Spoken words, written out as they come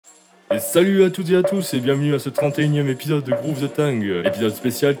Et salut à toutes et à tous et bienvenue à ce 31e épisode de Groove the Thang, épisode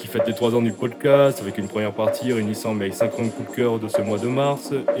spécial qui fête les 3 ans du podcast avec une première partie réunissant mes 50 coups de cœur de ce mois de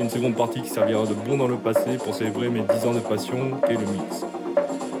mars et une seconde partie qui servira de bond dans le passé pour célébrer mes 10 ans de passion qu'est le mix.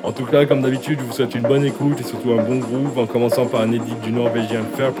 En tout cas, comme d'habitude, je vous souhaite une bonne écoute et surtout un bon groove en commençant par un edit du norvégien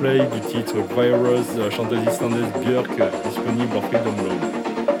Fairplay du titre Virus de la chanteuse islandaise Björk disponible en free download.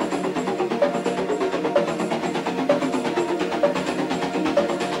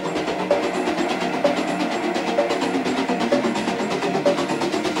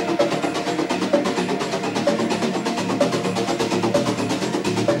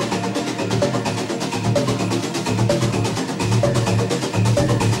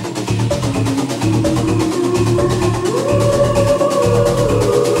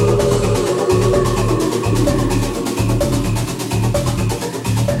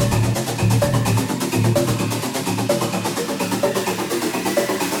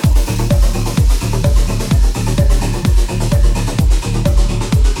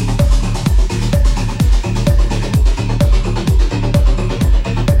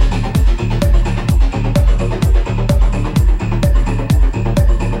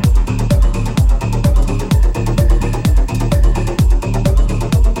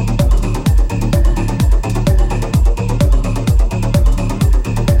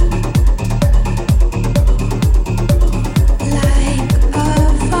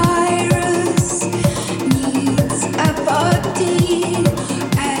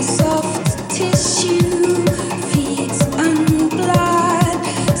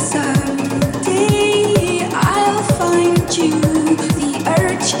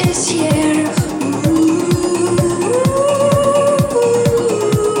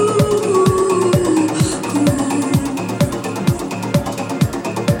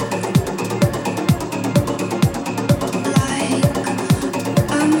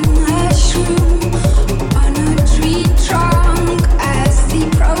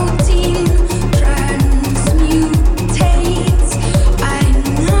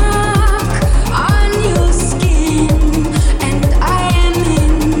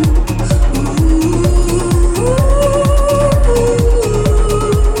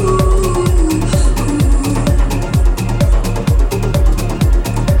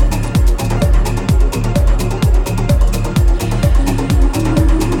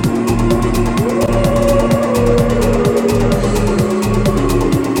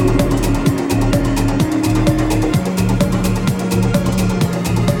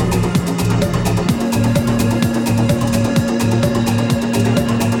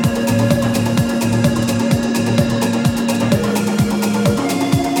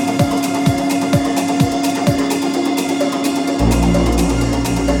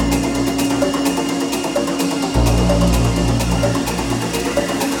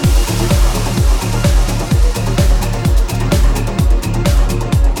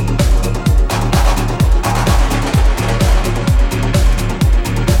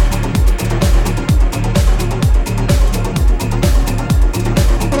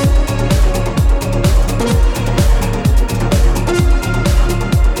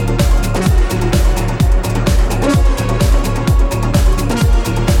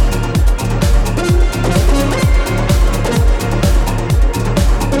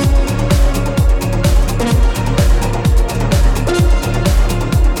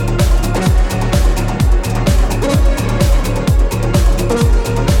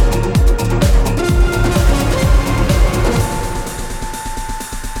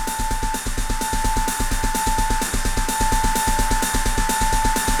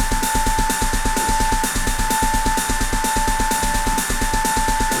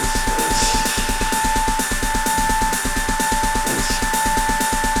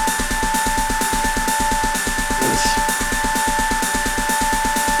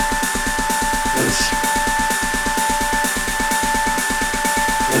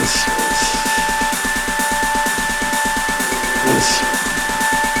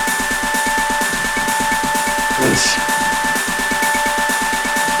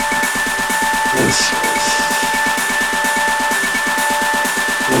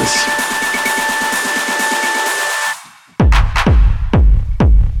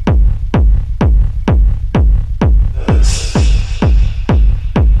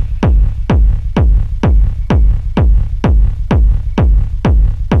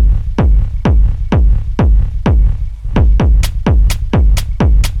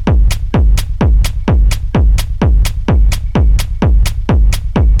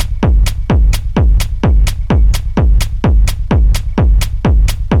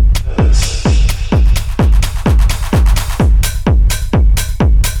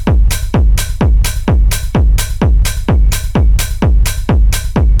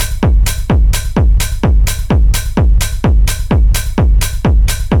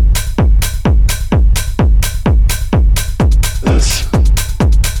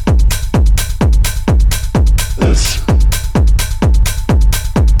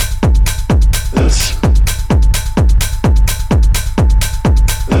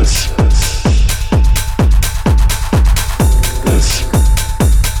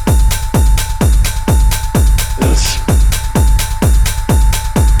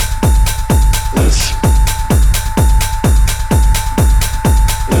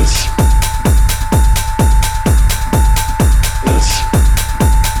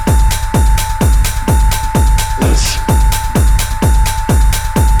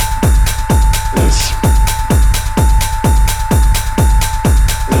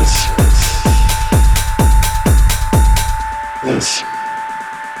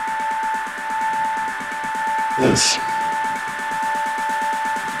 This.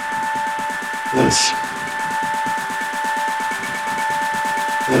 This.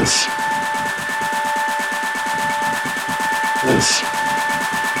 This. This.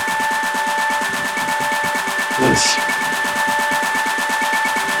 This.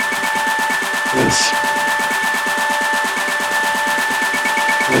 This.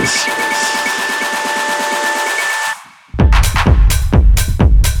 This.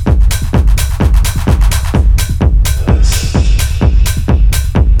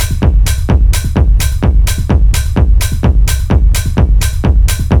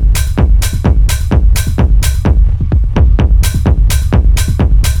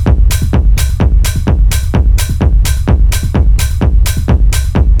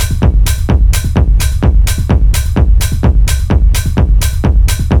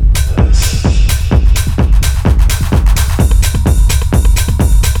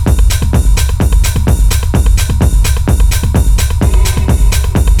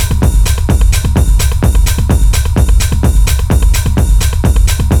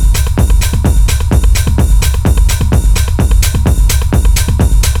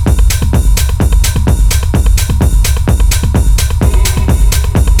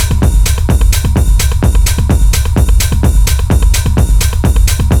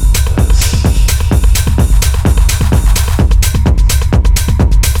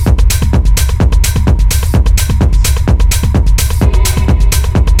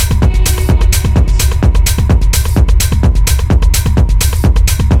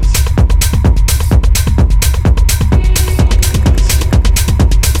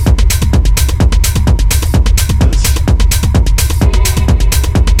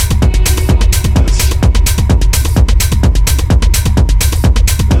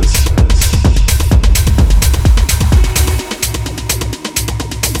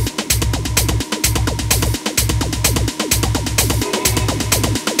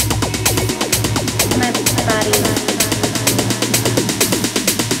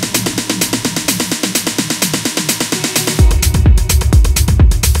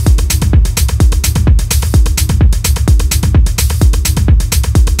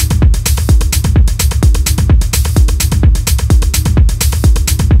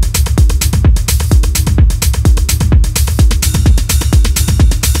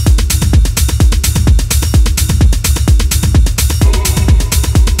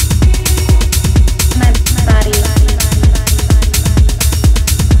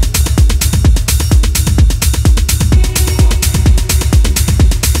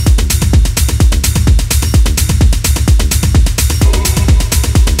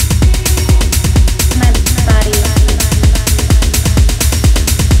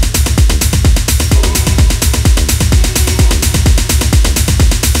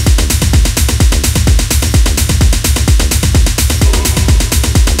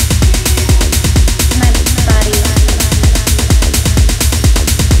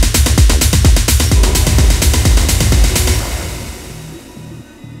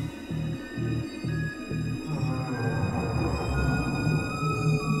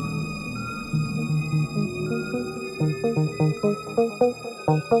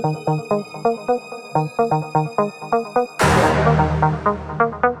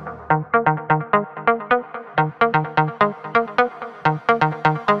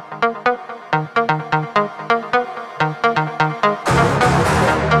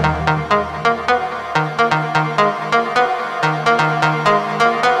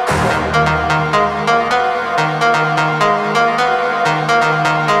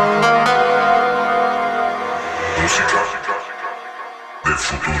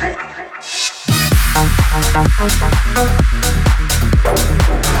 Música del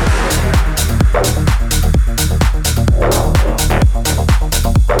futuro.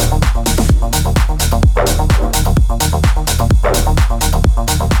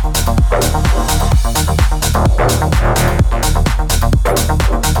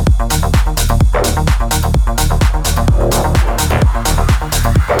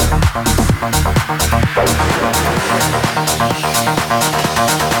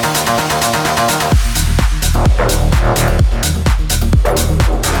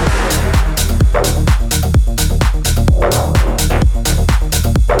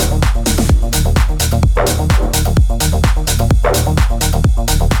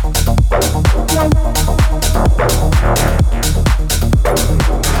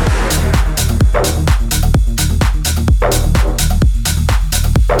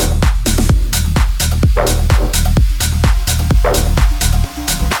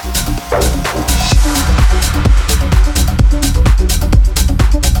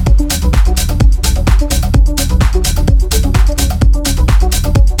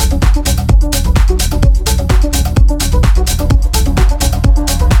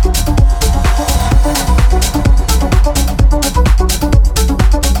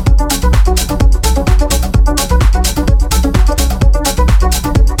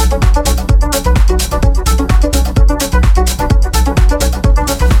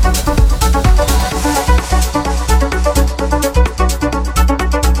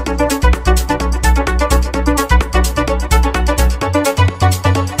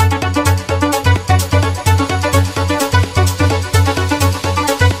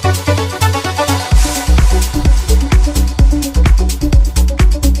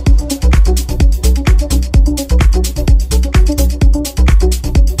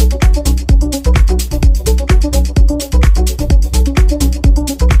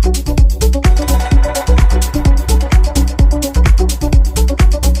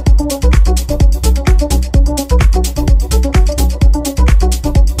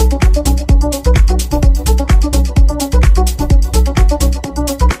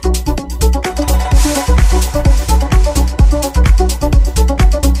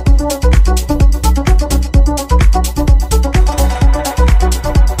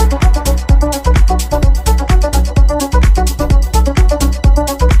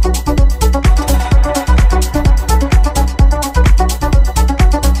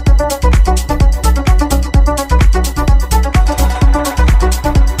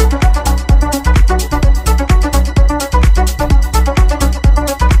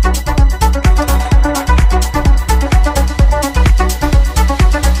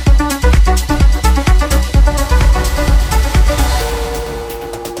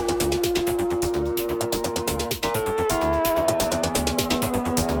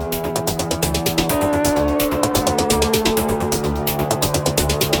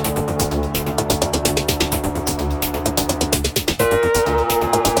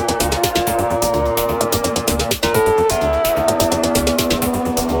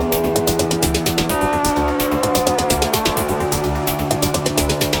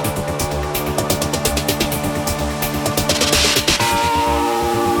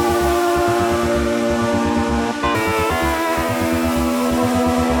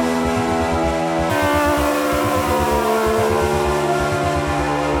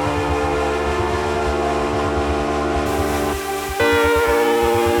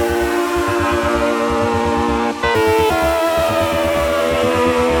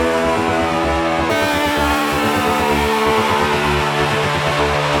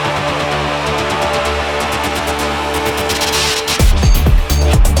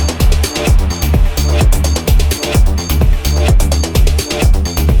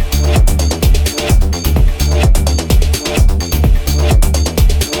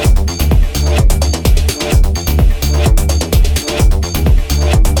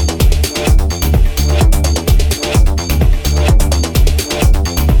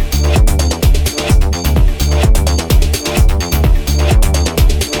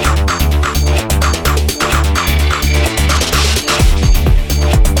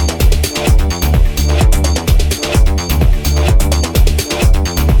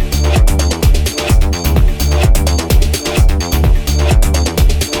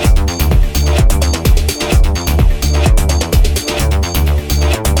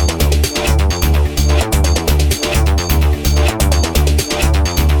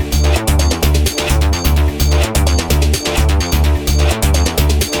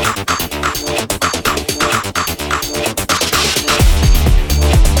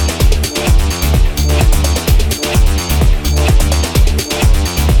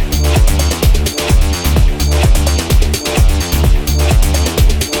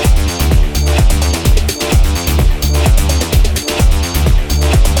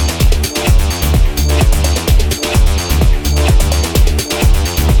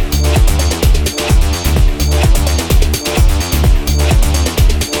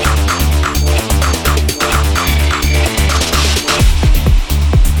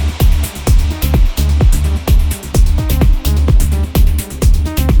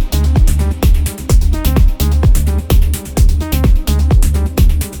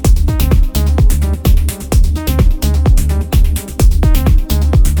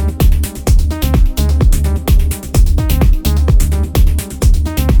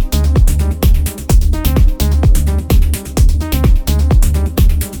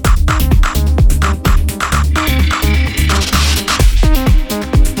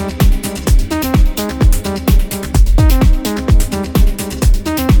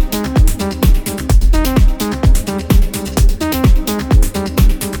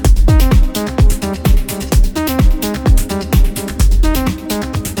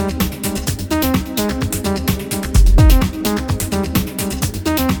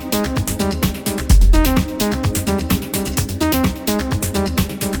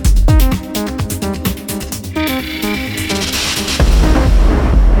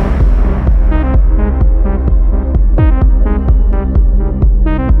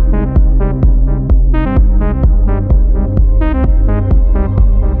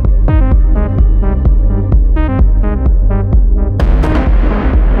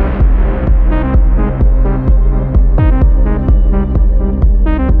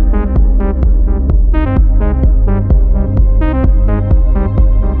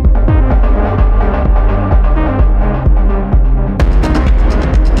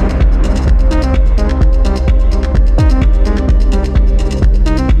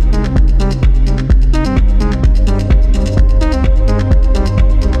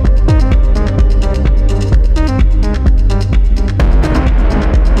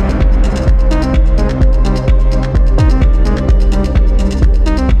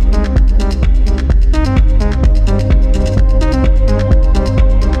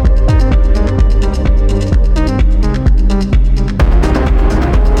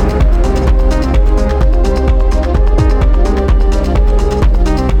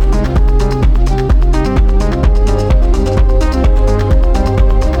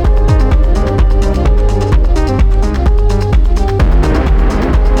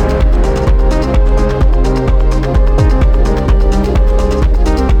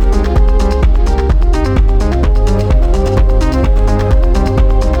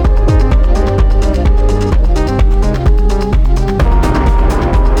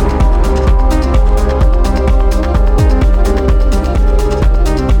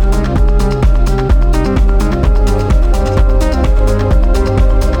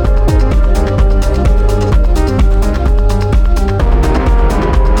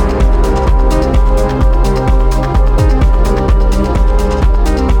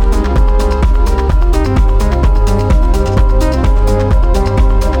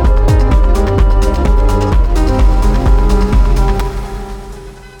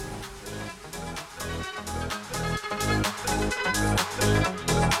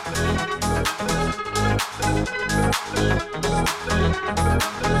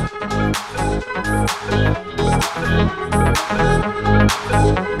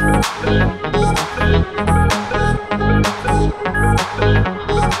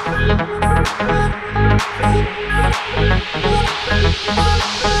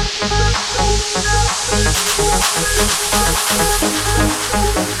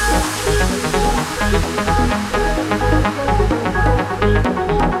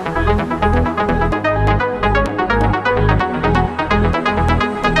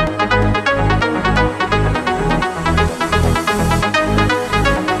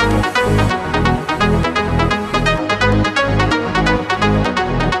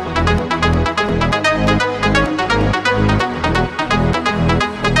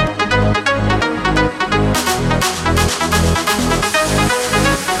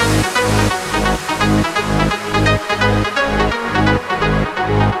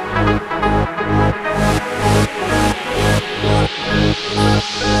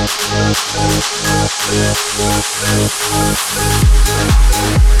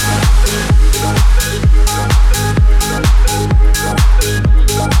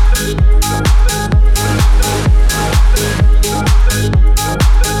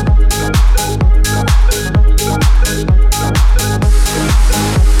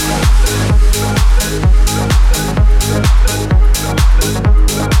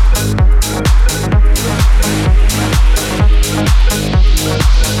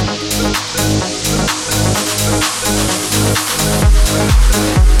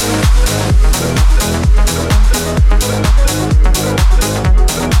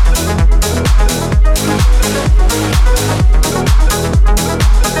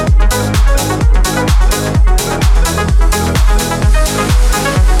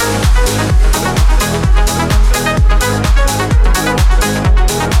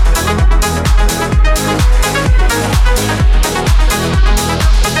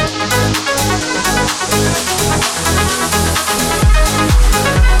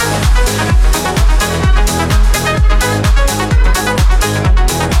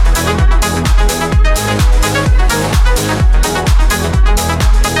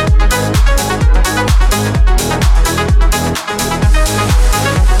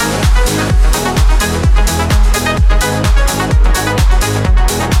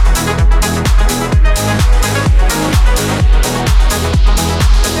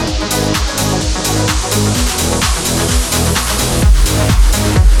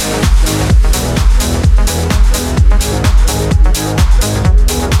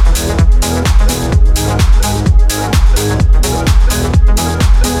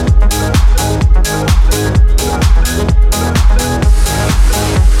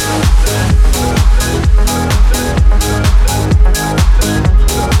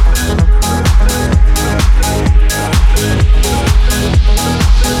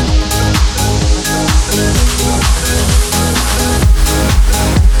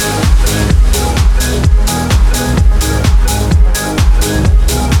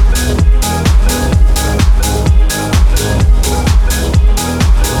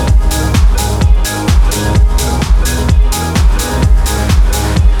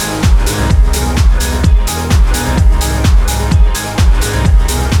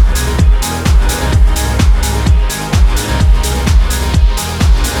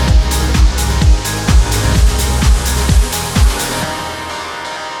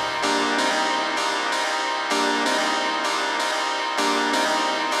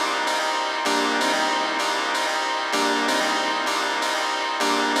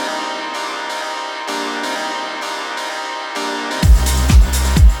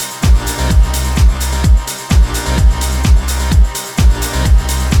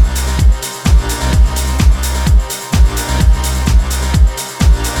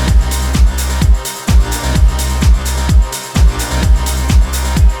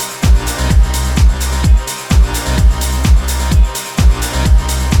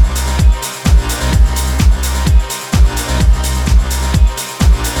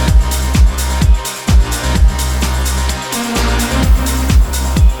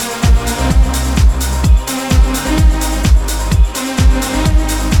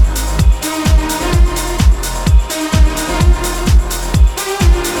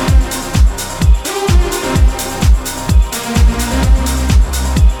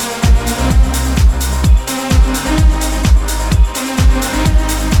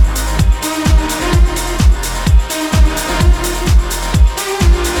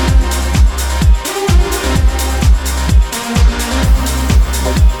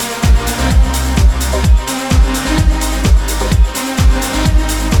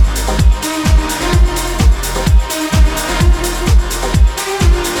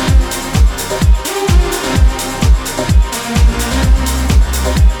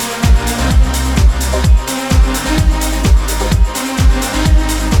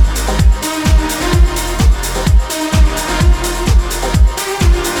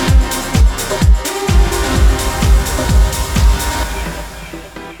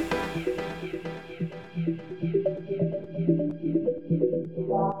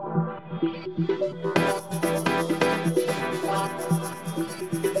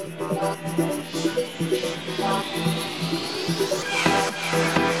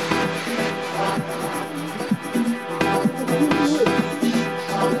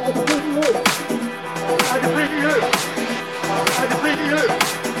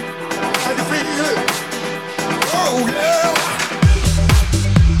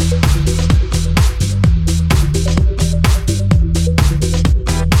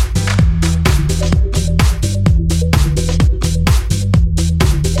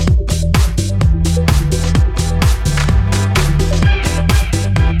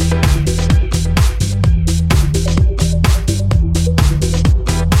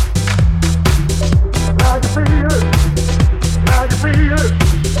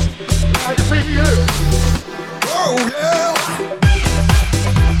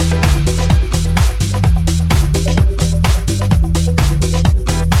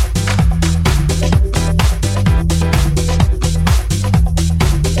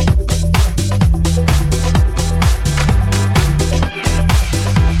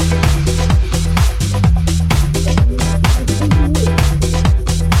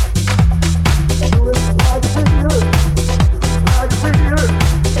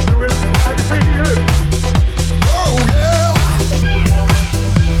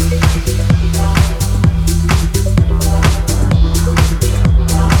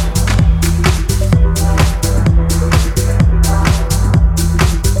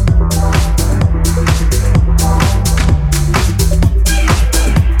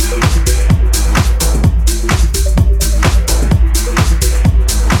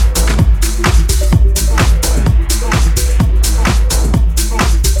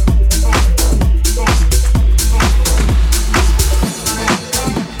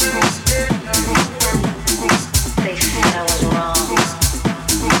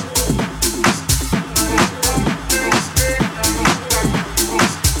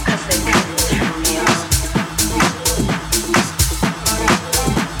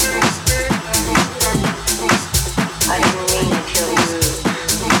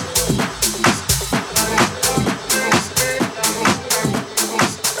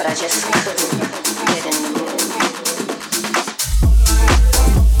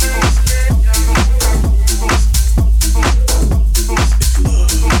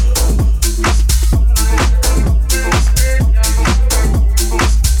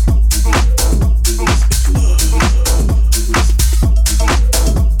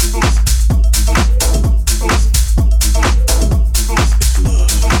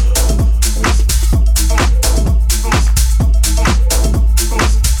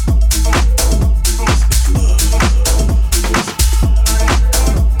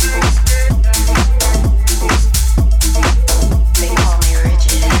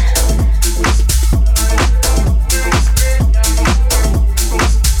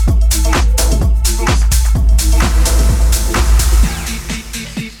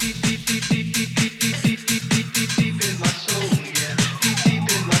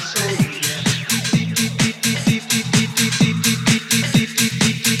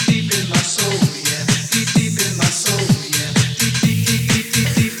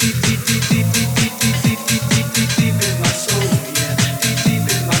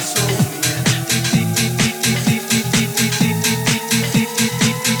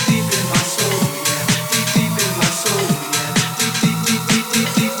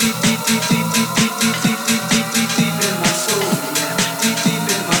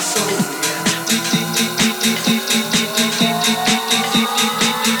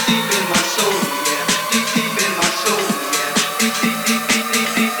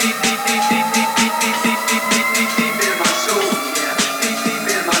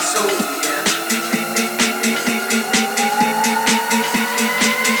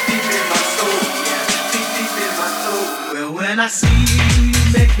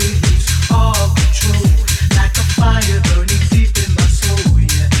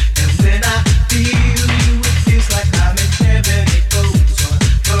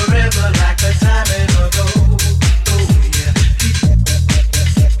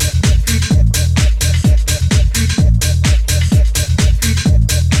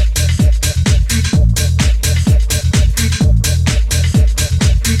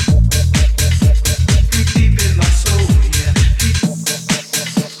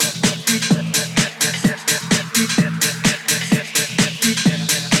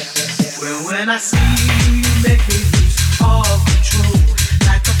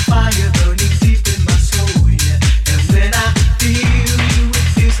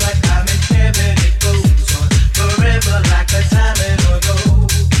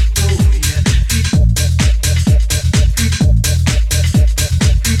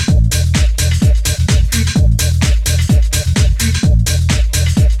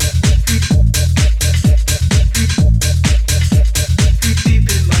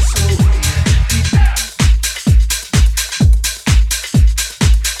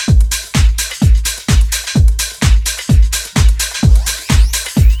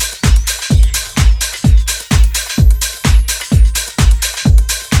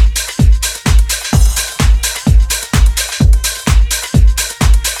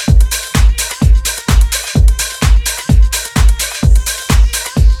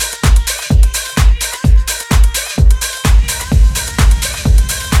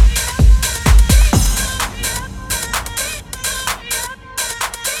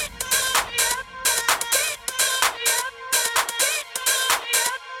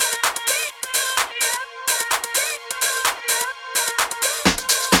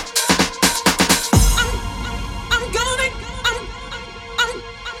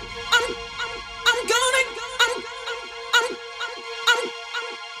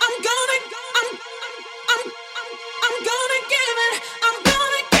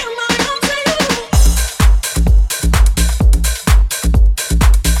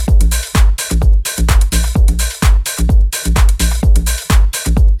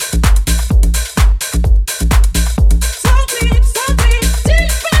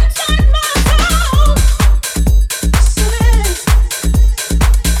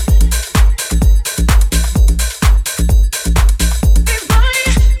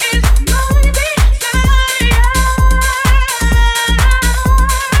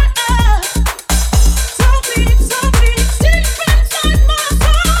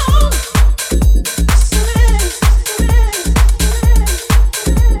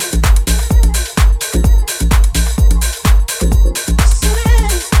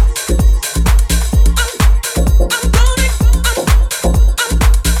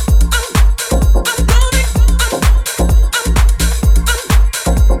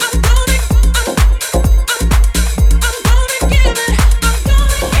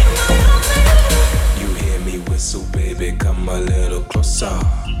 closer.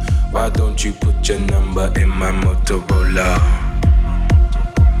 Why don't you put your number in my Motorola?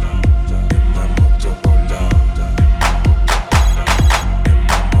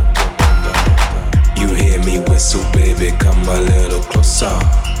 You hear me whistle, baby, come a little closer.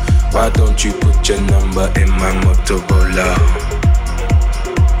 Why don't you put your number in my Motorola?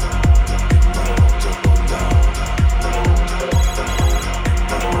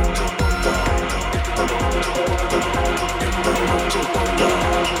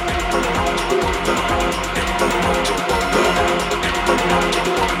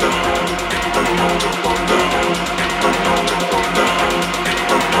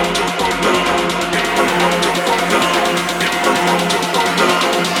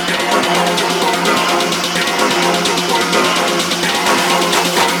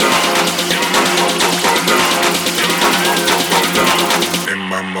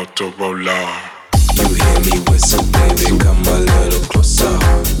 Motorola. You hear me whistle, baby, come a little closer.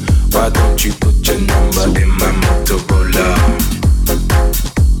 Why don't you put your number in my Motorola?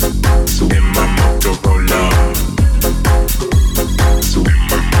 In my Motorola.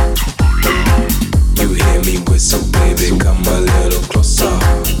 You hear me whistle, baby, come a little closer.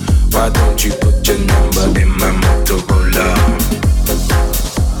 Why don't you put your number in my Motorola?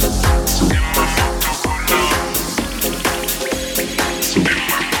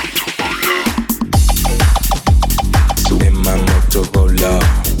 Motorola.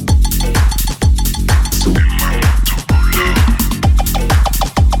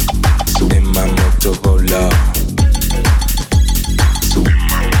 In my Motorola.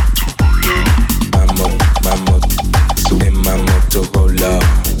 In my Motorola.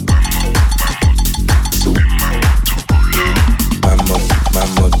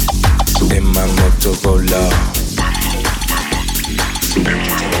 In my Motorola.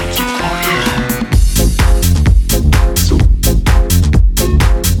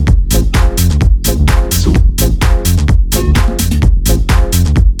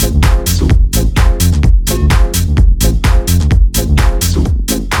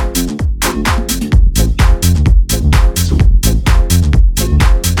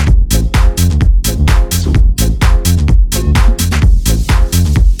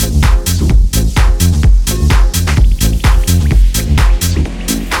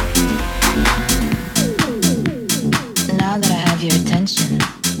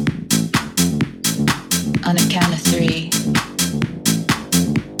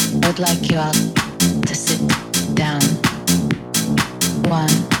 Like you all to sit down. 1,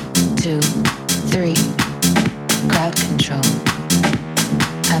 2, 3. Crowd control.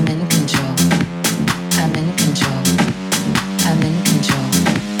 I'm in control. I'm in control. I'm in control.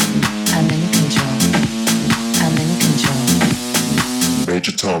 I'm in control. I'm in control.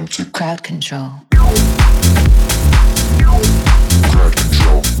 Major Tom to crowd control. Crowd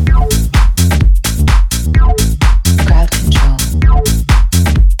control. Crowd control.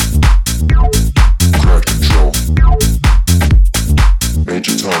 Crowd control.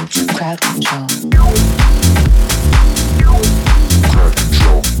 Major Tom to crowd control. Crowd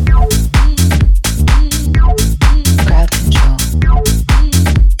control. Crowd control.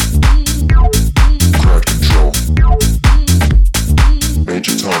 Crowd control.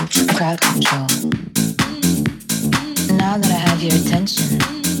 Major Tom to crowd control. Now that I have your attention,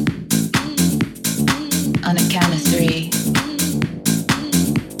 on a count of 3,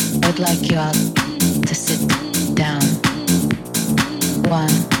 I'd like you all to sit down. 1,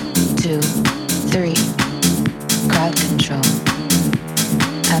 2, 3. Crowd control.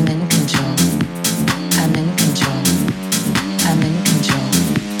 I'm in control. I'm in control. I'm in control.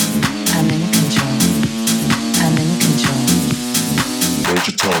 I'm in control. I'm in control.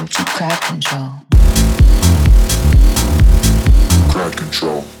 Major Tom to crowd control. crowd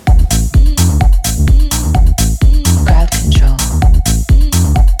control. Crowd control.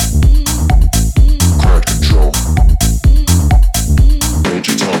 Crowd control.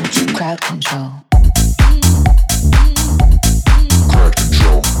 Major Tom to crowd control. crowd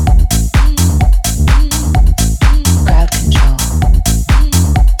control. Crowd control.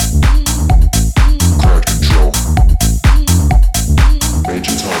 Crowd control.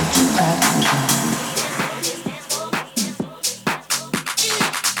 Major Tom to crowd control.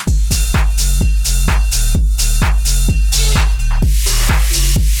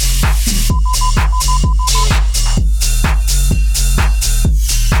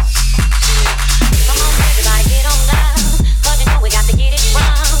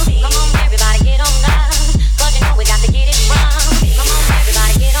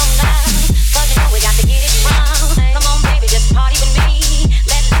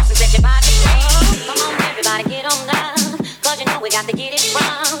 get it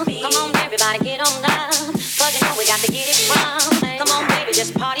wrong. Come on, everybody, get on up. 'Cause you know we got to get it wrong. Come on, baby,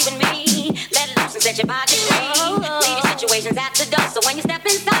 just party with me. Let loose and set your body free. Leave your situations at the door. So when you step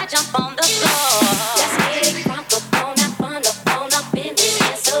inside, jump on the floor. Let's get it crunk up on that fun up on up in this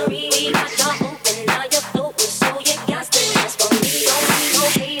dancery. We got y'all open, now you're floating, so you got to dance for me. Don't need no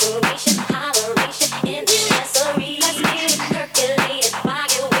hateration, holleration in this dancery. Let's get it percolated,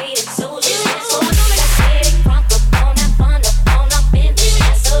 fire waited, so just dance for me. Let's get it crunk up on that fun up on up in this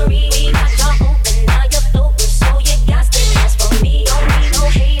dancery. We got y'all open, now you're floating, so you got to dance for me. Don't need no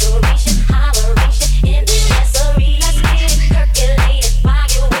hateration, holleration in this dancery. Let's get it percolated,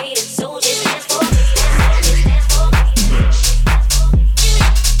 fire waited, so just dance for me. Dance for me, dance for me.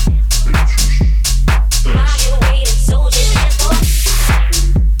 Fire waited, so just dance for me.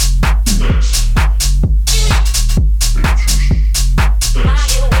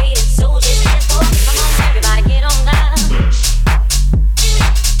 Fire waited, so just dance for me. Come on, everybody, get on up.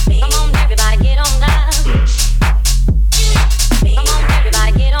 Come on, everybody, get on up. Come on,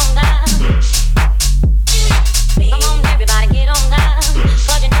 everybody, get on up. Come on, everybody, get on up.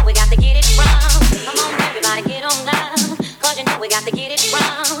 'Cause you know we got to get it wrong. Come on, everybody, get on up. 'Cause you know we got to get it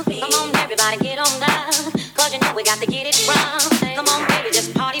wrong. Come on, everybody, get on up. 'Cause you know we got to get it wrong. Come on, baby,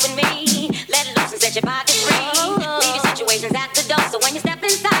 just party with me. Let loose and set your body free. Leave your situations at the door. So when you step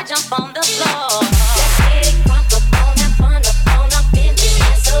inside, jump on the floor. Let's get it crunk up on that fun up on up in this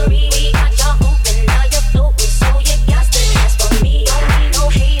dancery. We got y'all open, now you're floating, so you got to dance for me. Don't need no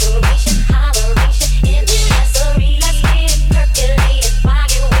hateration, holleration in this dancery. Let's get it percolated,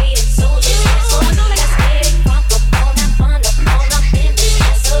 fire waited, so just dance for me. Let's get it crunk up on that fun up on up in this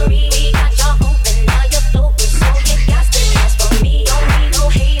dancery. We got y'all open, now you're floating, so you got to dance for me. Don't need no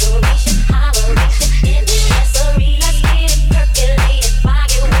hateration, holleration in this dancery. Let's get it percolated,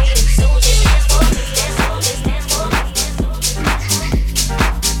 fire waited, so just dance for me. Dance for me, dance for me, dance for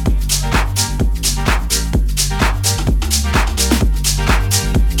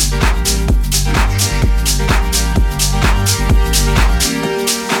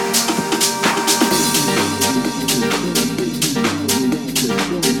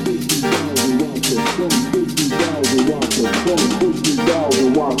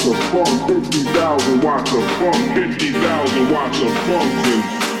Watch the funk, 50,000 watch the funk, 50,000 watch the funk in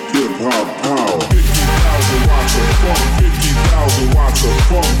hip hop power. 50,000 watch the funk, 50,000 watch the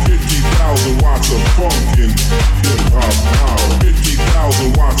funk, 50,000 watch the funk in hip hop power.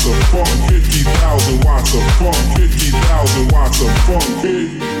 50,000 watch the funk, 50,000 watch the funk, 50,000 watch the funk,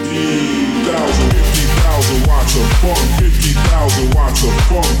 50,000, 50,000 watch the funk, 50,000 watch the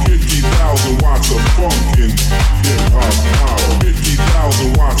funk, 50,000 watch the funk in hip hop power.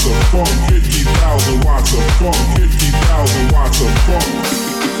 50,000 watch the funk, 50,000 watch the funk, 50,000 watch the funk,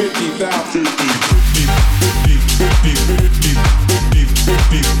 50,000, 50, 50, 50, 50, 50, 50,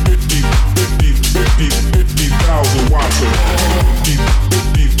 50,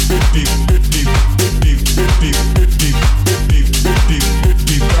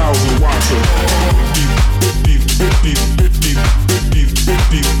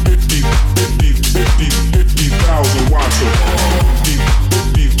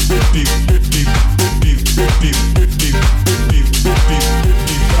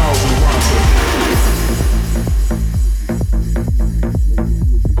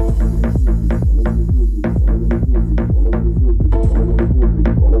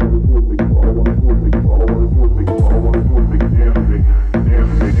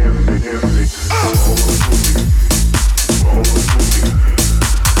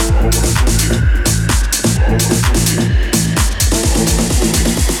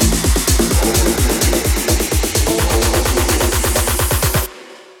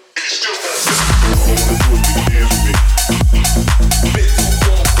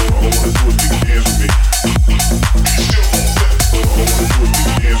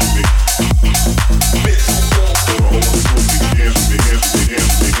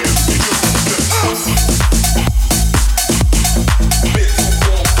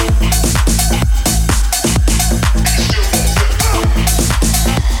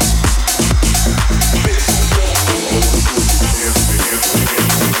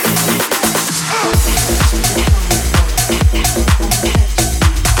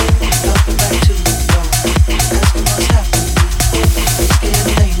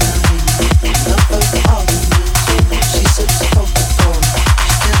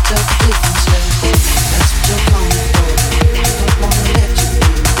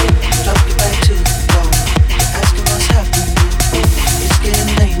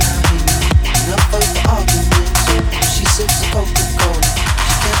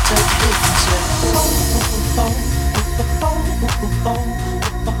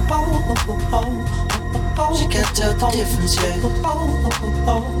 She can't tell the difference yet.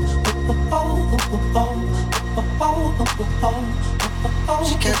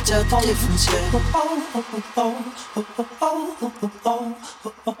 She can't tell the difference yet.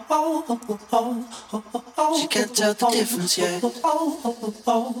 She can't tell the difference yet.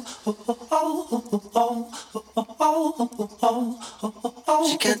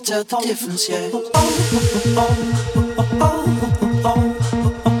 She can't tell the difference yet.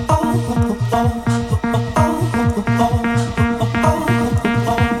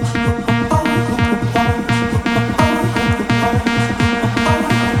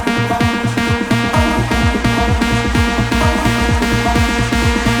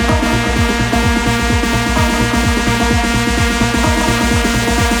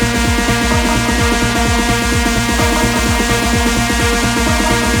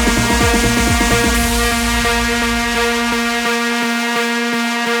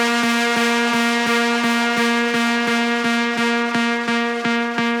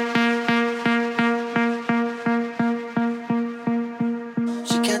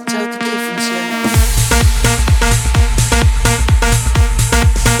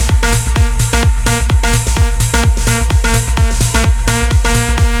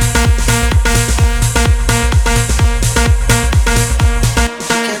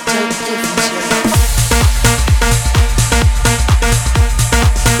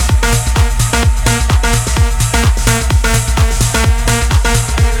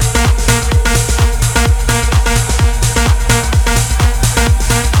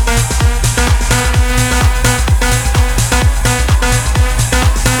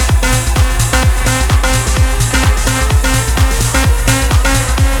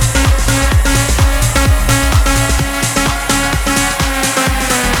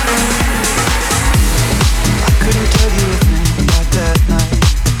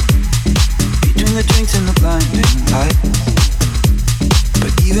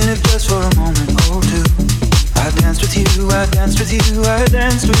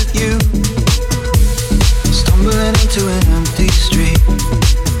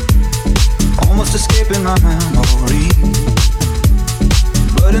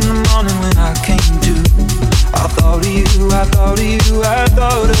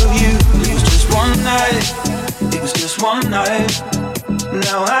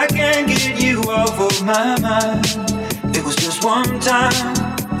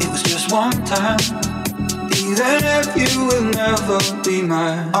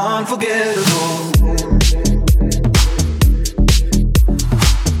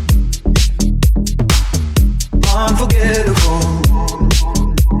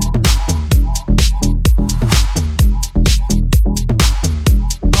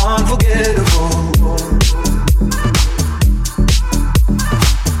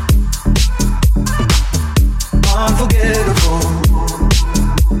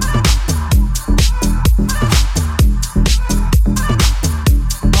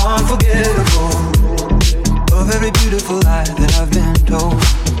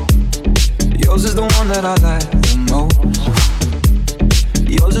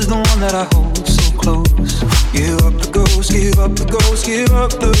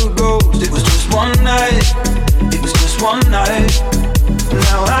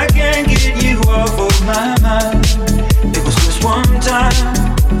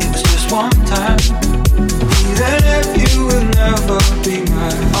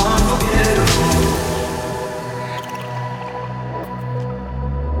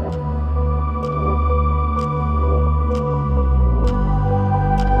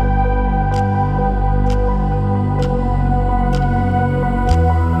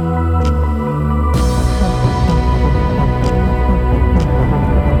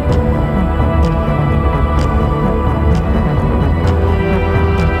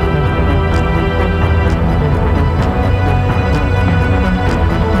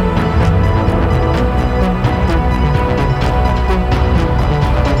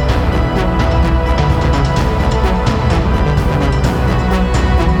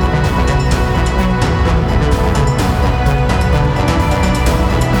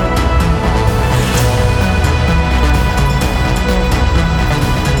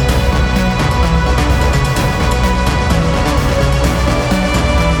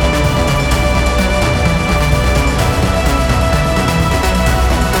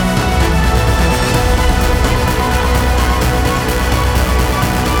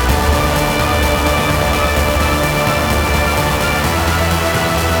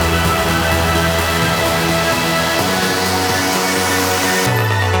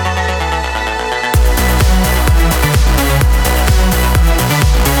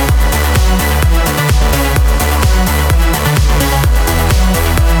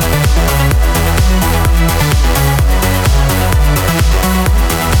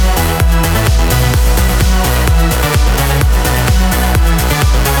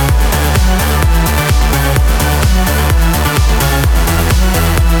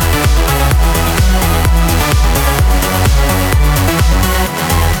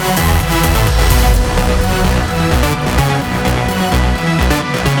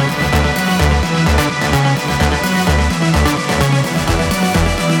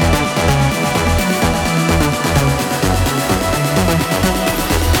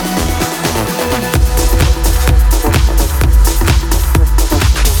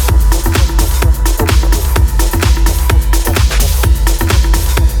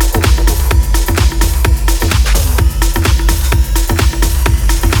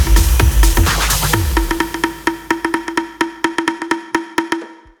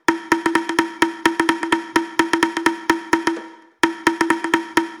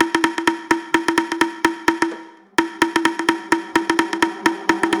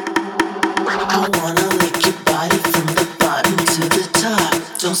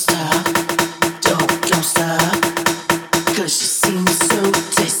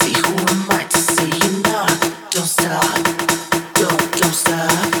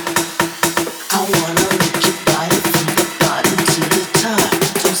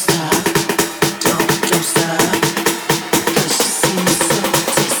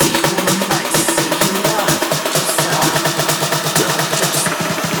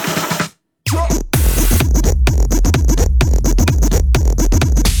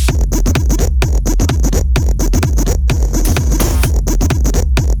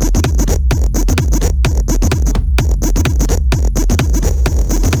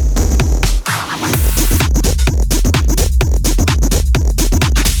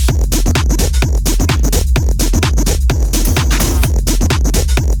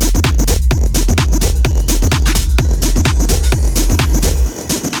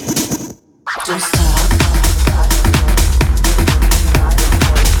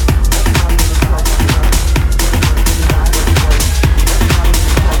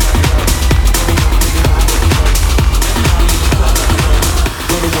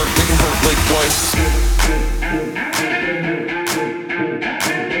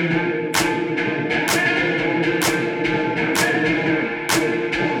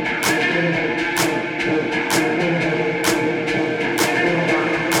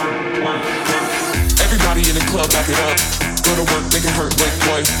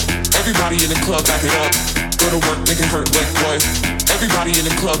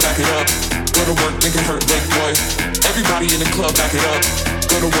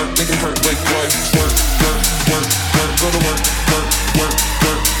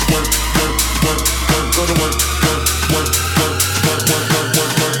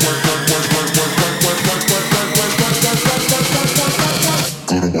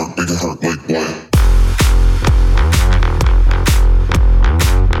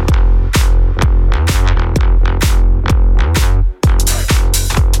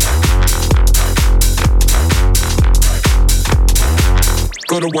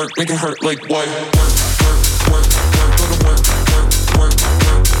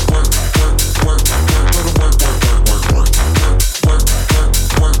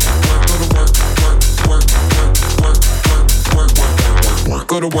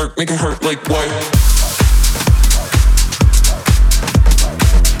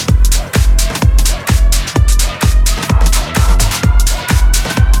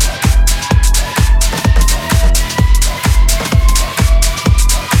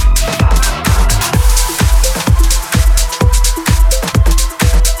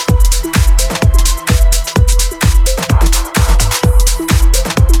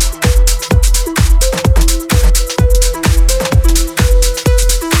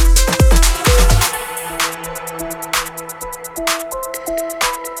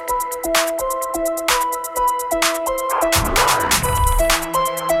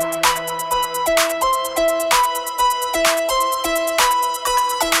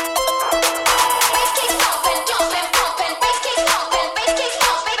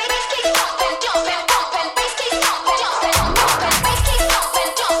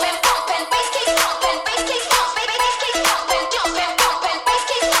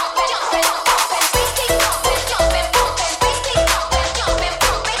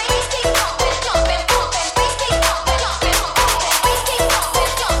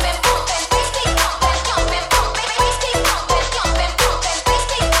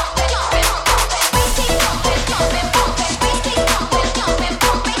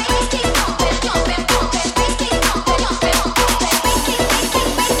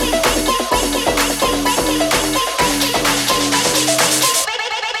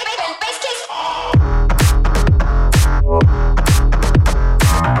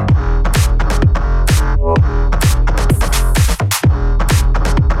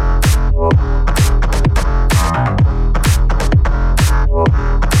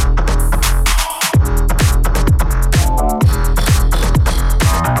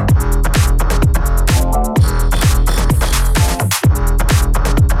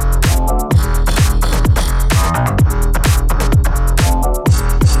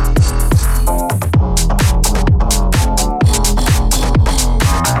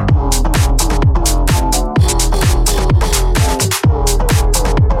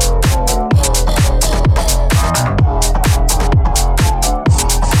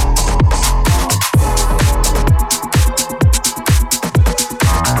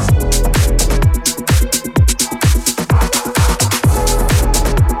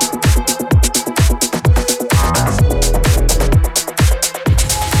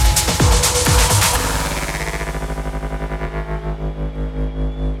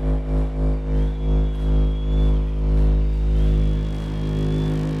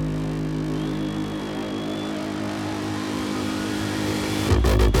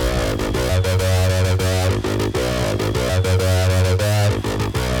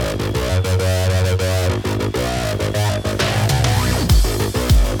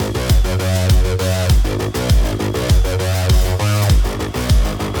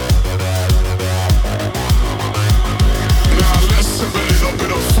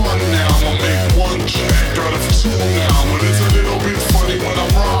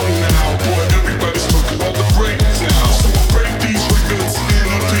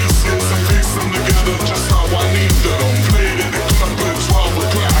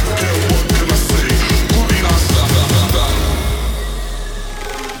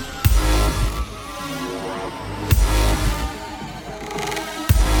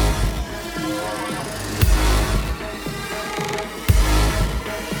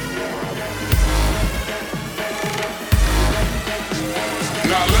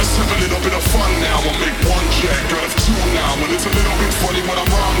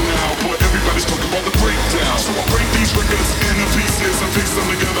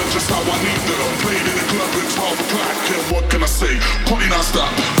 together just how I need them. Played in the club at 12 o'clock, and what can I say? Party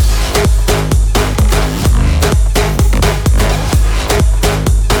non-stop.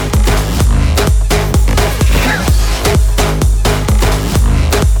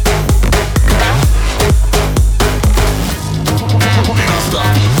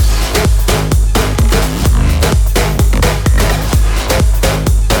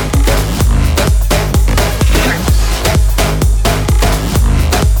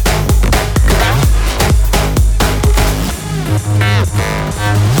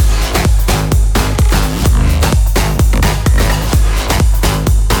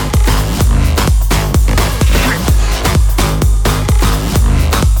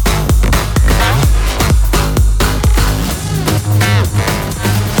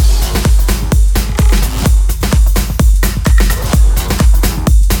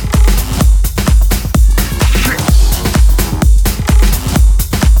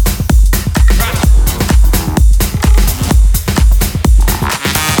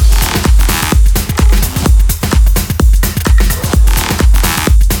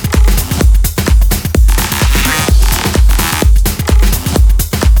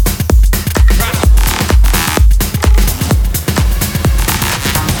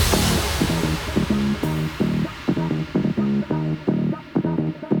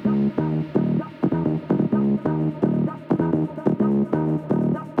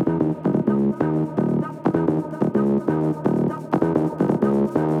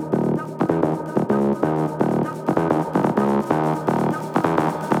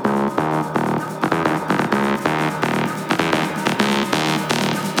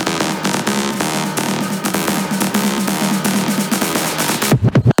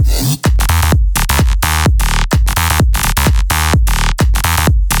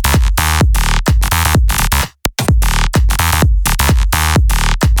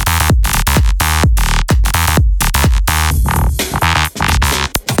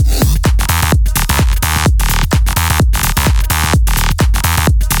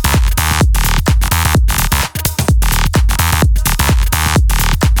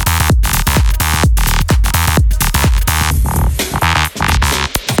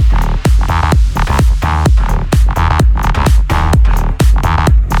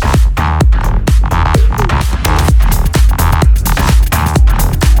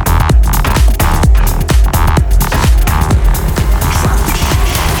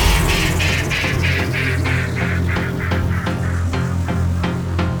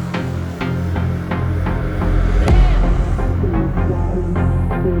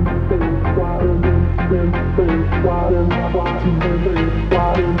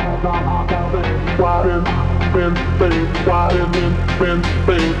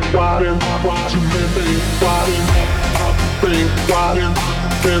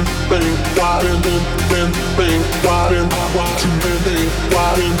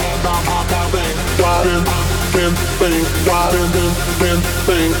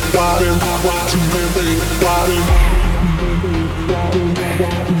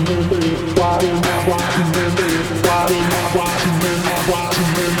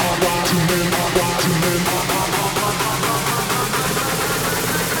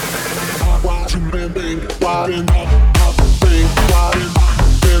 Body.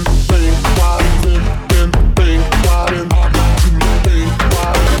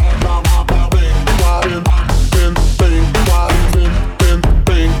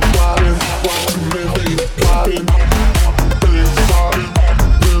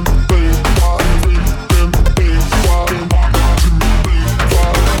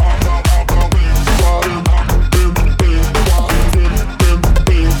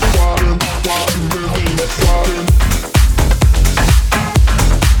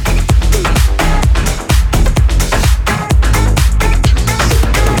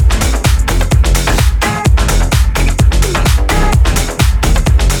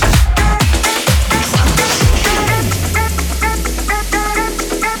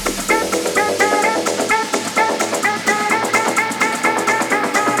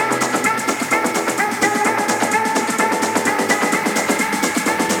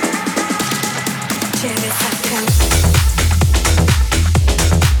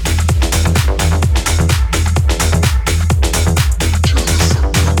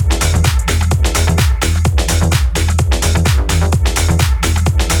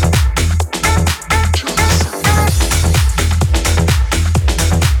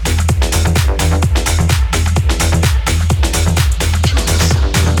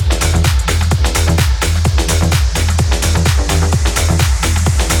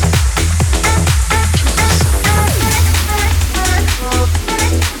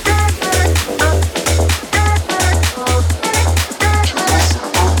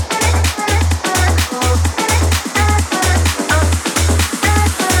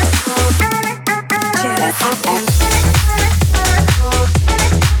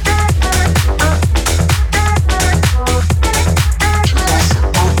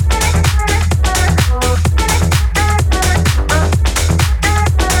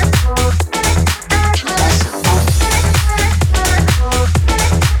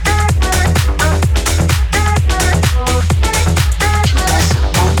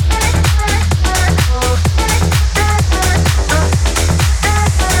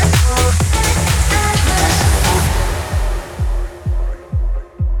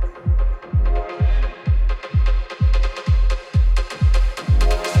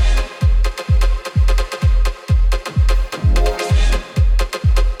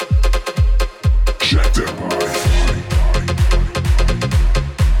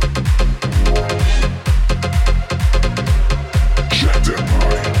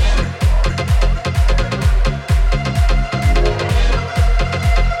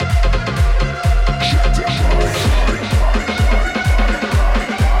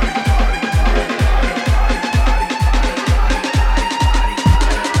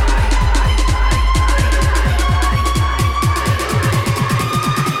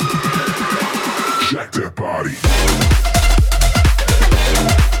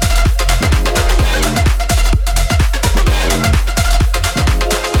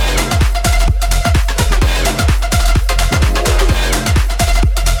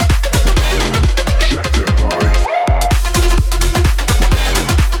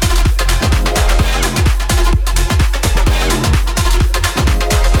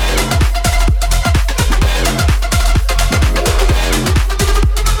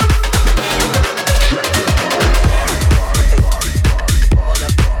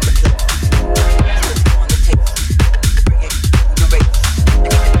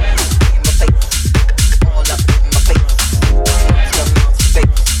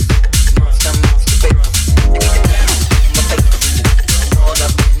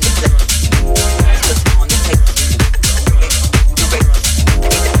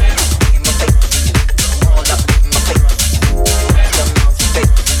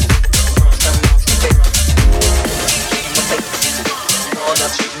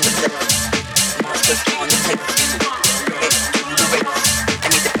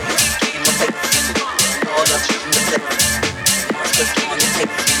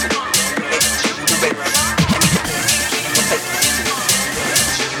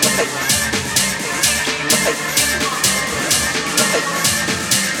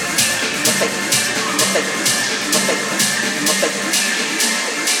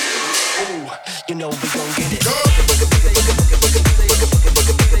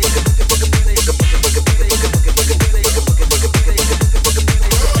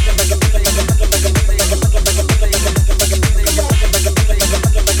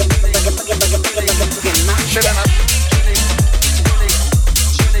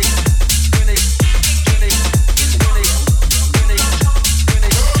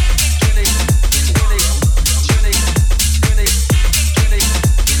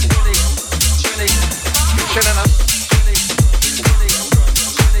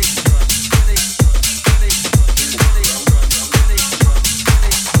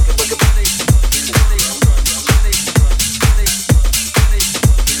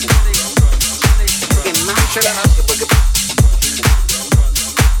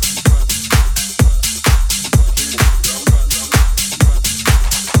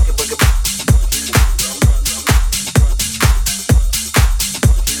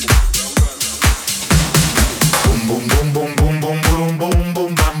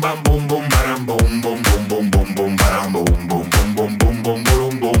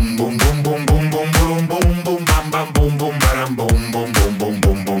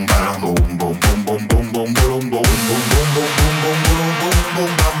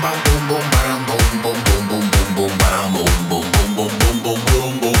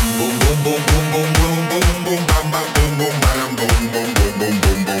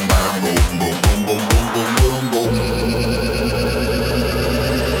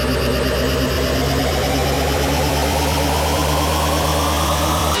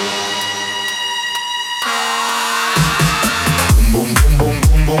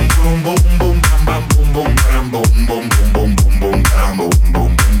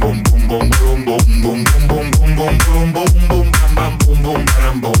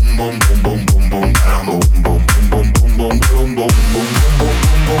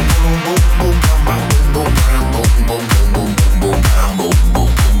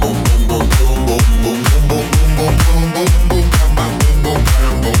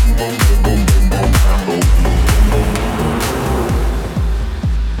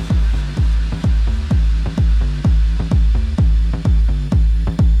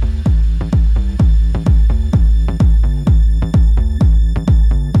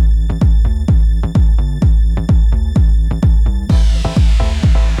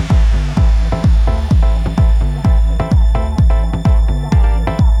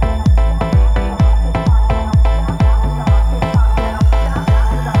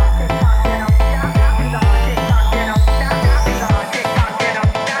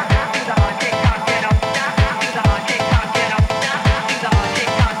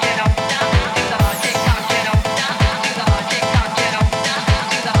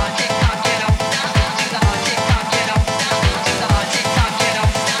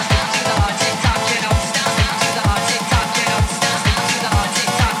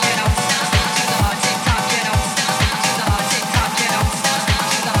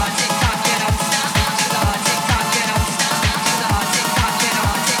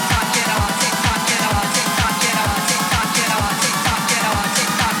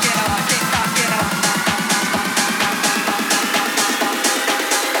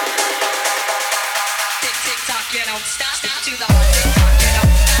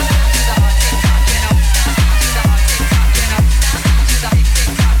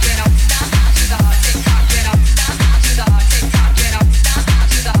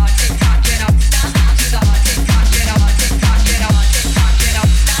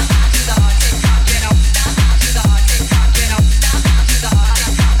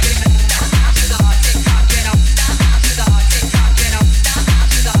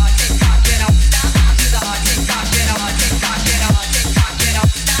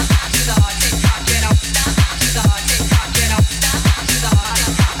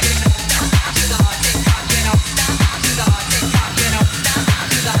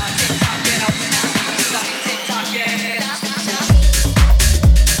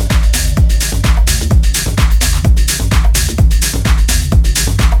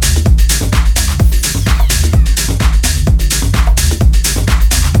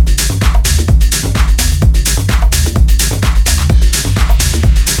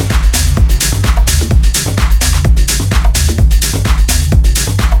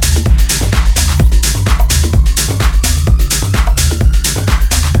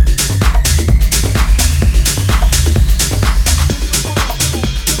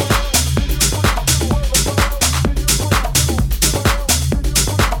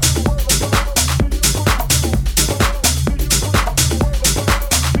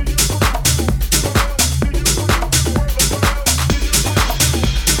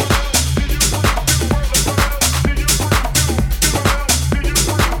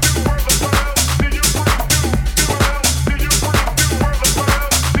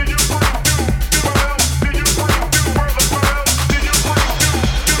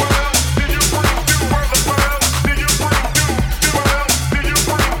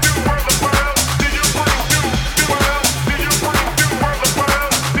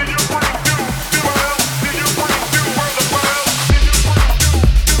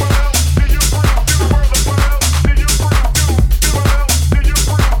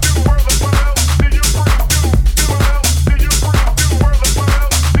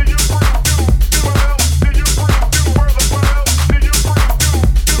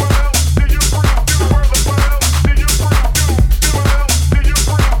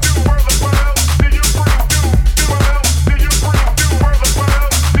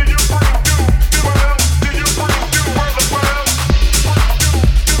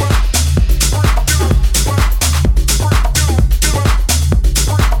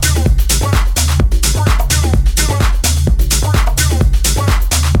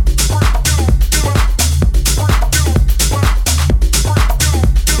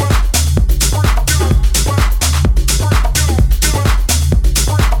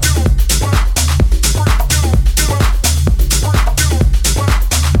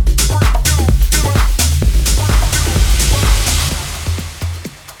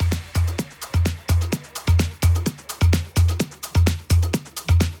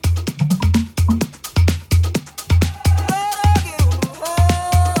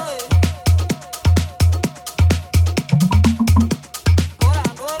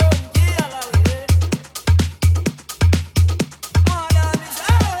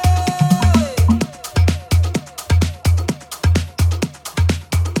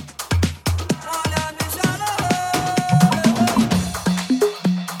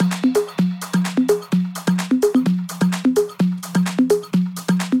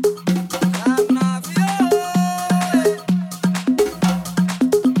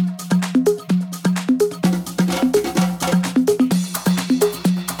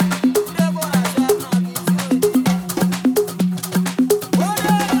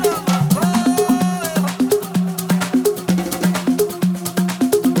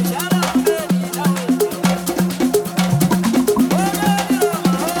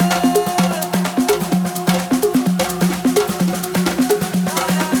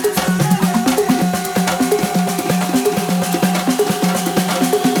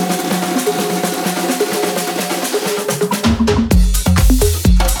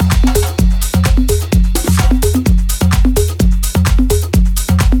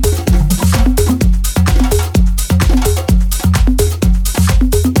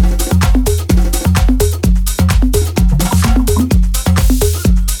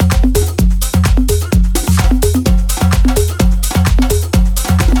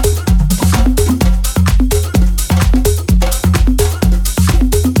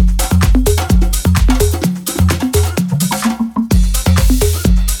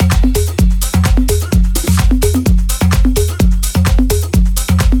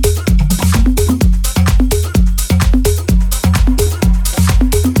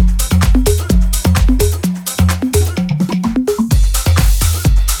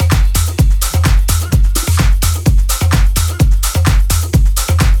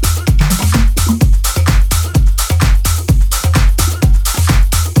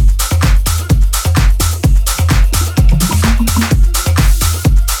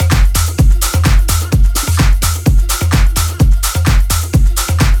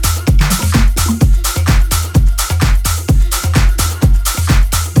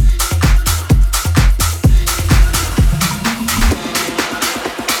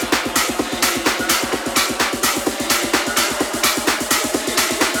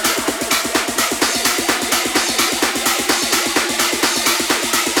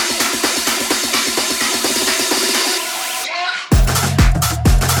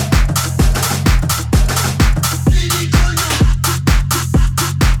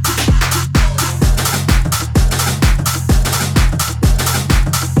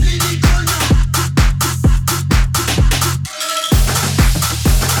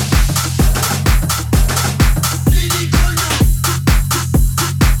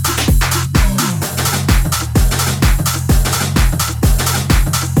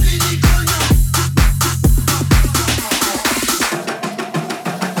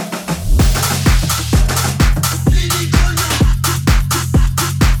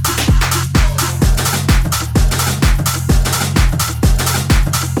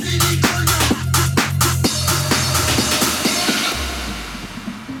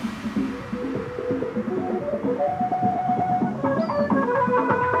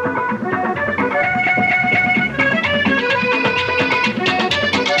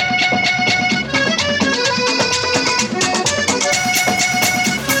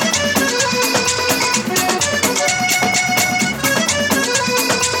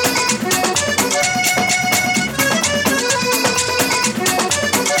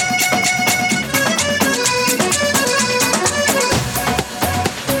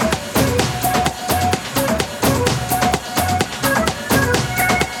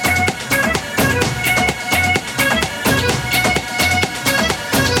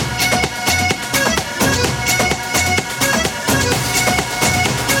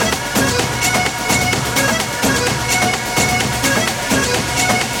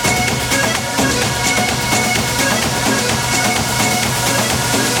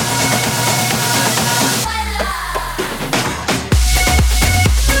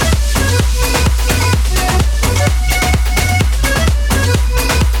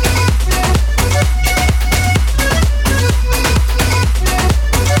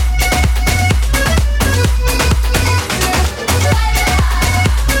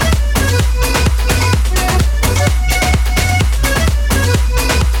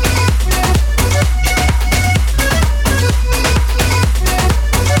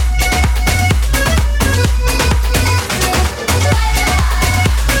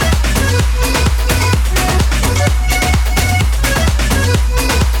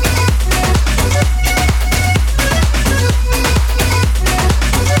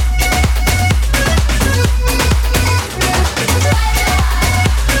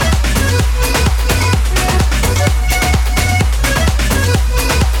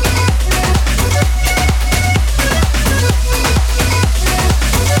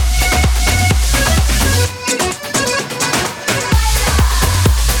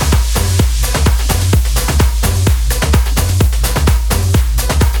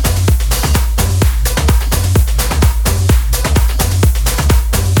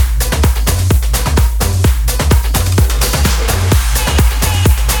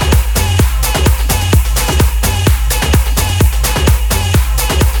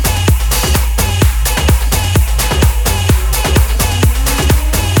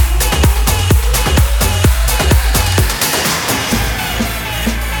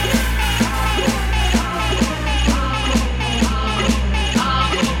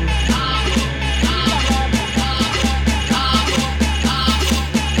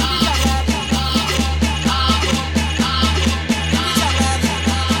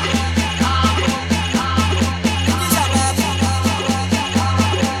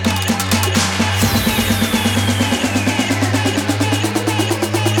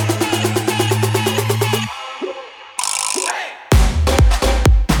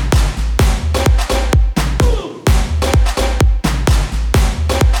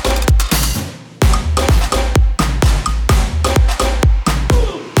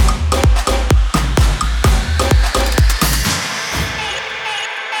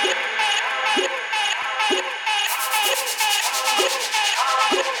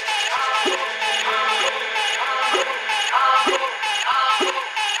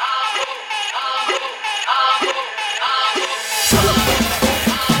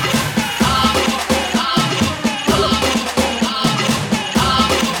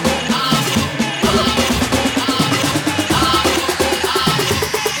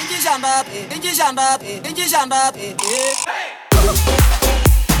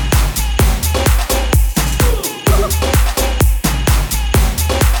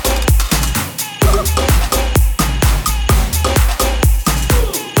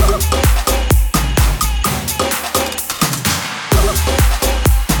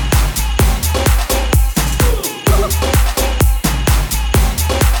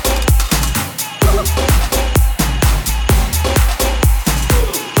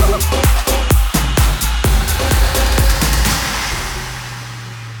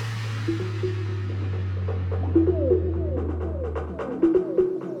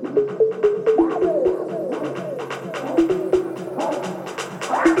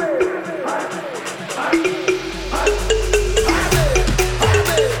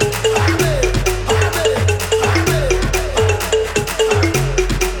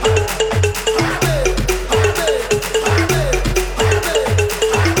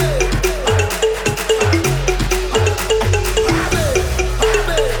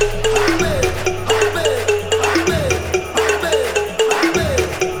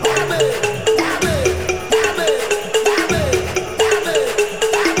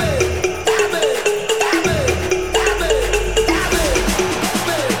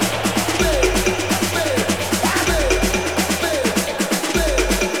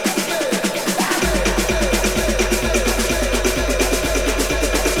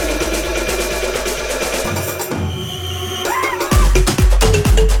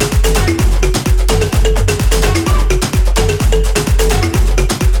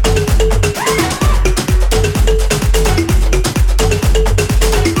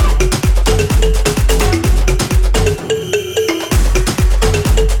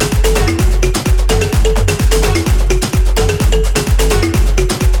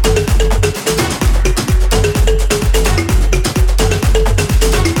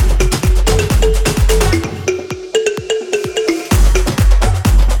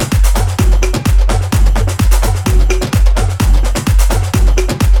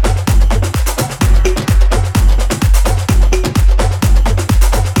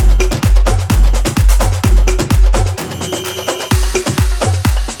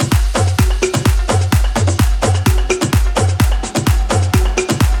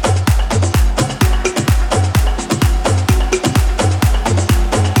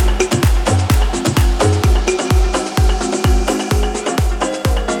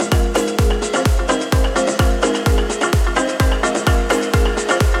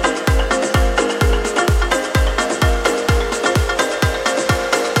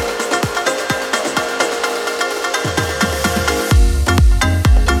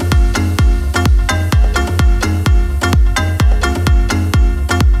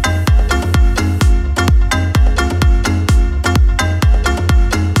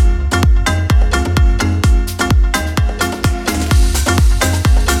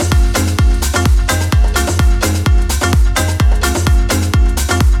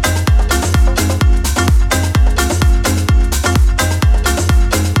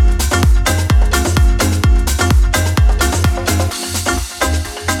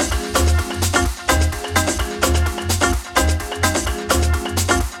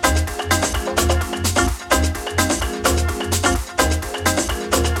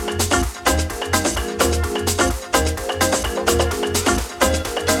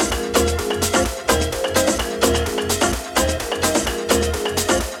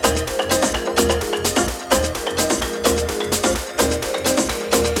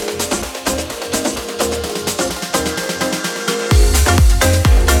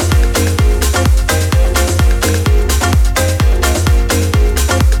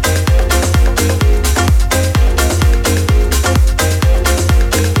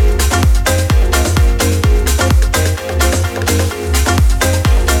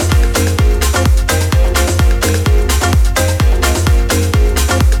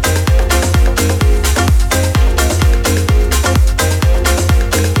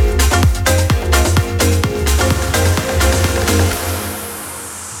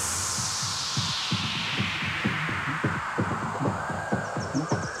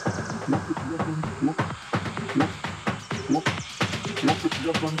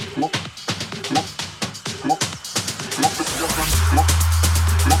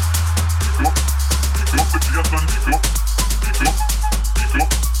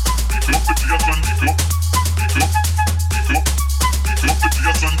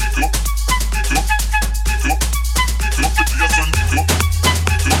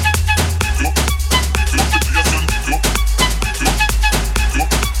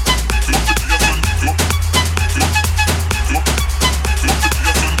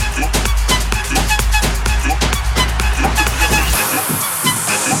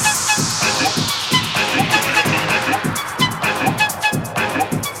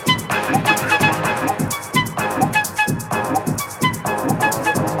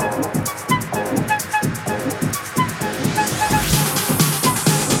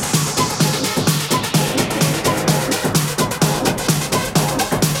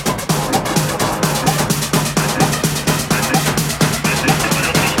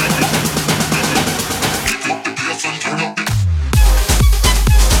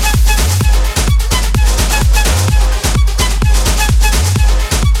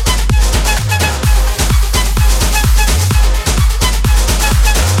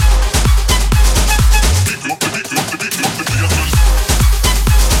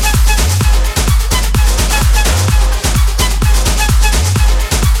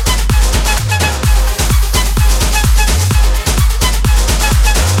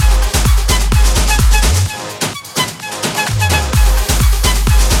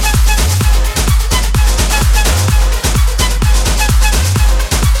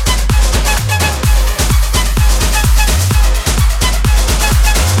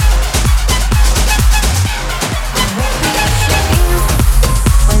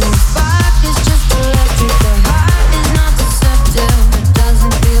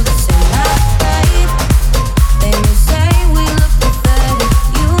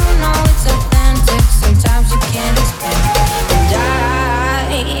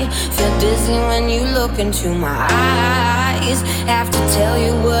 into my eyes. Have to tell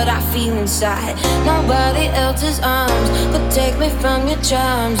you what I feel inside. Nobody else's arms could take me from your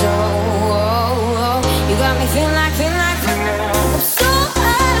charms. Oh, oh, oh. You got me feeling like I'm so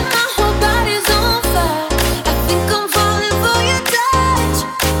high, my whole body's on fire. I think I'm falling for your touch,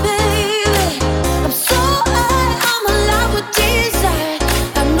 baby. I'm so high, I'm alive with desire.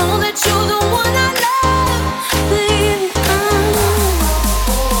 I know that you're the one I love, baby.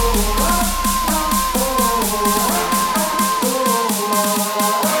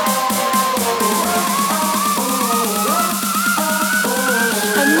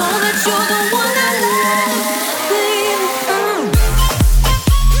 I know that you're the one I love, baby.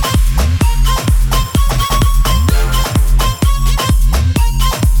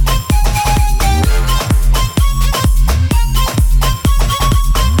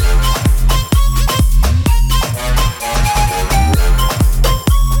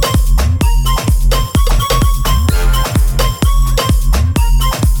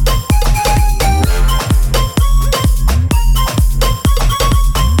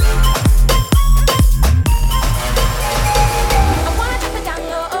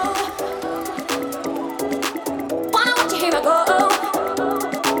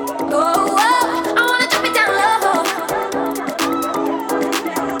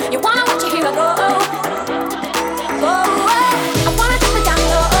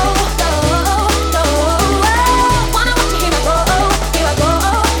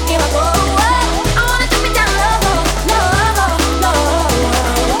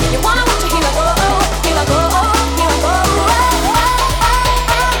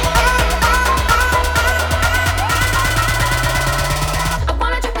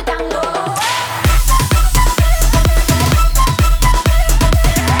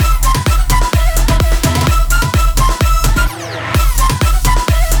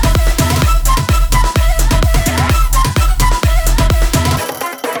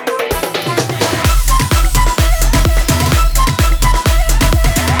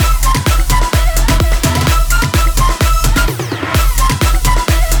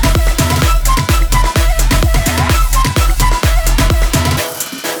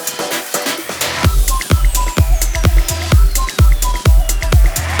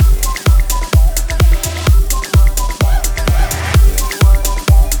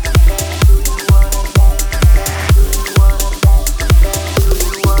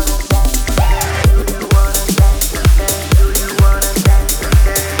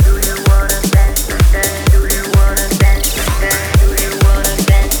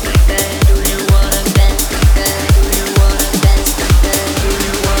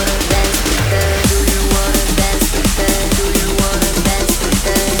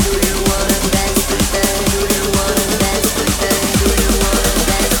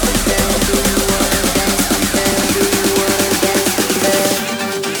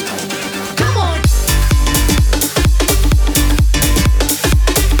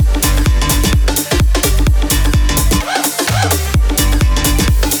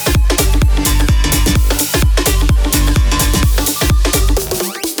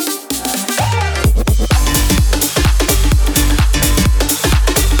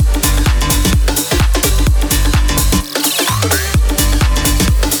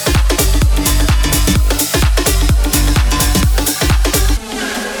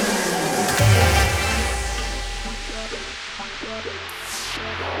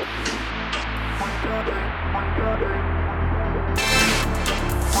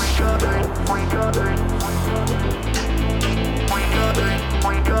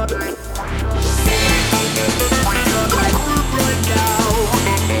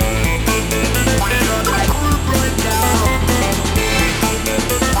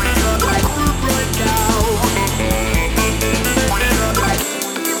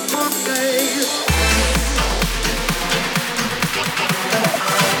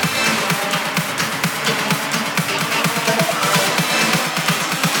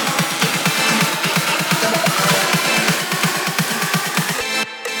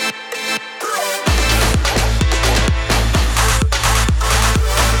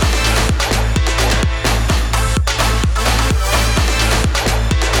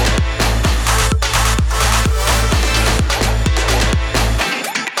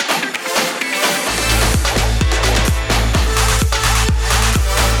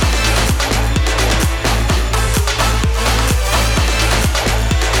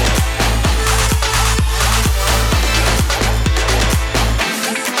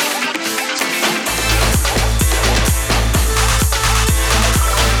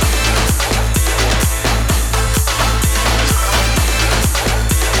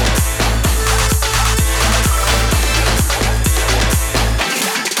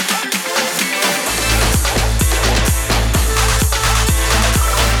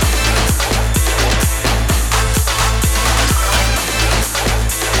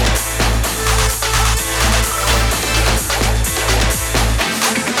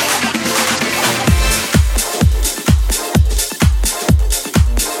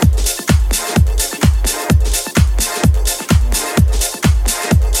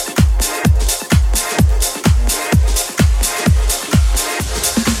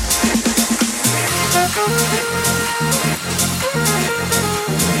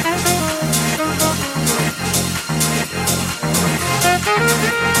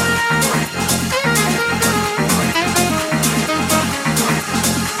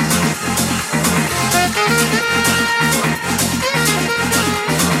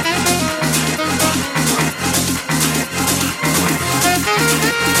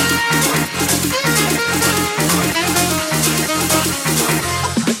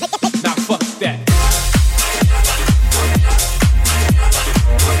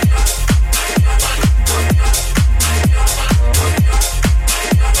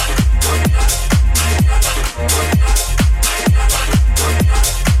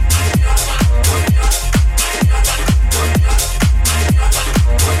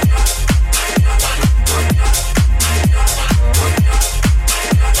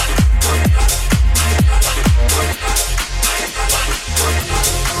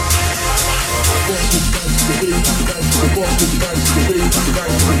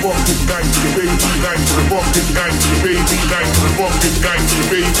 fucking night, the baby night, the fucking night, the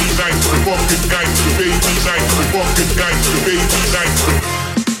baby night, the fucking night, the baby night, the fucking night, the baby night.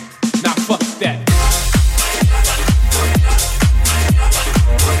 Now fuck that.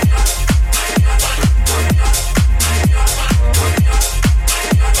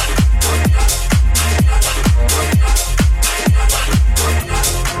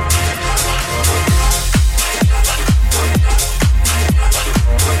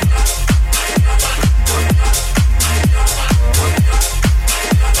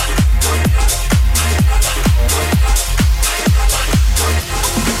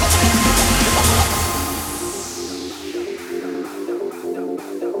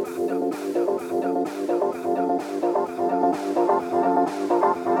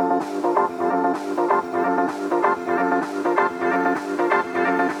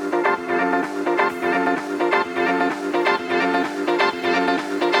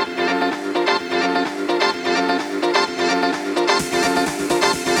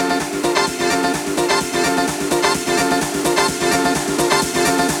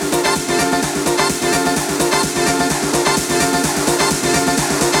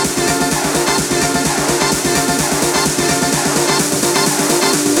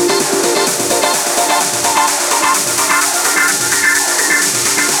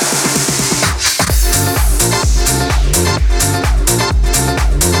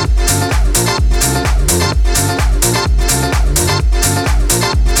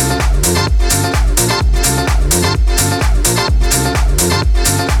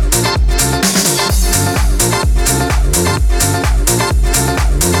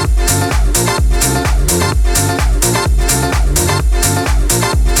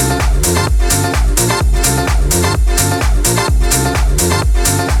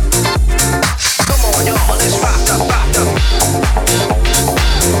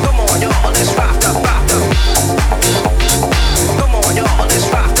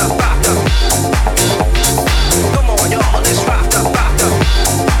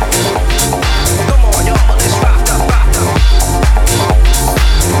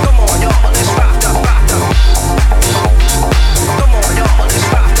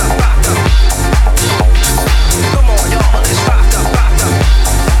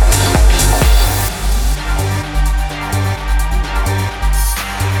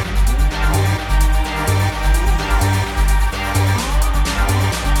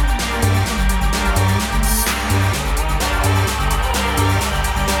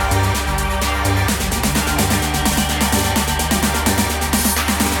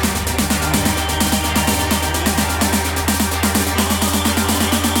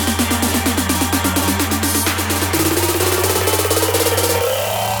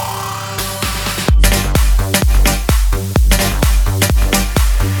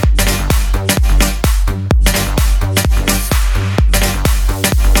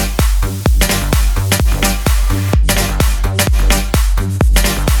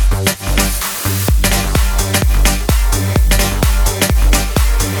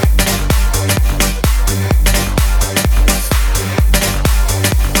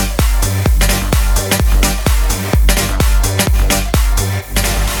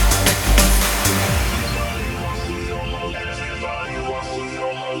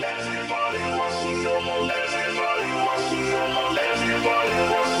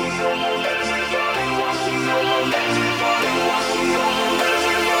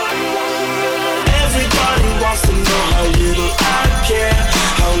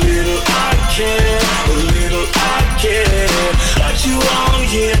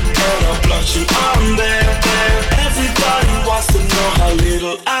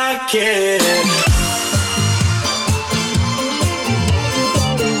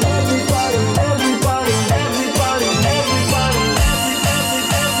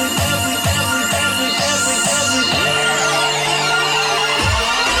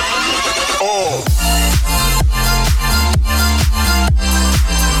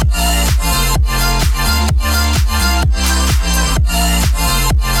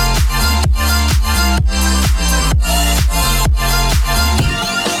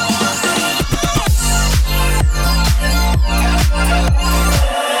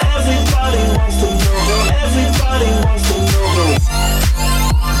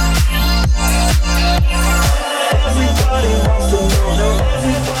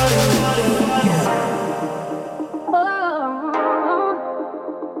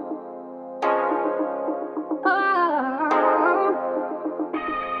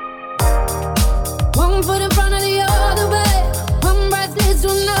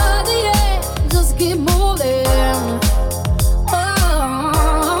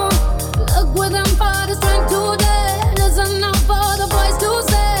 Strength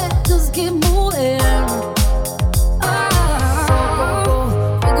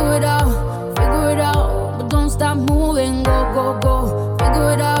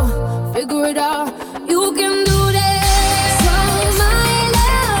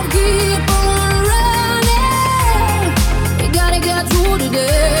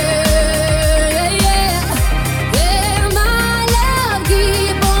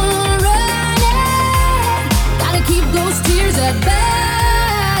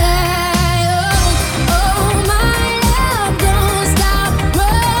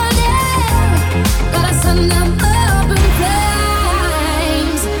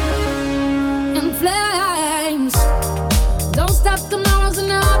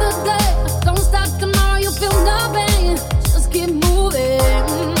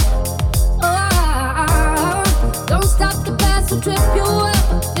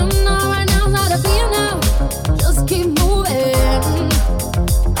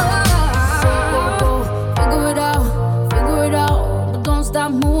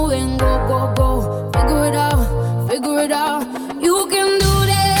moving, go, go, go. Figure it out. You can do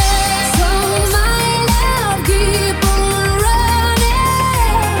this. So my love, keep on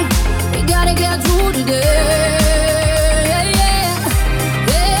running. We gotta get through today.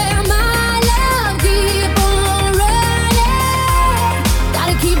 Yeah, my love, keep on running.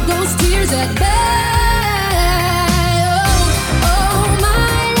 Gotta keep those tears at bay. Oh,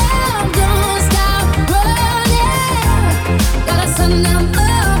 my love, don't stop running. Gotta send them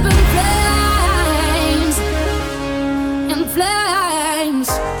up in flames. In flames.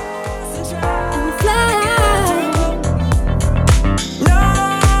 In flames. No,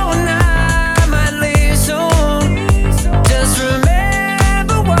 I might leave soon. Just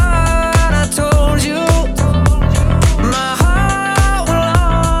remember what I told you. My heart will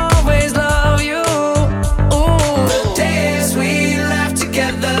always love you. Ooh. The days we laughed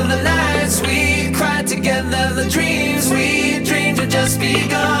together, the nights we cried together, the dreams we dreamed had just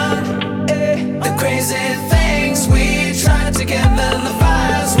begun. The crazy things we tried together, the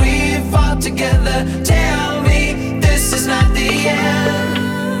fires we fought together. Tell me this is not the end.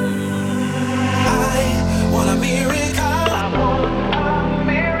 I want a miracle. I want a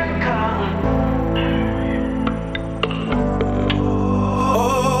miracle.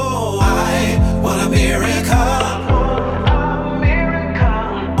 Oh, I want a miracle.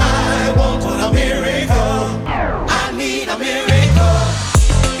 I want a miracle. I need a miracle.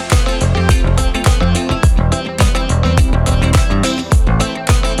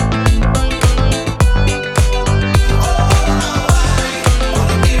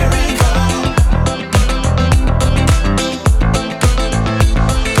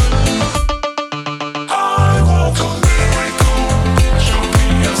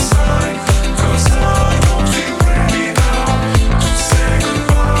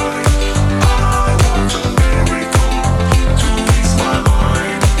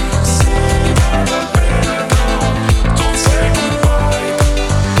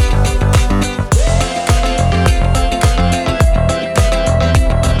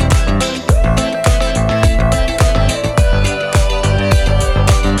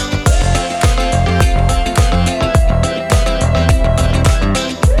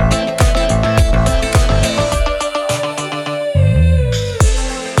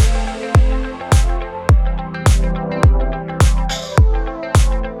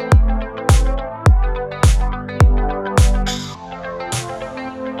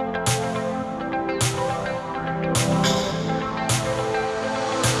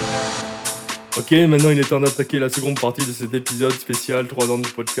 Ok, maintenant il est temps d'attaquer la seconde partie de cet épisode spécial 3 ans de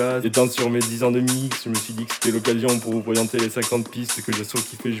podcast. Étant sur mes 10 ans de mix, je me suis dit que c'était l'occasion pour vous présenter les 50 pistes que j'ai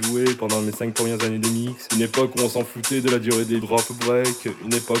surkiffé jouer pendant mes 5 premières années de mix. Une époque où on s'en foutait de la durée des drop breaks,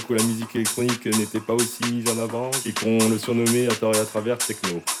 une époque où la musique électronique n'était pas aussi mise en avant et qu'on le surnommait à tort et à travers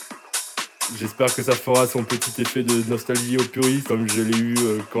techno. J'espère que ça fera son petit effet de nostalgie aux puristes comme je l'ai eu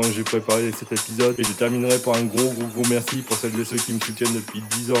quand j'ai préparé cet épisode. Et je terminerai par un gros merci pour celles et ceux qui me soutiennent depuis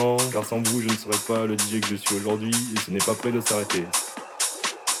 10 ans, car sans vous je ne serais pas le DJ que je suis aujourd'hui et ce n'est pas prêt de s'arrêter.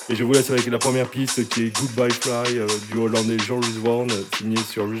 Et je vous laisse avec la première piste qui est Goodbye Fly du hollandais Joris Warren, signé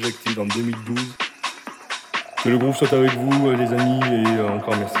sur Rejected en 2012. Que le groupe soit avec vous les amis et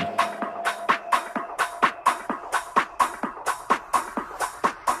encore merci.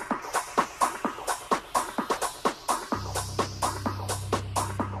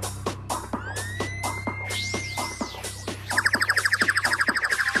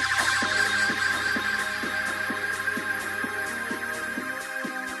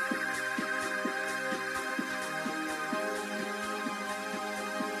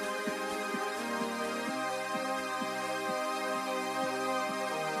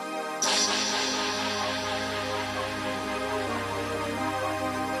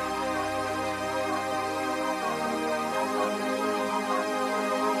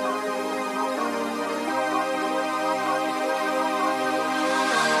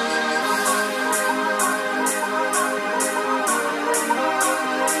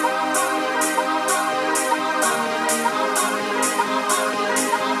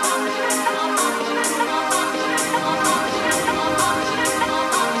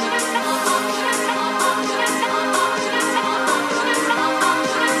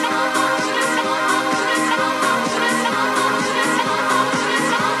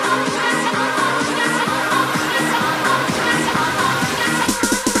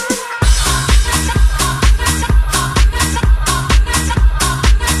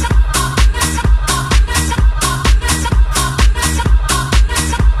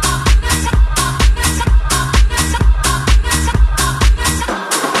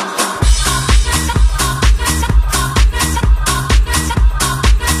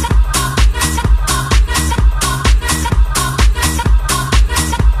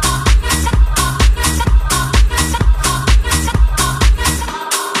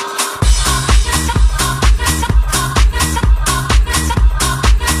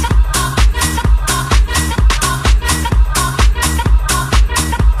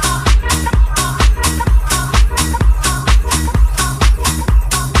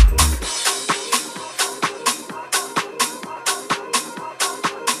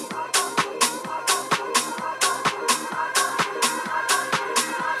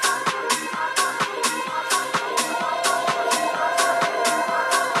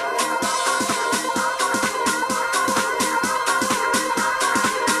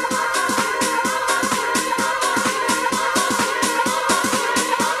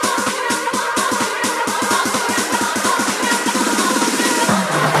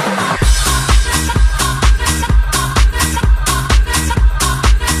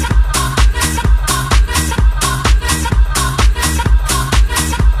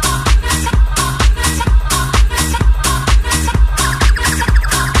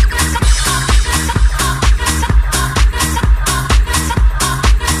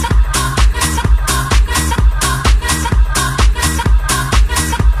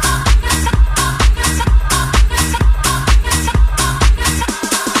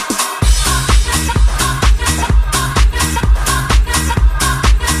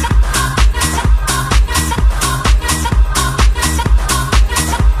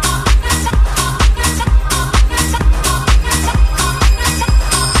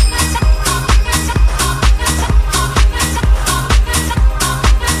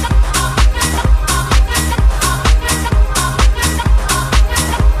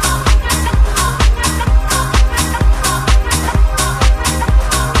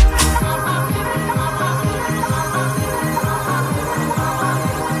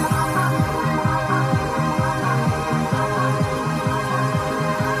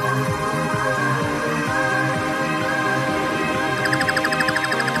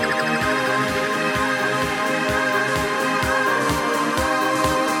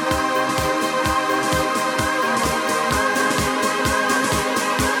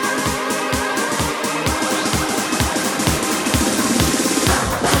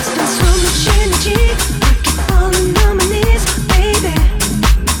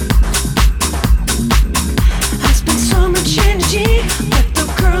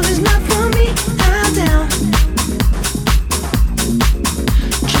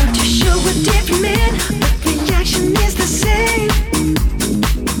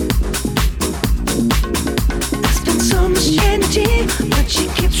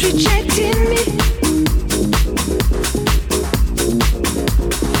 rejecting me.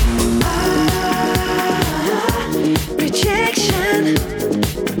 Rejection.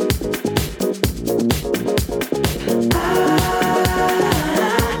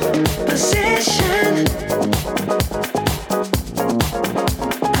 Possession.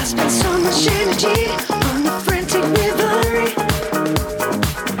 I spent so much energy on the frantic revelry.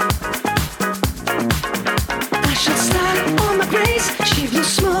 I should start on my grace. She blew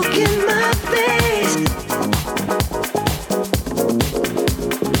smoke in my face.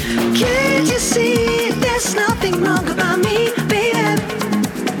 Can't you see there's nothing wrong about me, baby?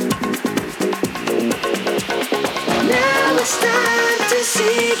 Now it's time to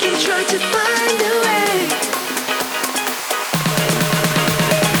seek and try to find a way.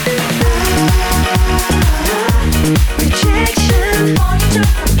 Rejection.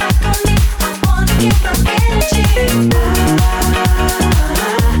 Back on me, I wanna get my energy.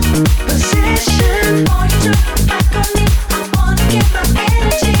 Possession. Back on me, I wanna get my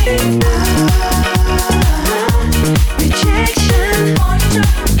energy. Rejection.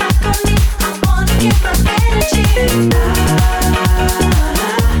 Back on me, I wanna get my energy.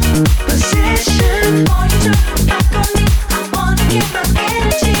 Possession. Back on me, I wanna get my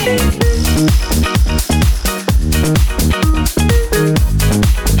energy.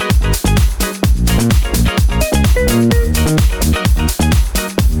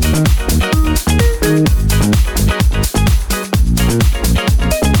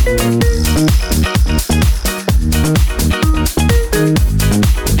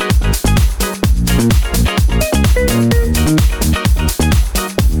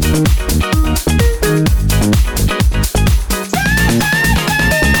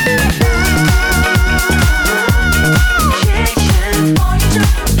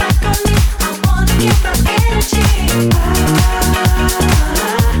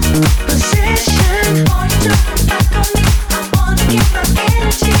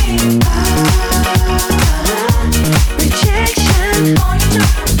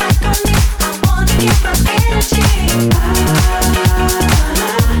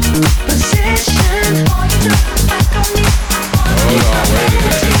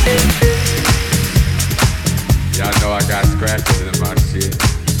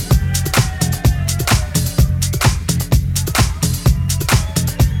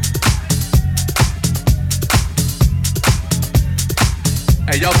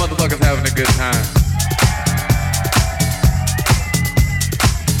 Hey, y'all motherfuckers having a good time.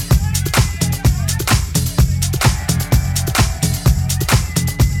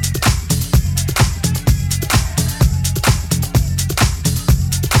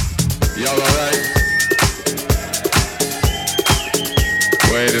 Y'all alright?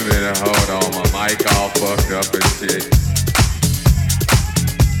 Wait a minute, hold on, my mic all fucked up and shit.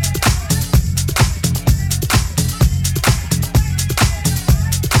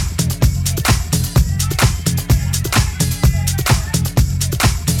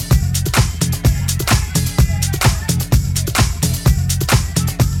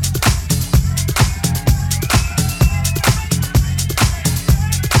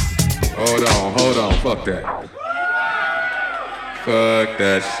 Hold on, fuck that. Fuck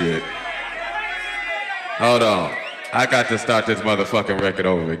that shit. Hold on. I got to start this motherfucking record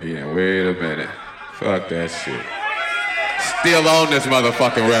over again. Wait a minute. Fuck that shit. Still on this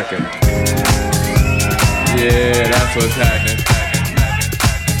motherfucking record. Yeah, that's what's happening.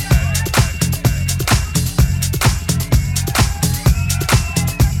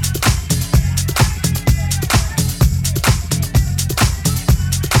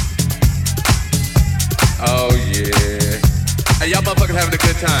 Oh yeah. Hey, y'all motherfuckers having a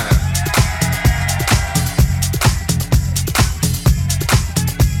good time.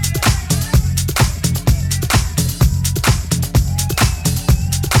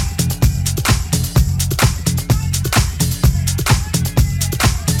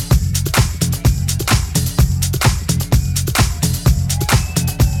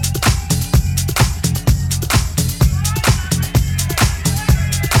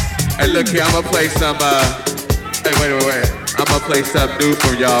 Hey, look here, I'm gonna play some, hey, wait. I'm gonna play something new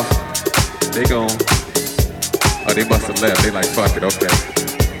from y'all. They they must have left. They like, fuck it, okay.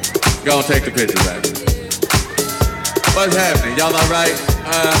 Go on, take the picture back. What's happening? Y'all alright?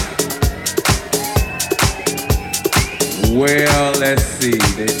 Well, let's see.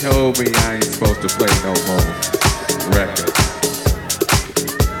 They told me I ain't supposed to play no more records.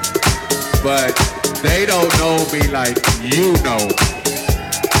 But they don't know me like you know.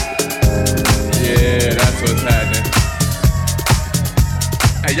 Yeah, that's what's happening.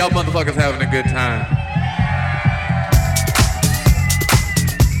 Hey, y'all motherfuckers having a good time.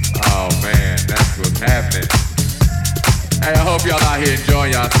 Oh Oh man, that's what's happening. Hey, I hope y'all out here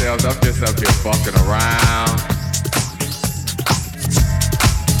enjoying yourselves. I'm just up here fucking around.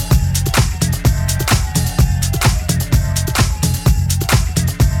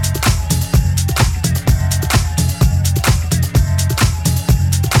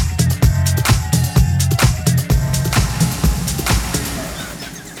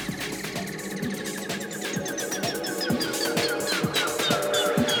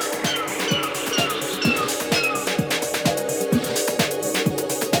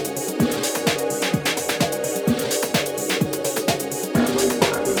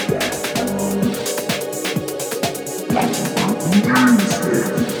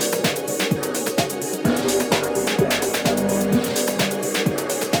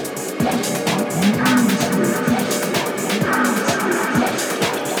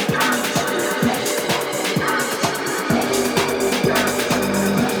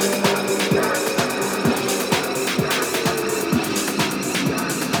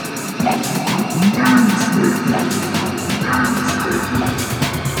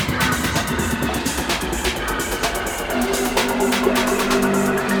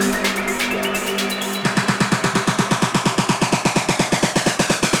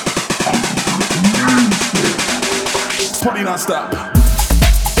 Party non-stop.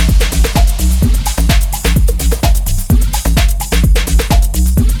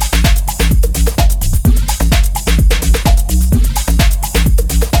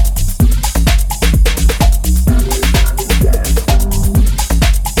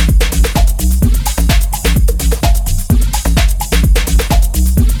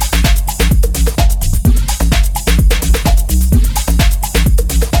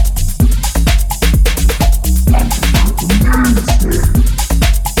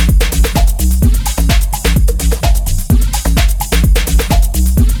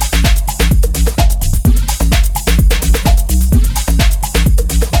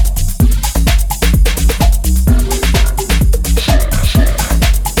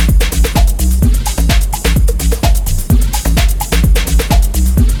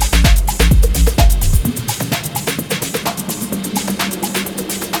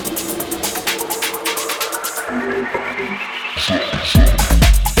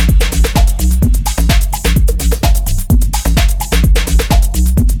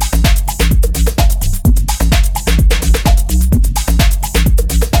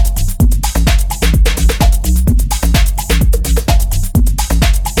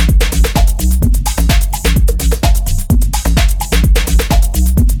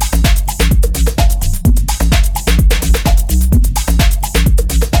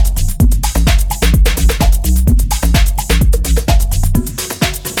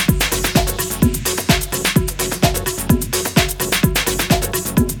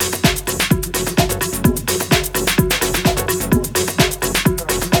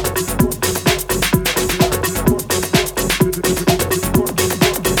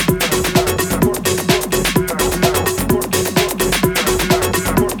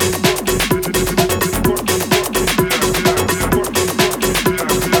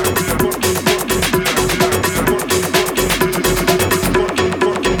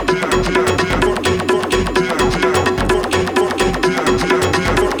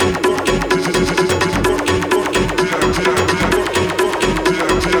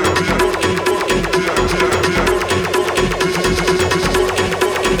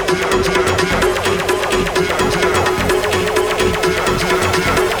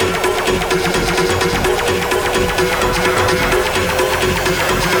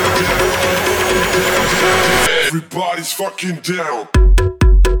 Everybody's fucking down.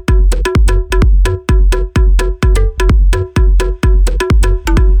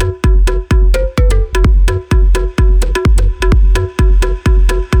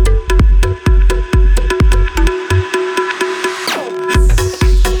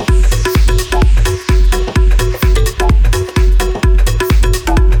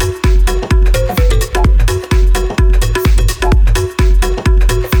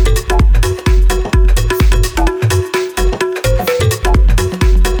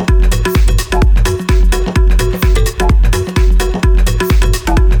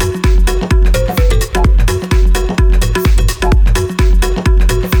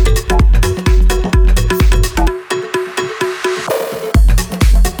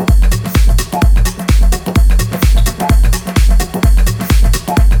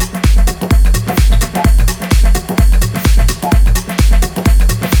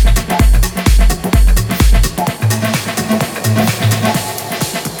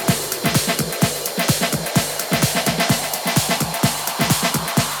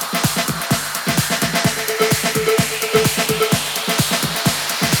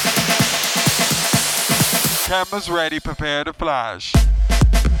 Cameras ready, prepare to flash.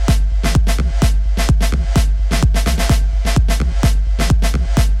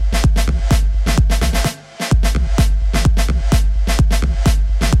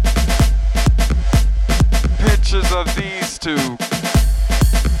 Pictures of these two.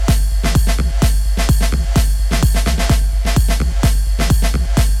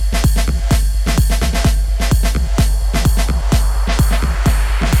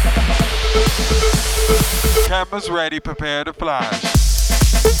 Cameras ready, prepare to flash.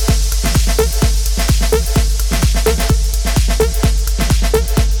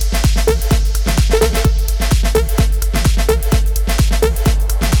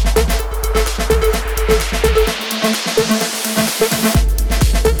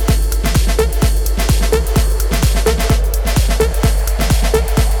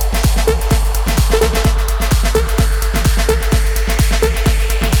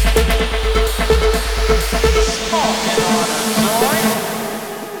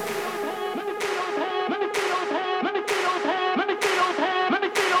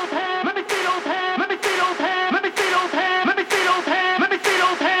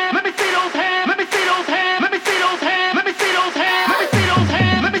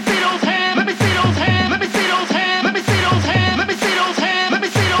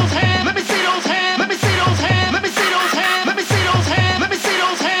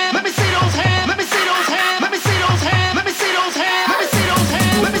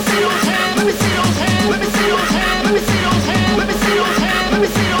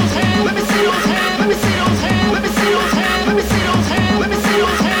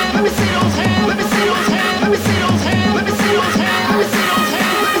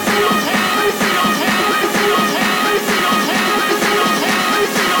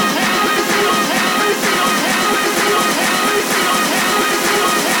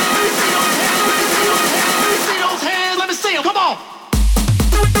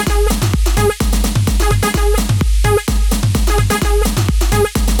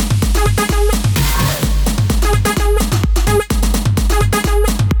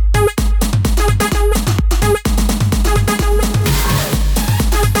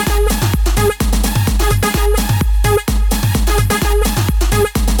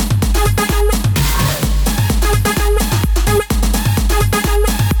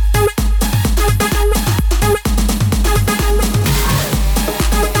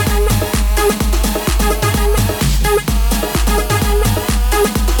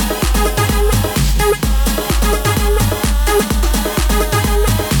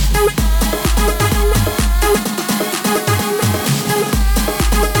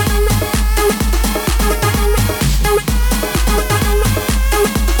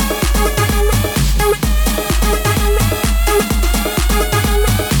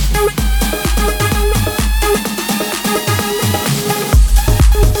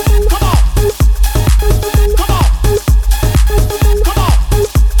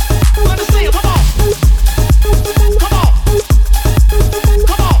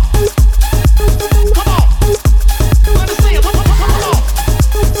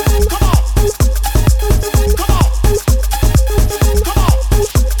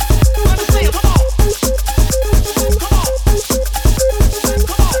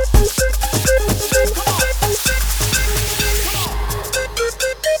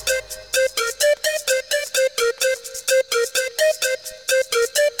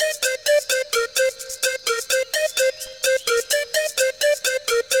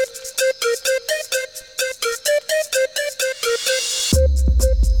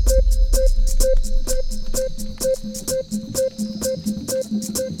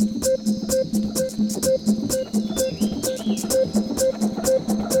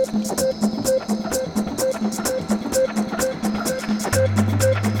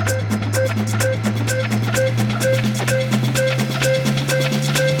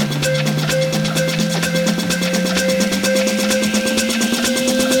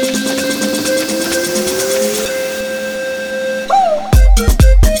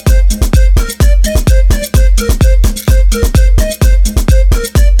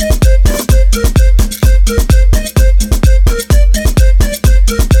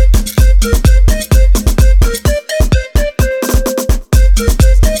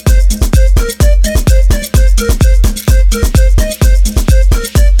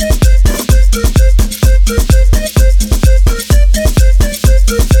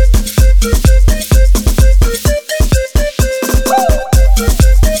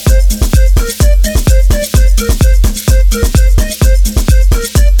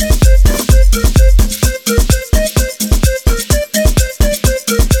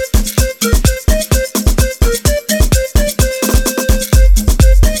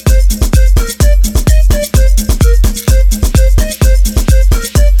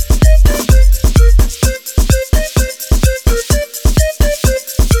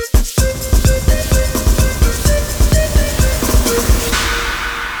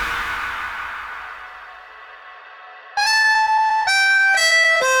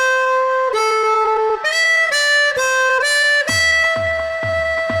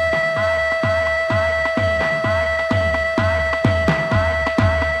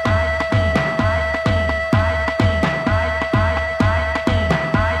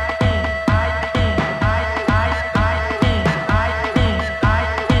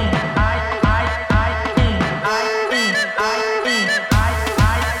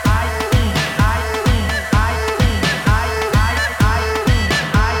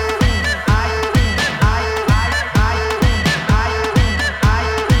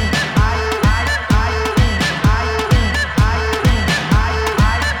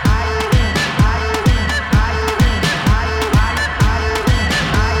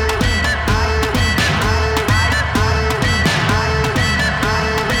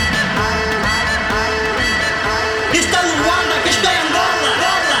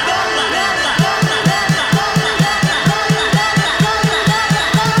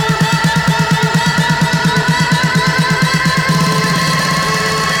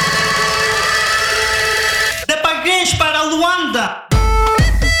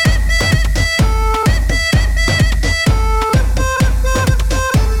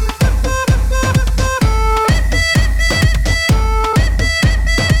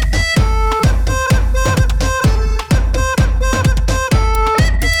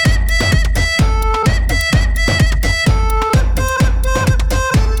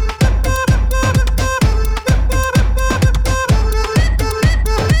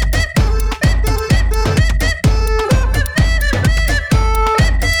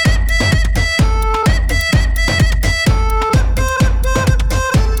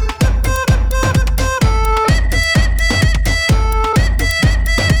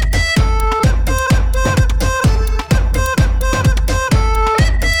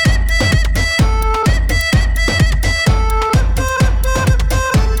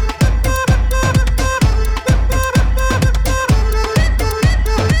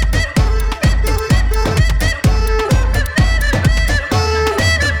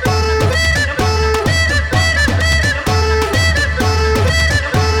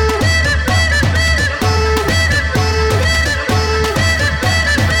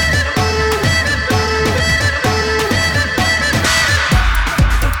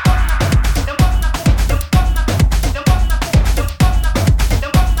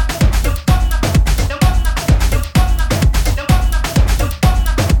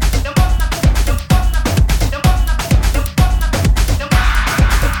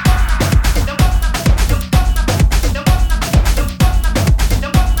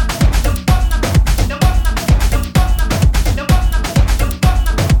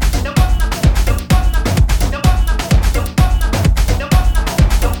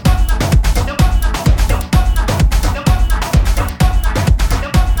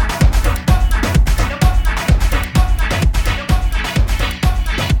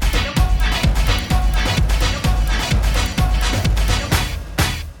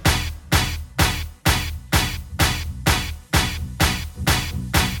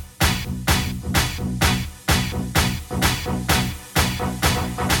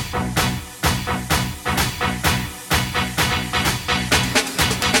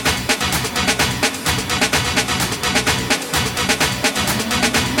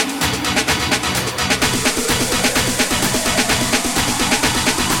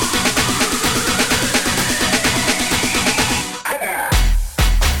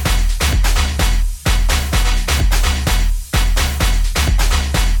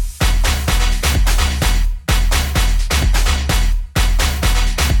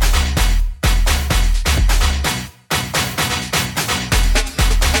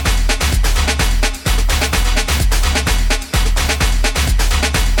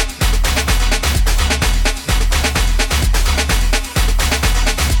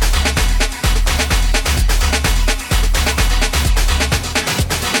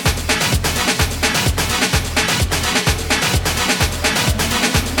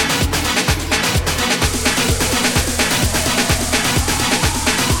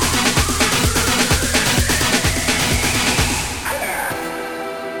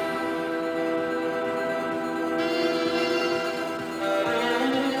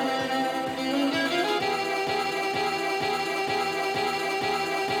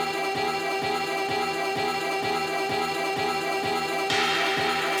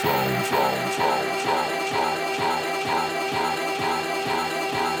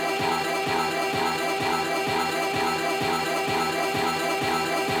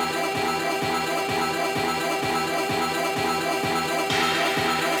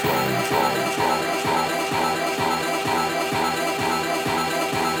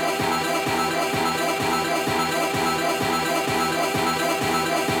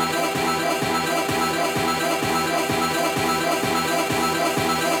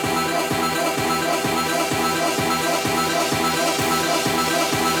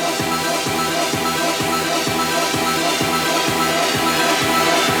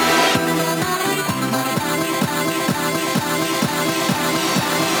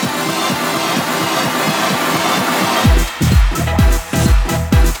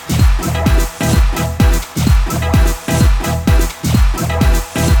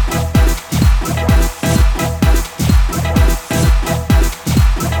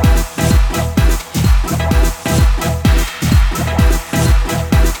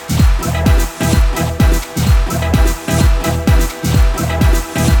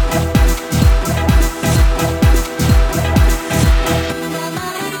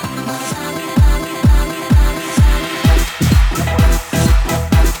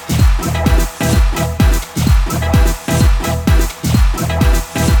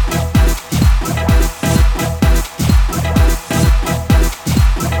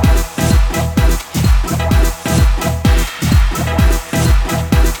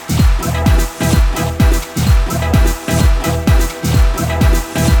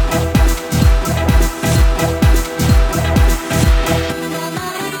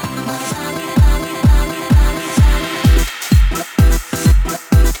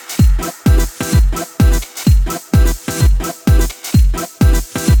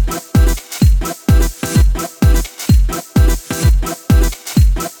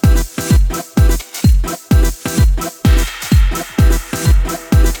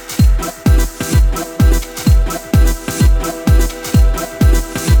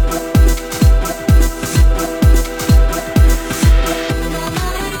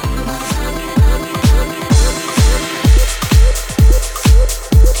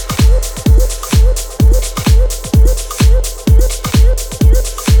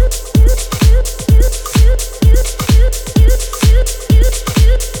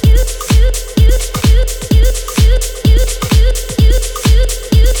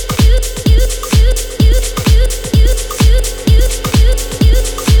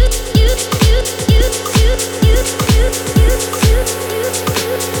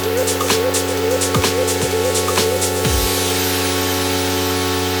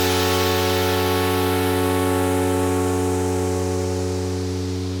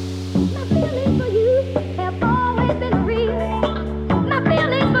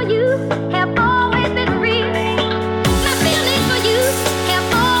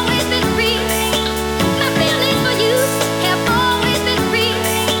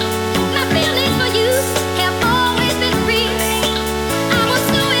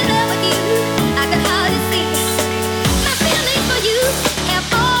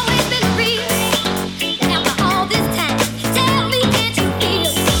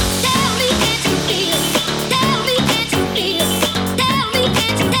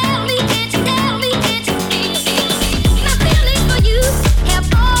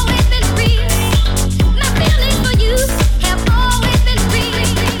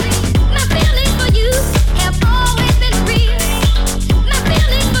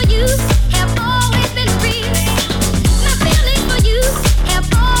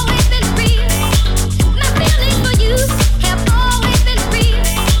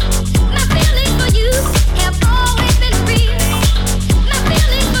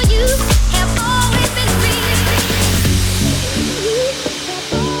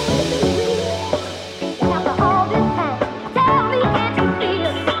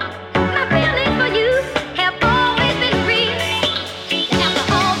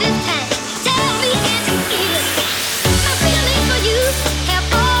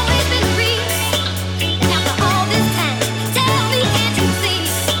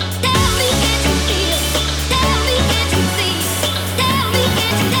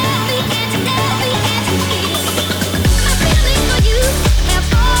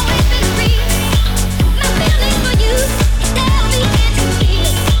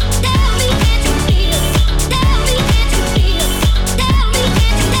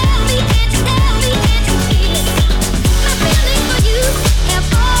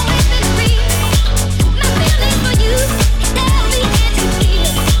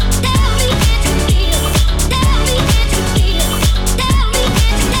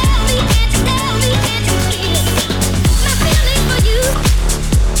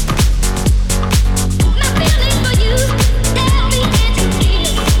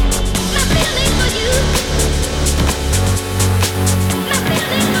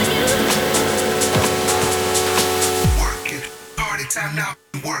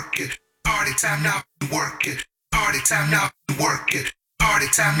 work it. Party time now, work it. Party time now, work it. Party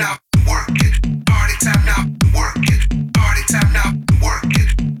time now, work it. Party time now, work it. Party time now, work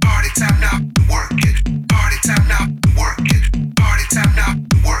it. Party time now, work it. Party time now, work it. Party time now,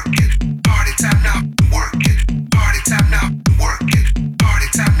 work it. Party time now, work it. Party time now, work it. Party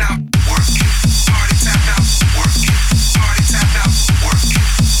time now, work it. Party time now, work it. Party time now, work it.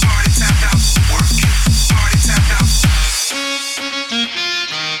 Party time now, work it. Party time now.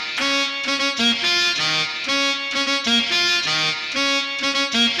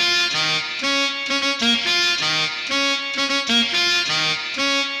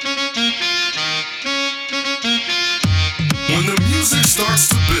 When the music starts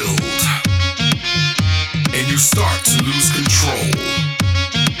to build and you start to lose control,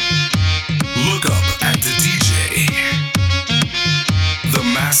 look up at the DJ, the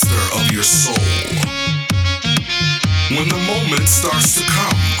master of your soul. When the moment starts to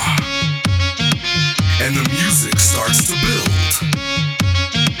come and the music starts to build,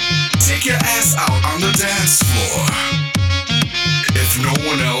 take your ass out on the dance floor if no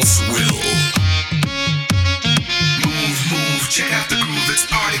one else will. Move, check out the groove, it's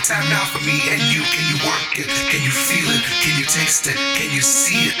party time now for me and you. Can you work it? Can you feel it? Can you taste it? Can you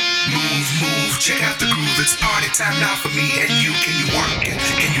see it? Move, check out the groove, it's party time now for me and you. Can you work it?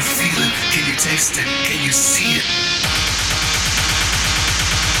 Can you feel it? Can you taste it? Can you see it?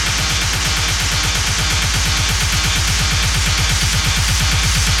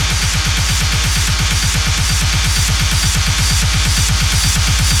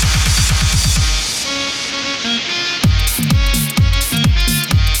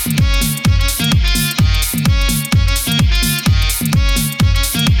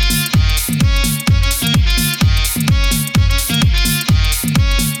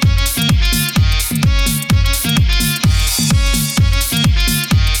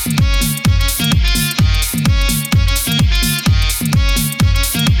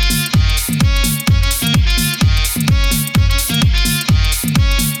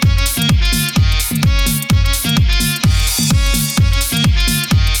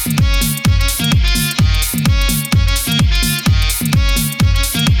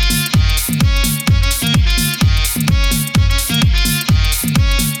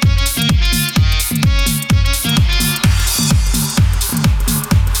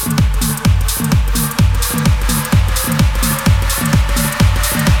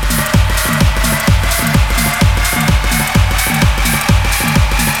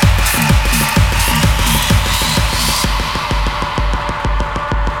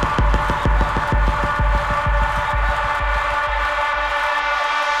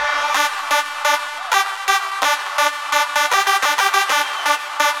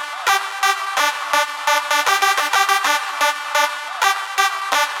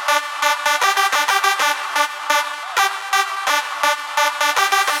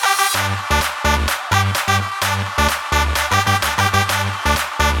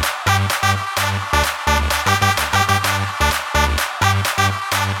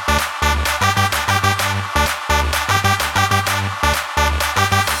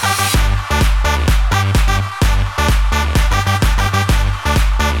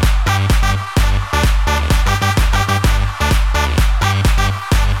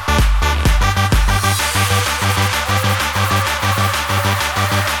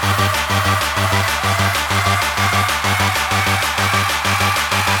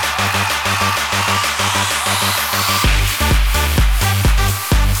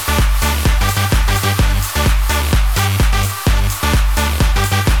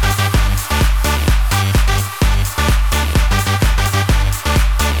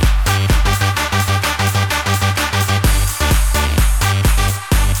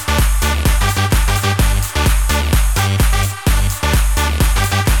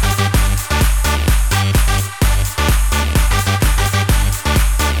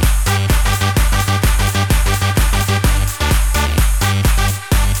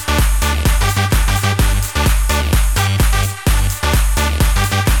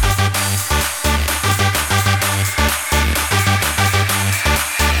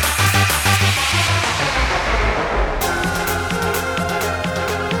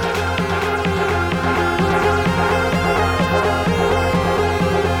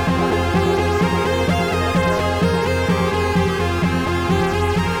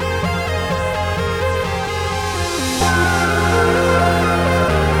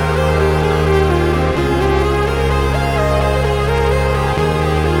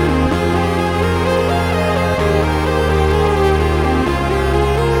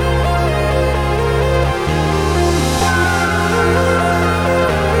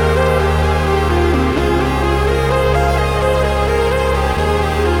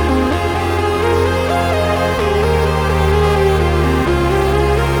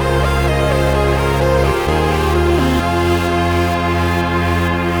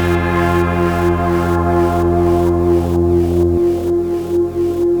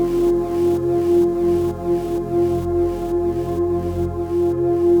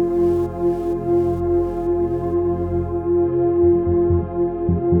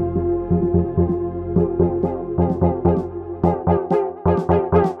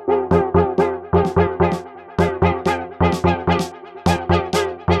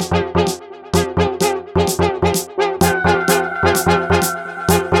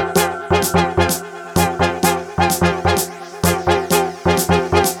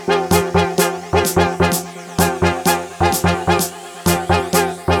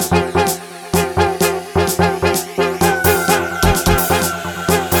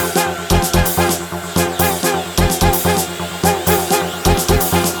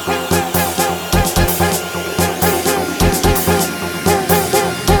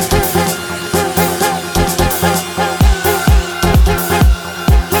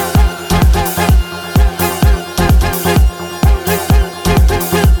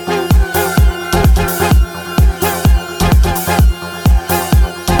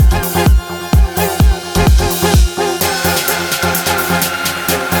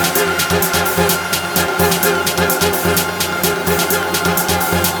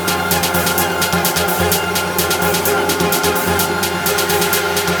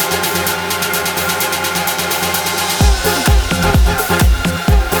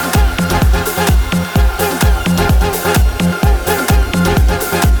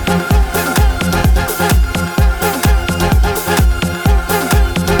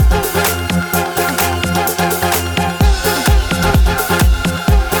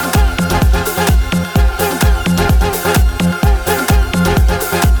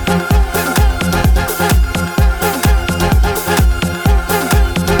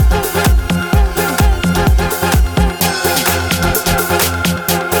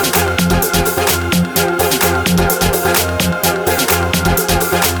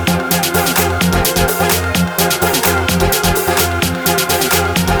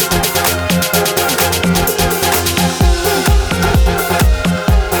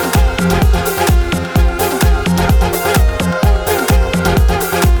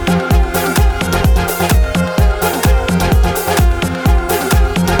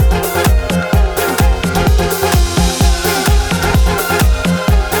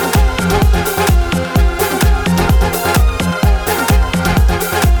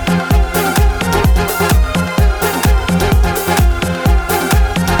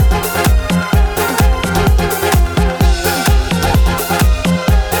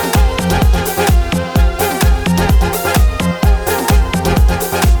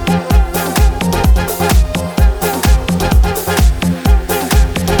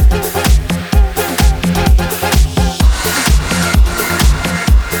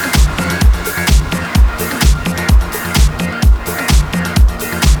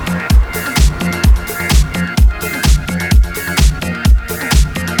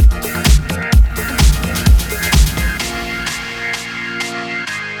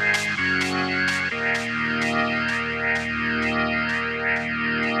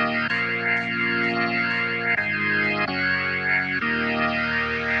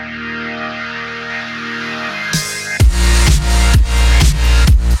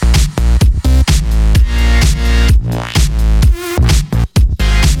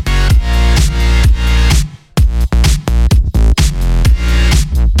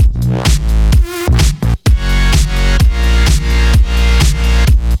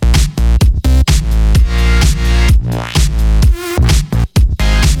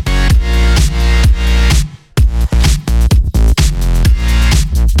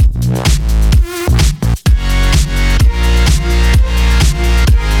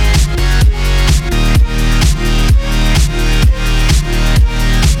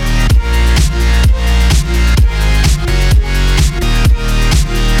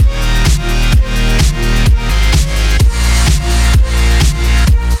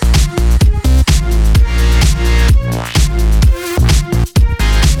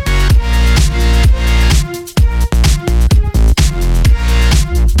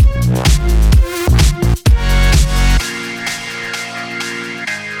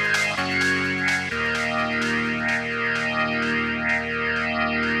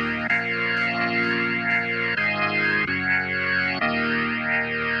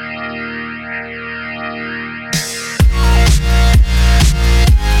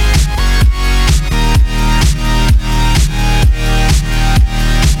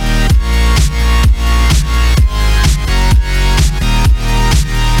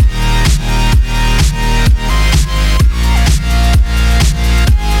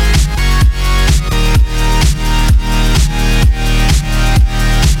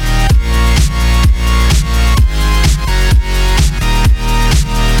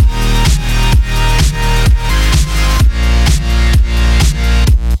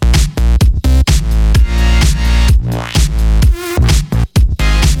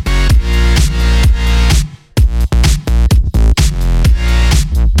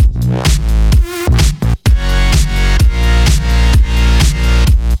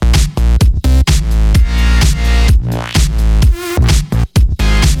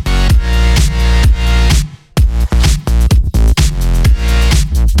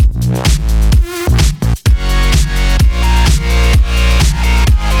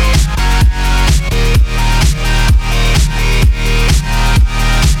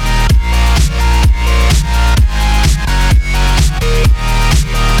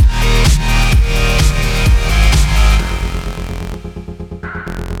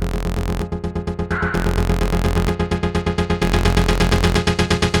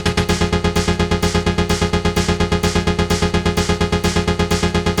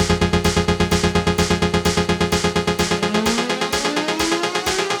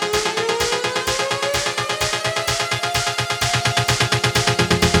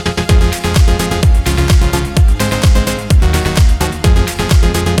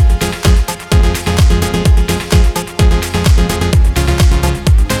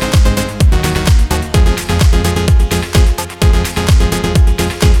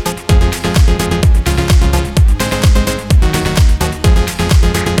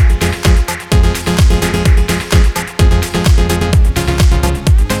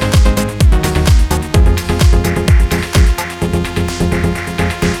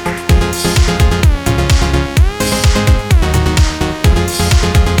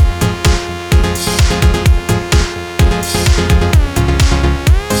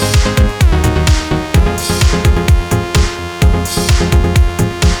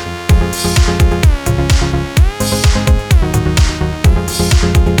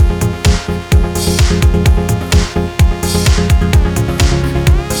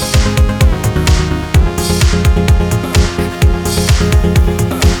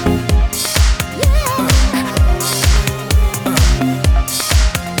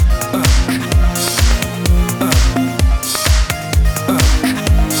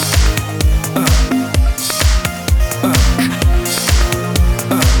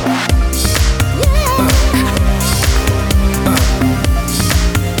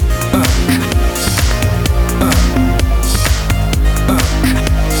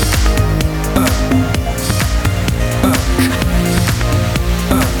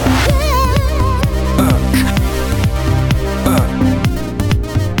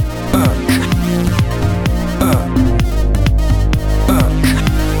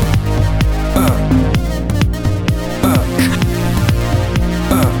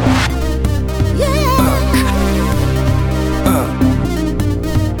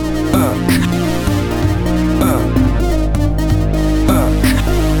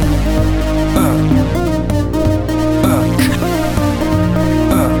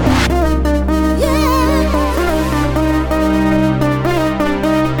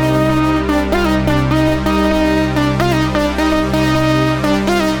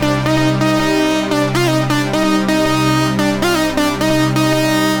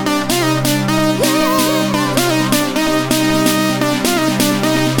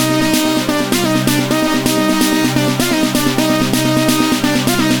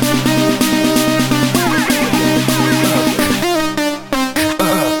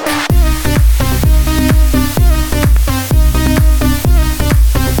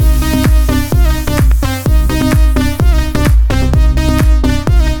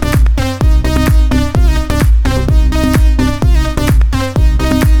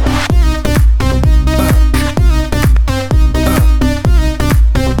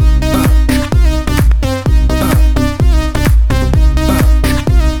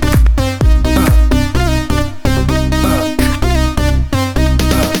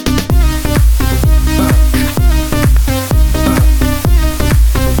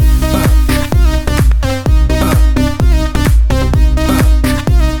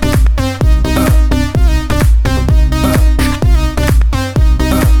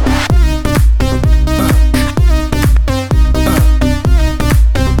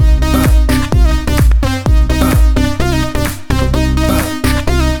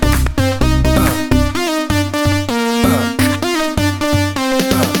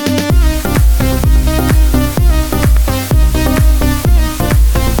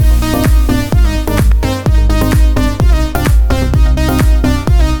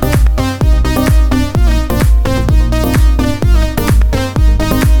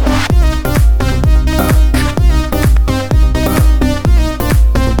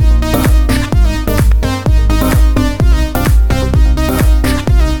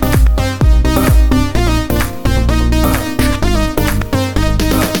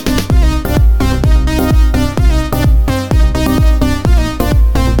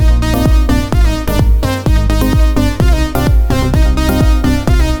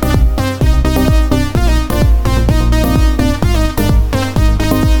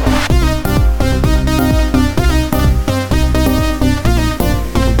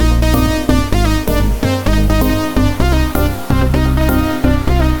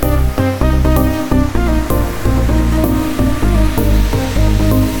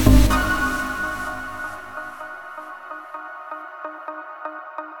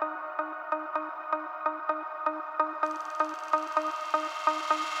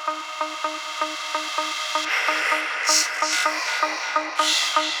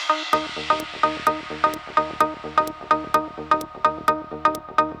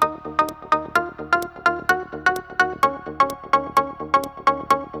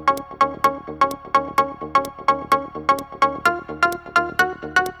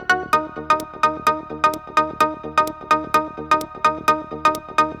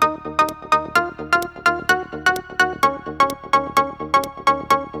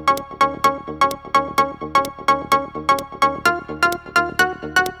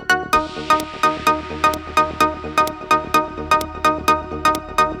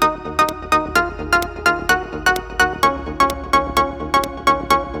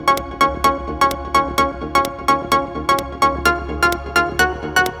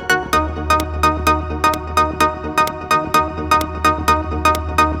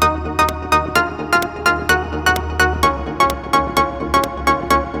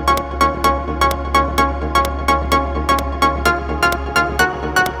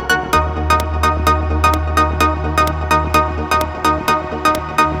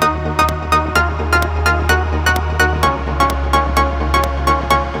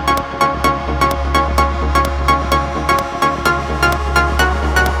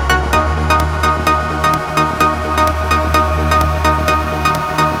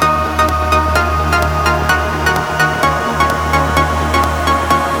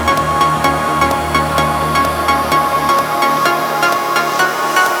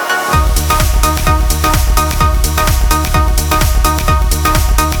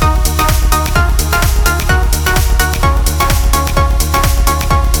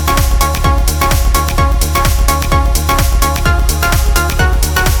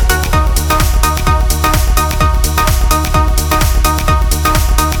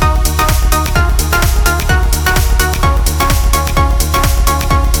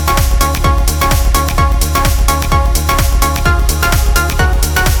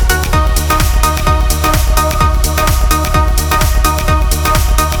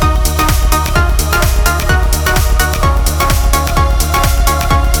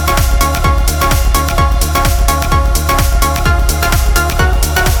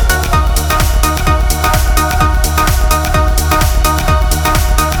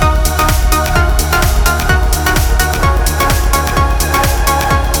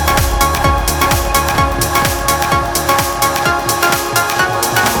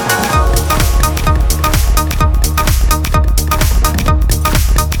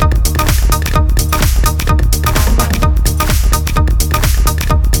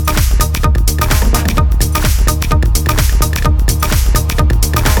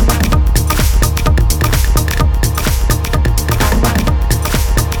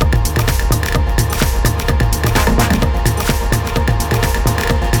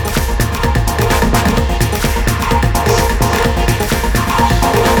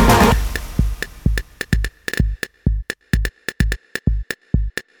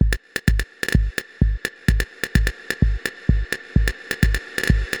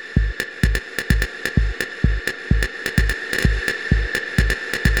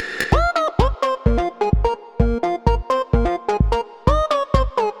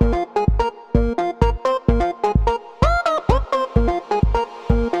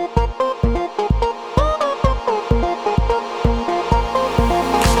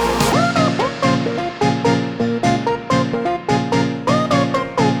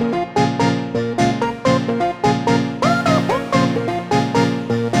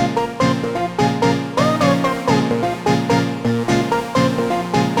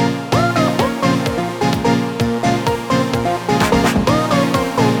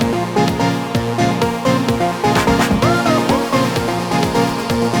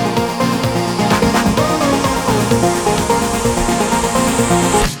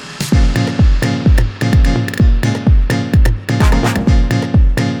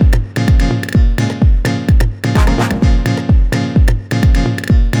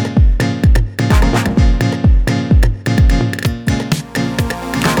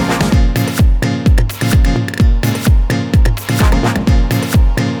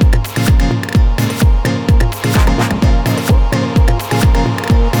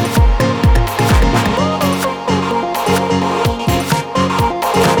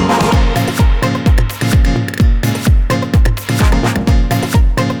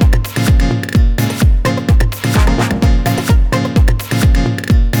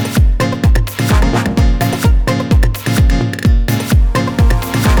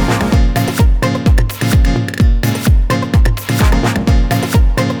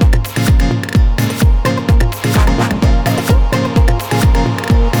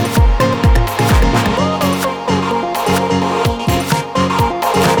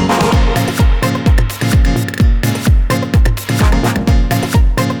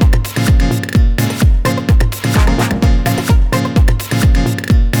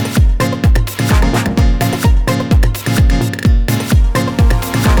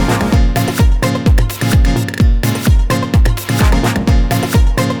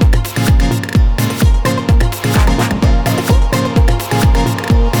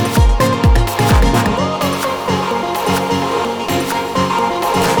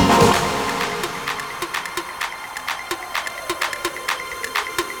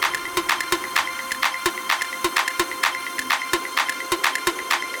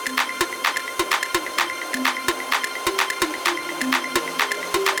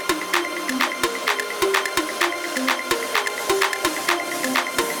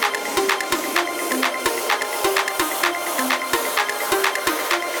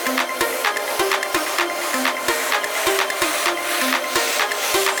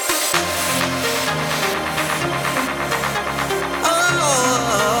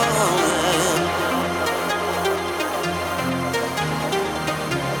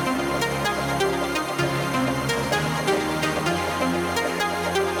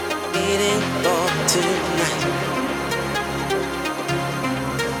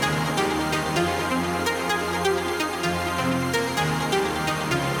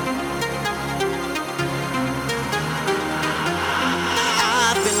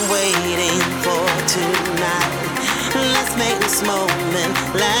 tonight. Let's make this moment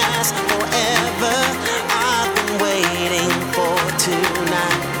last forever. I've been waiting for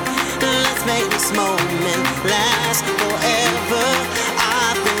tonight. Let's make this moment last forever.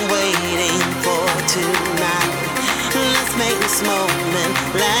 I've been waiting for tonight. Let's make this moment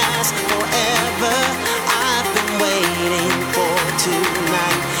last forever. I've been waiting for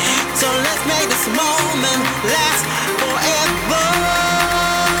tonight. So let's make this moment last forever.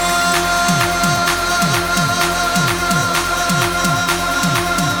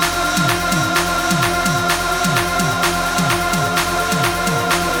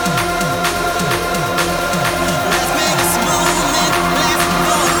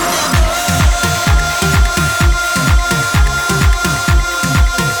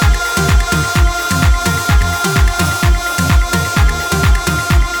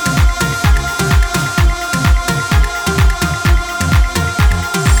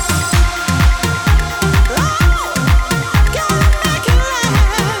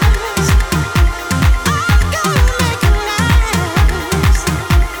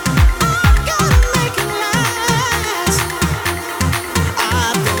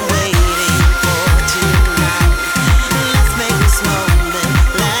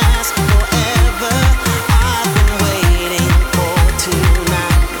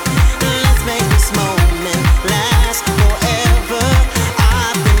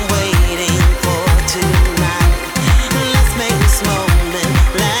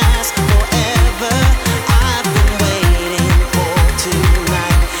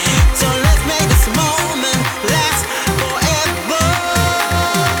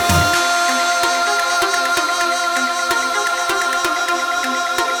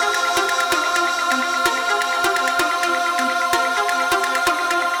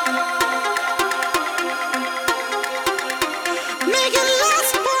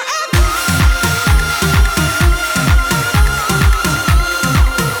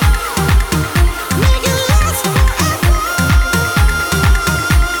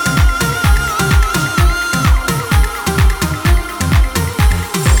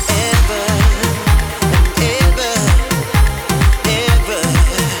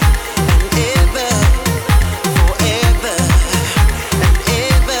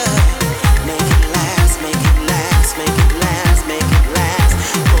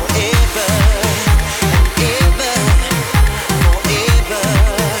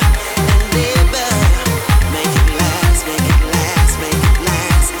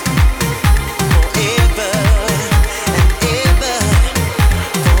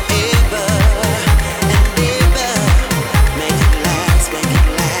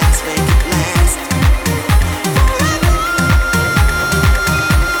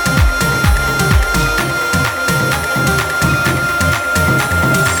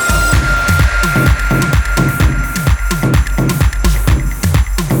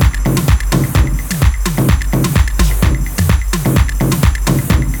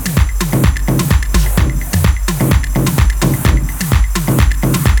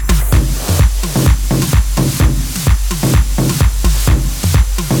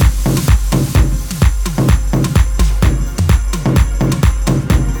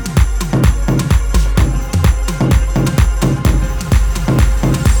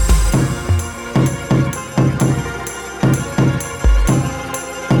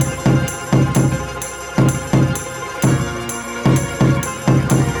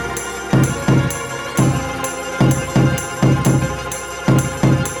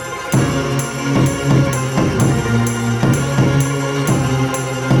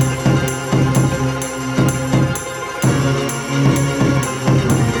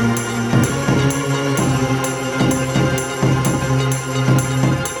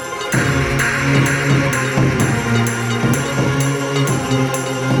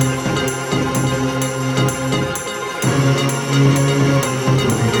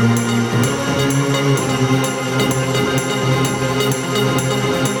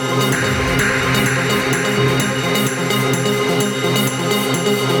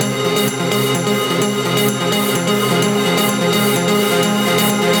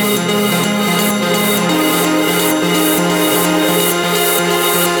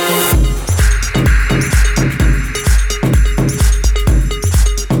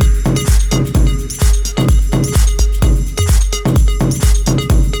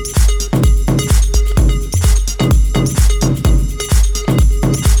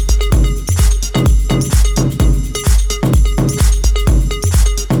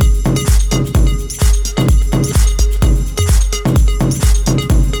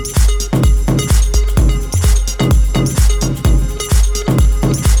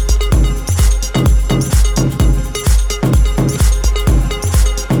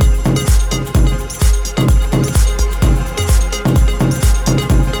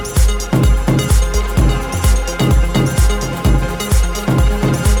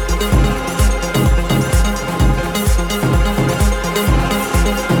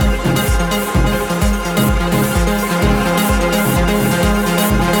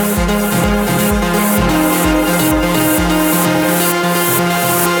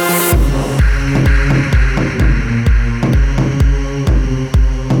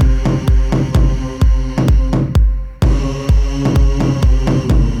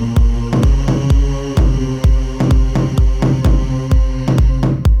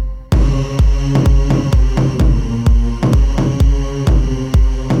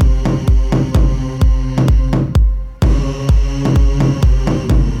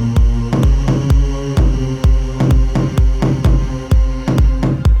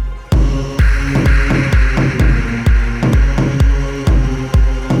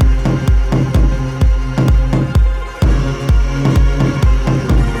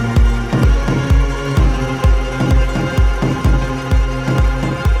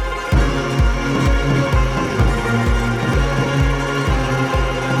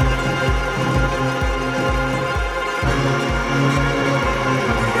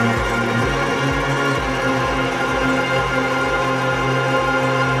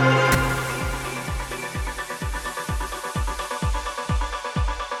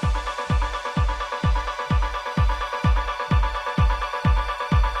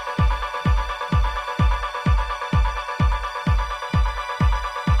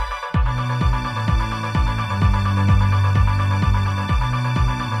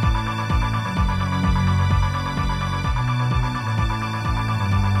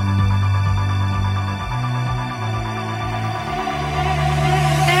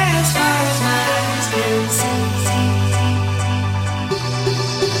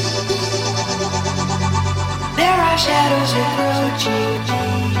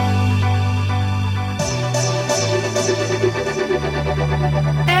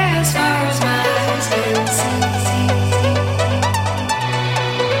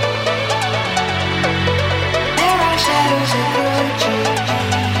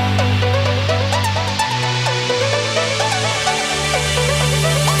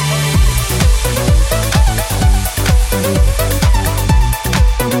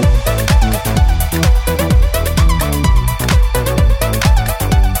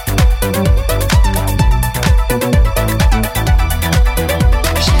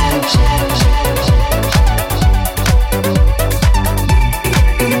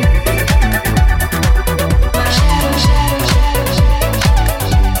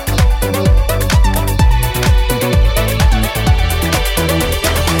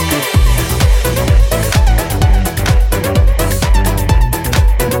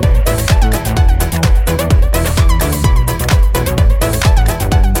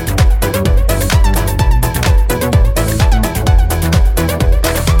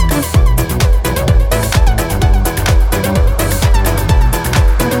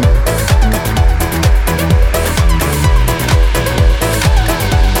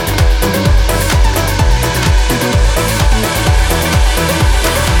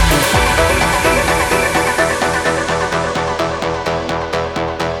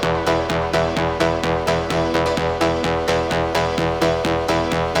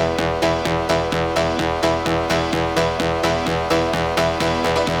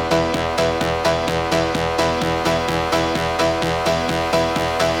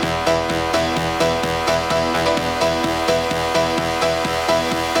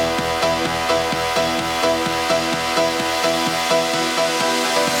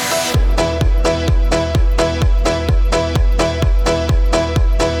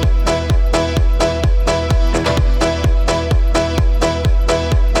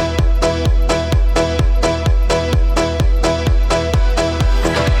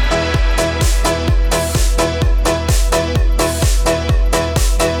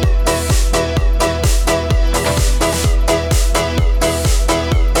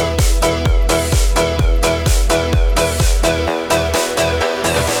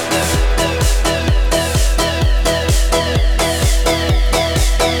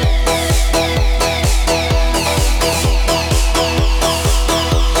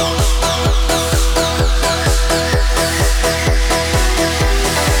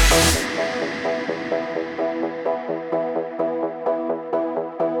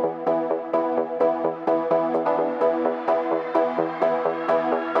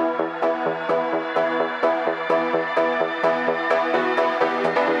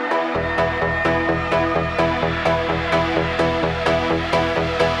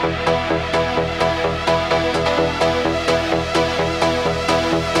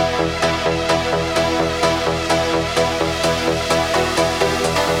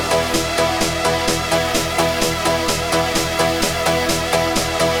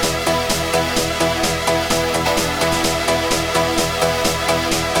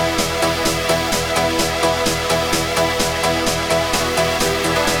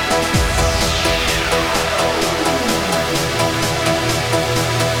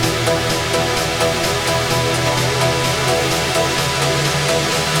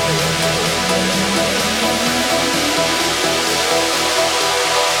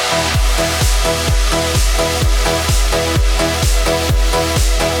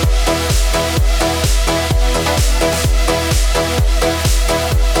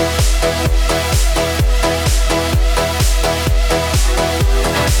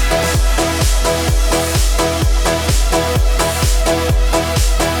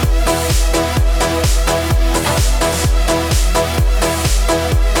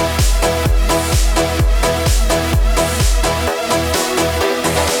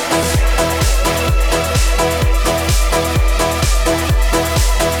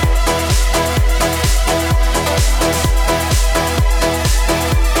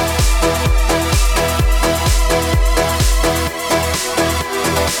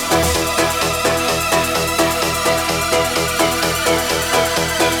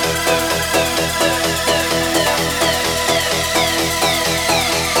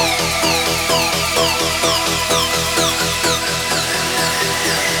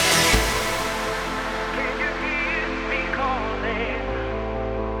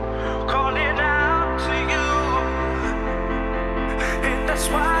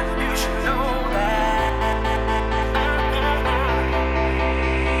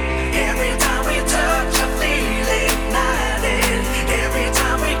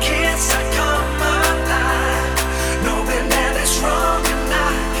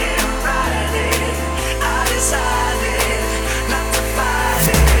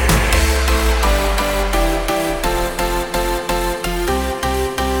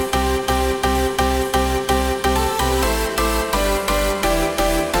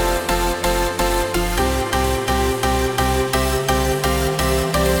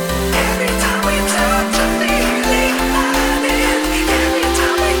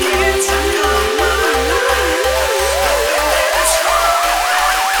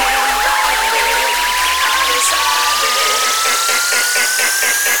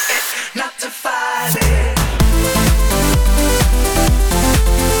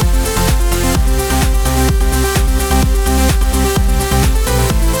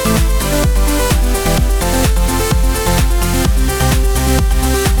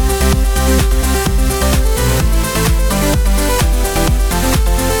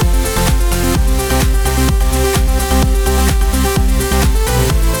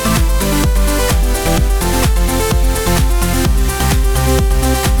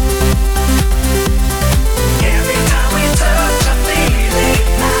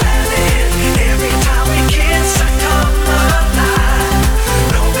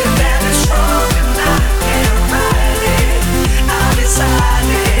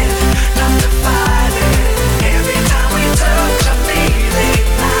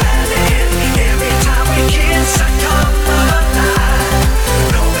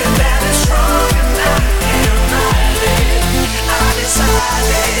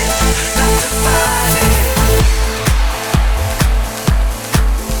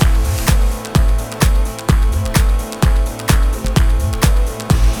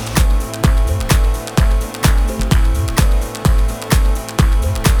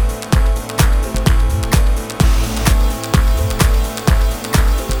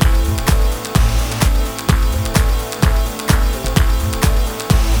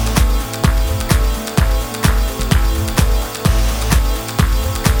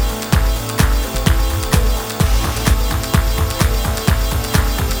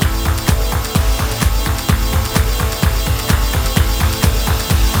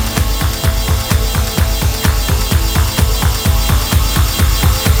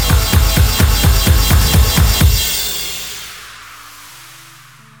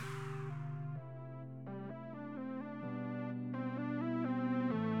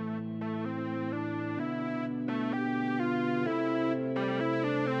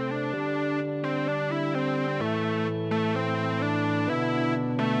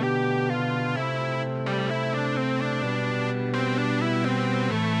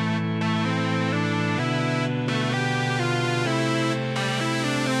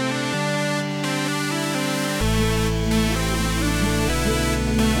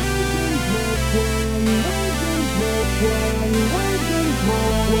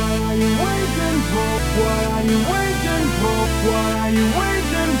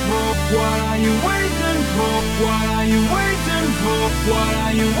 What are you waiting for? What are you waiting for? What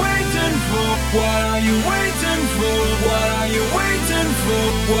are you waiting for? What are you waiting for? What are you waiting for?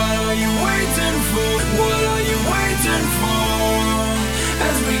 What are you waiting for? What are you waiting for?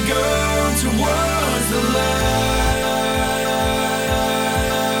 As we go towards the light.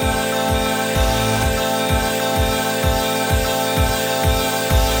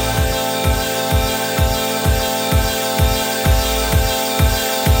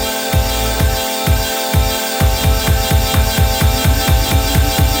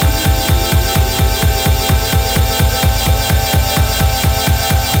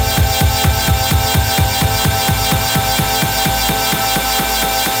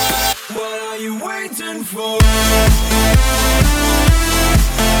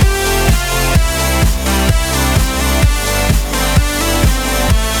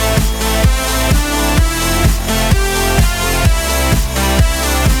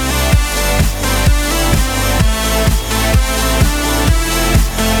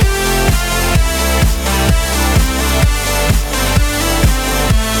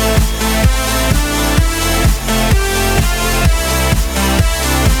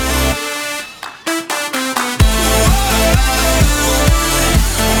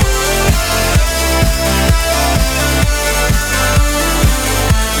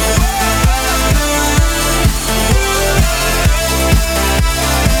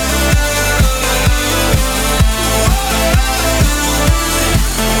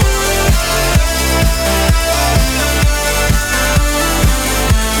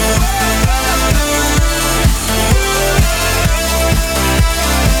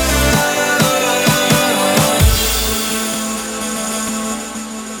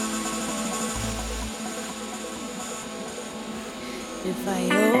 If I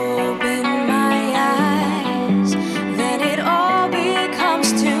open my eyes, then it all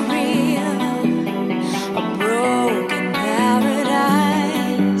becomes too real. A broken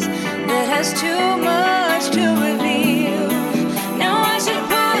paradise that has too much to reveal. No, I should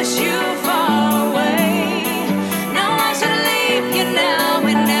push you far away. No, I should leave you now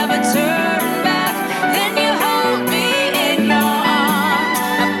and never turn back. Then you hold me in your arms.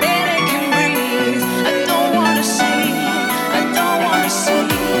 I barely can breathe. I don't wanna see. I don't wanna see.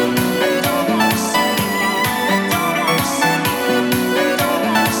 I don't wanna see. I don't wanna see. I don't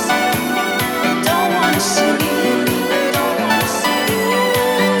wanna see. I don't wanna see. I don't wanna see.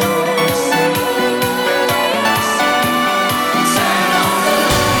 I don't wanna see.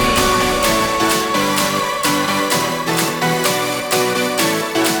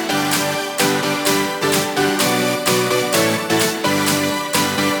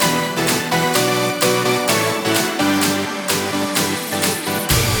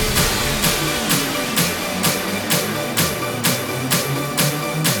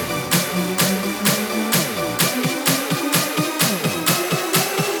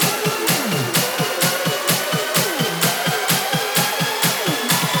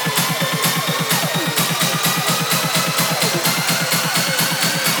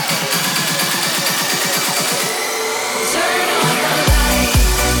 Turn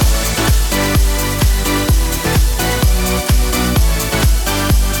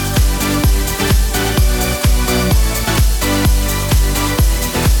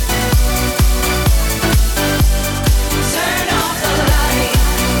on the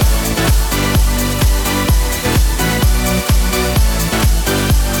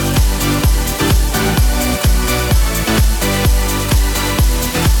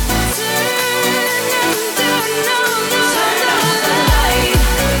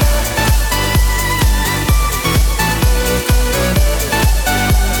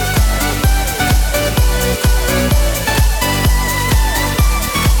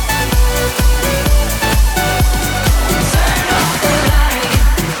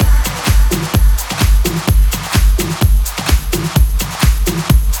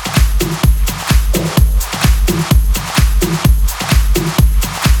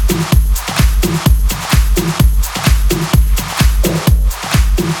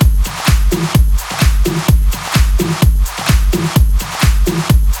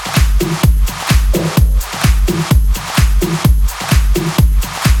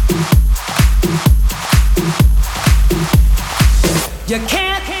You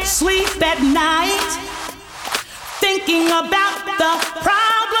can't sleep at night thinking about the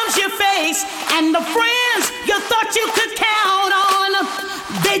problems you face and the friends you thought you could count on.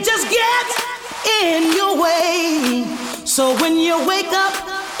 They just get in your way. So when you wake up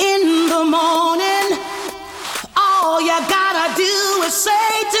in the morning, all you gotta do is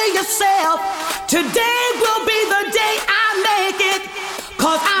say to yourself, today will be the day I make it,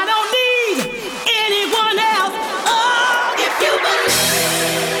 'cause I don't need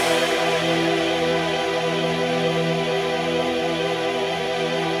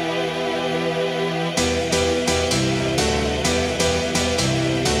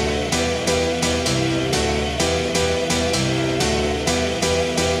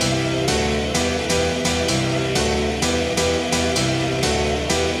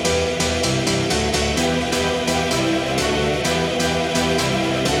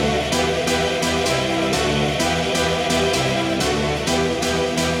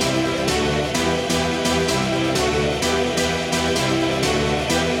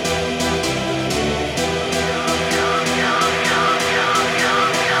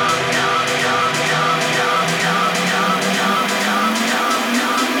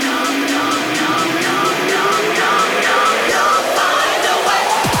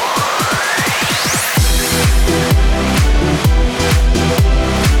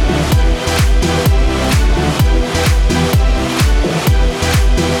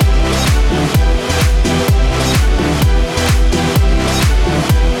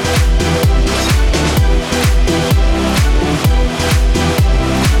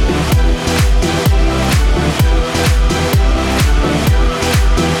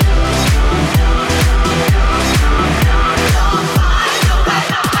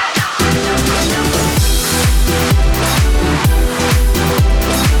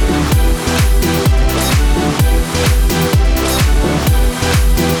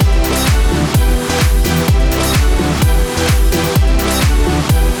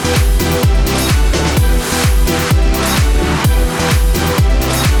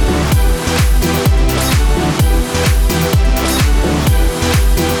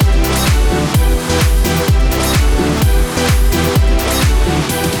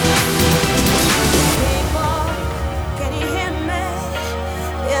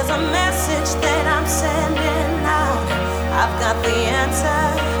answer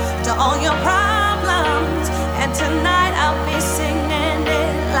to all your problems. And tonight I'll be singing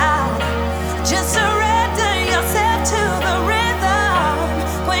it loud. Just surrender yourself to the rhythm.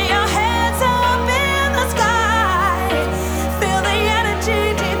 When your hands up in the sky, feel the energy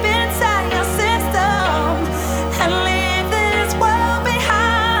deep inside your system, and leave this world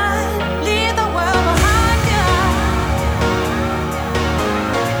behind. Leave the world behind you.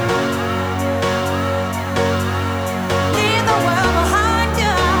 Leave the world behind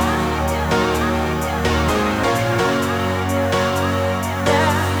you.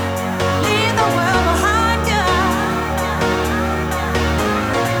 Yeah. Leave the world behind.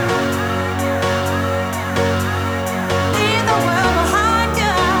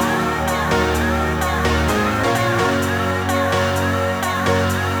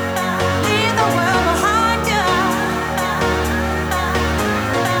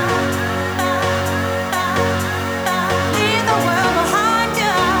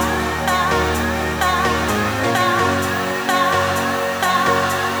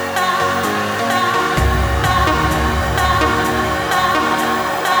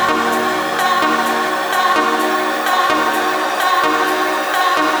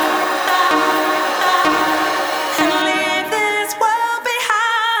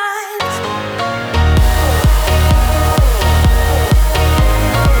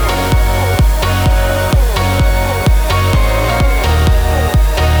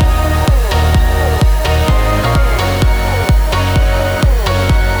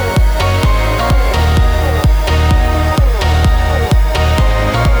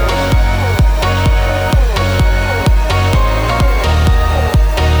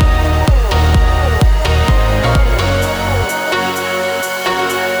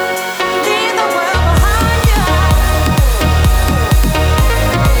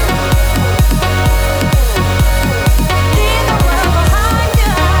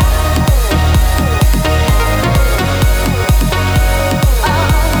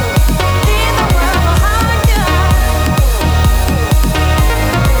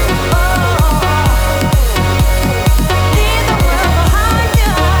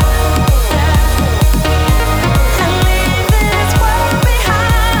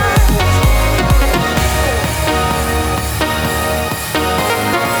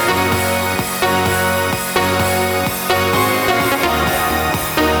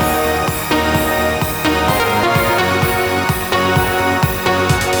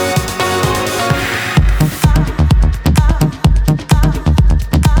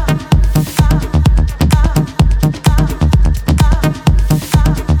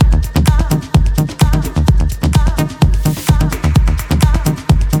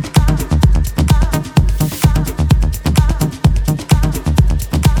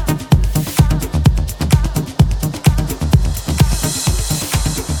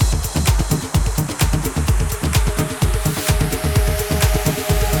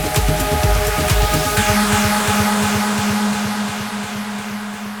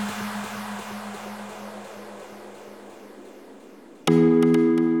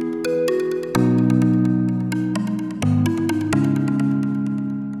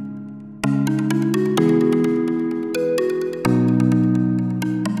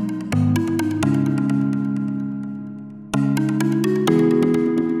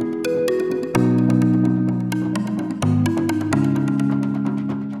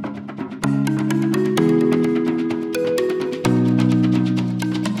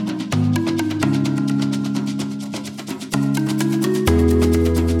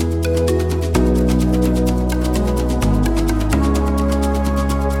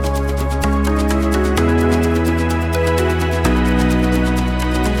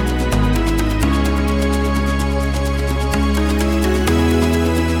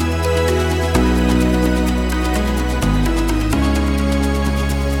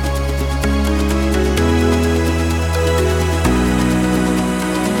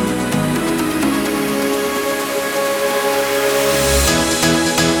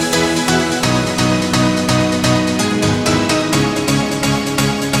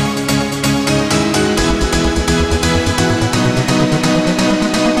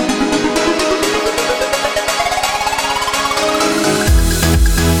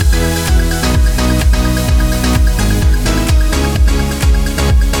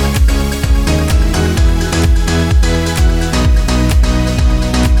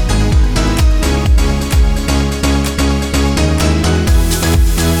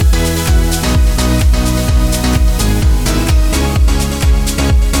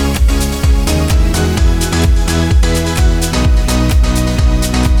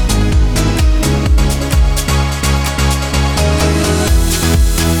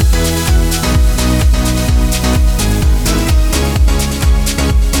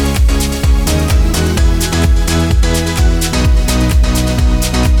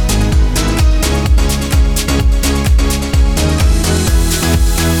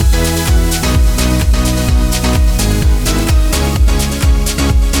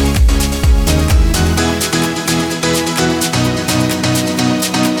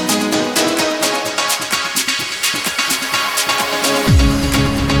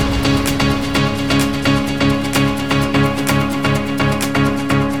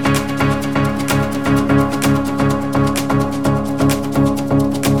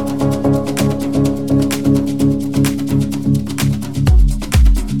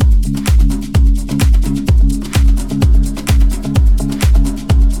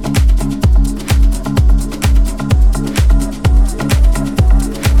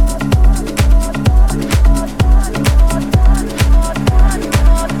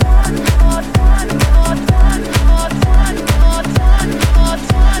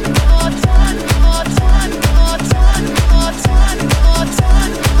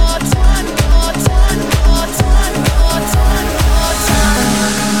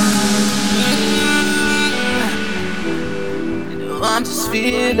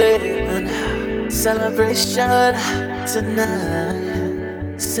 feeling. Celebration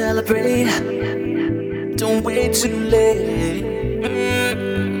tonight. Celebrate. Don't wait too late.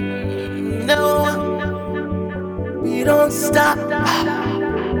 No, we don't stop.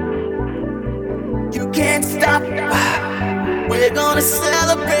 You can't stop. We're gonna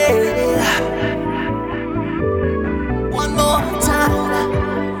celebrate. One more time.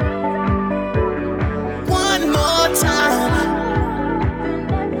 One more time.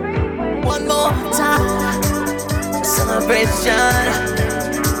 One more time. Celebration.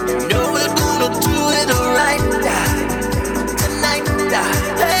 You know we're gonna do it right tonight.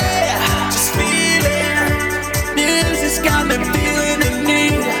 Hey, just feel it. Music's got me feeling the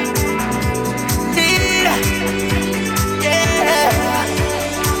need. Yeah.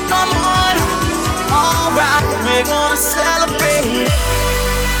 Come on. Alright, we're gonna celebrate.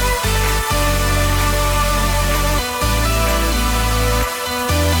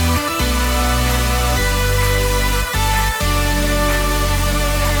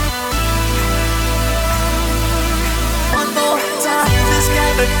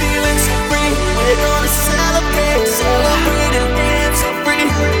 We're feeling so free. We're gonna celebrate, celebrate and dance so free.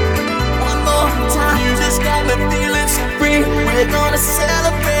 One more time, you just got me feeling so free. We're gonna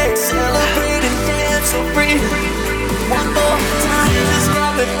celebrate, celebrate and dance so free. One more time, you just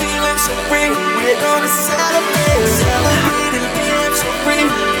got me feeling so free. We're gonna celebrate, celebrate and dance so free.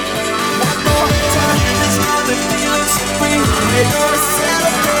 One more time, you just got me feeling so free. We're gonna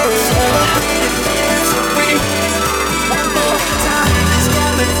celebrate, celebrate and dance so free. One more time, you just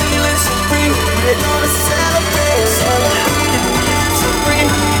got me feeling so free. We're gonna celebrate, celebrate and dance so free.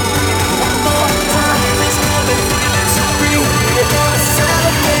 One more time, you just got me feeling so free. We're gonna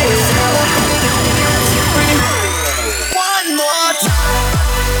celebrate, celebrate and dance so free. One more time.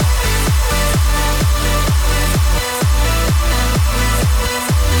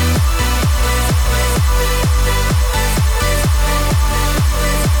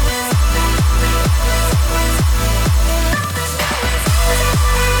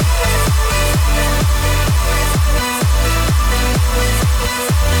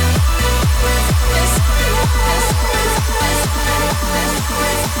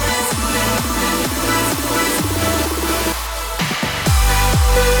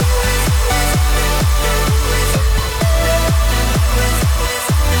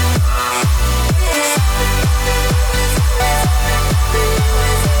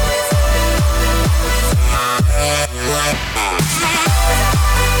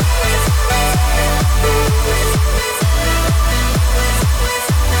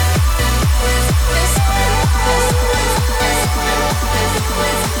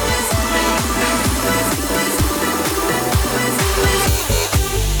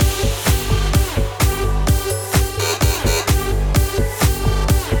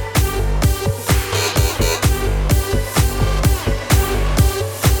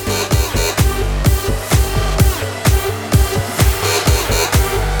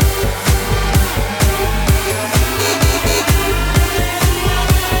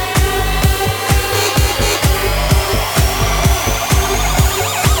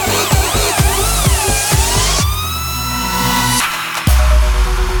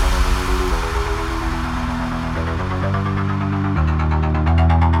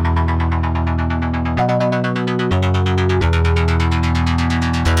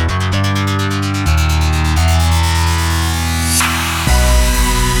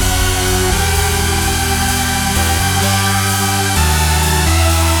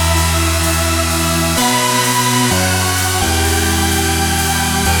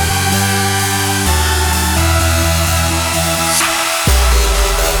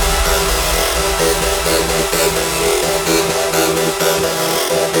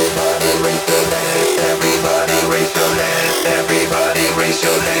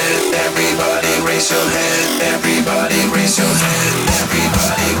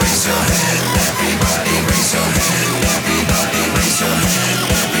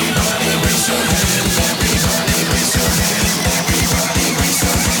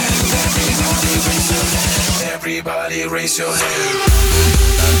 Everybody raise your hand.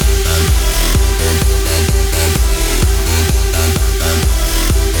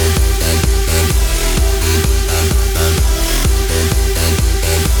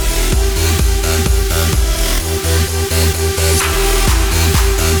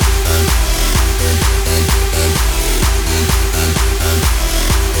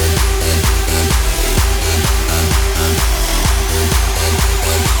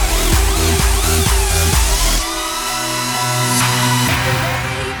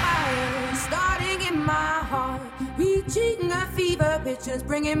 visions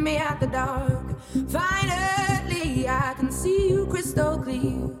bringing me out the dark. Finally, I can see you crystal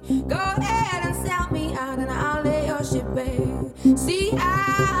clear. Go ahead and sell me out and I'll lay your ship bare. See,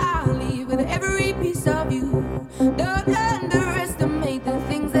 I'll leave with every piece of you. Don't underestimate the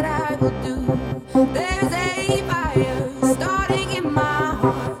things that I will do. There's a fire starting in my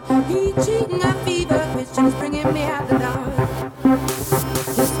heart, reaching a fever pitch and it's bringing me out the dark.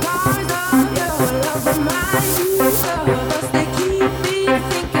 The scars of your love remind me of us. They keep me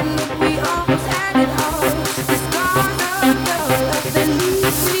thinking that we almost had it all. The scars of your love that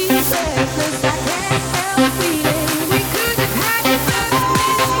leave me breathless. I can't help feeling we could have had it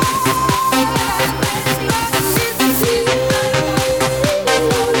first.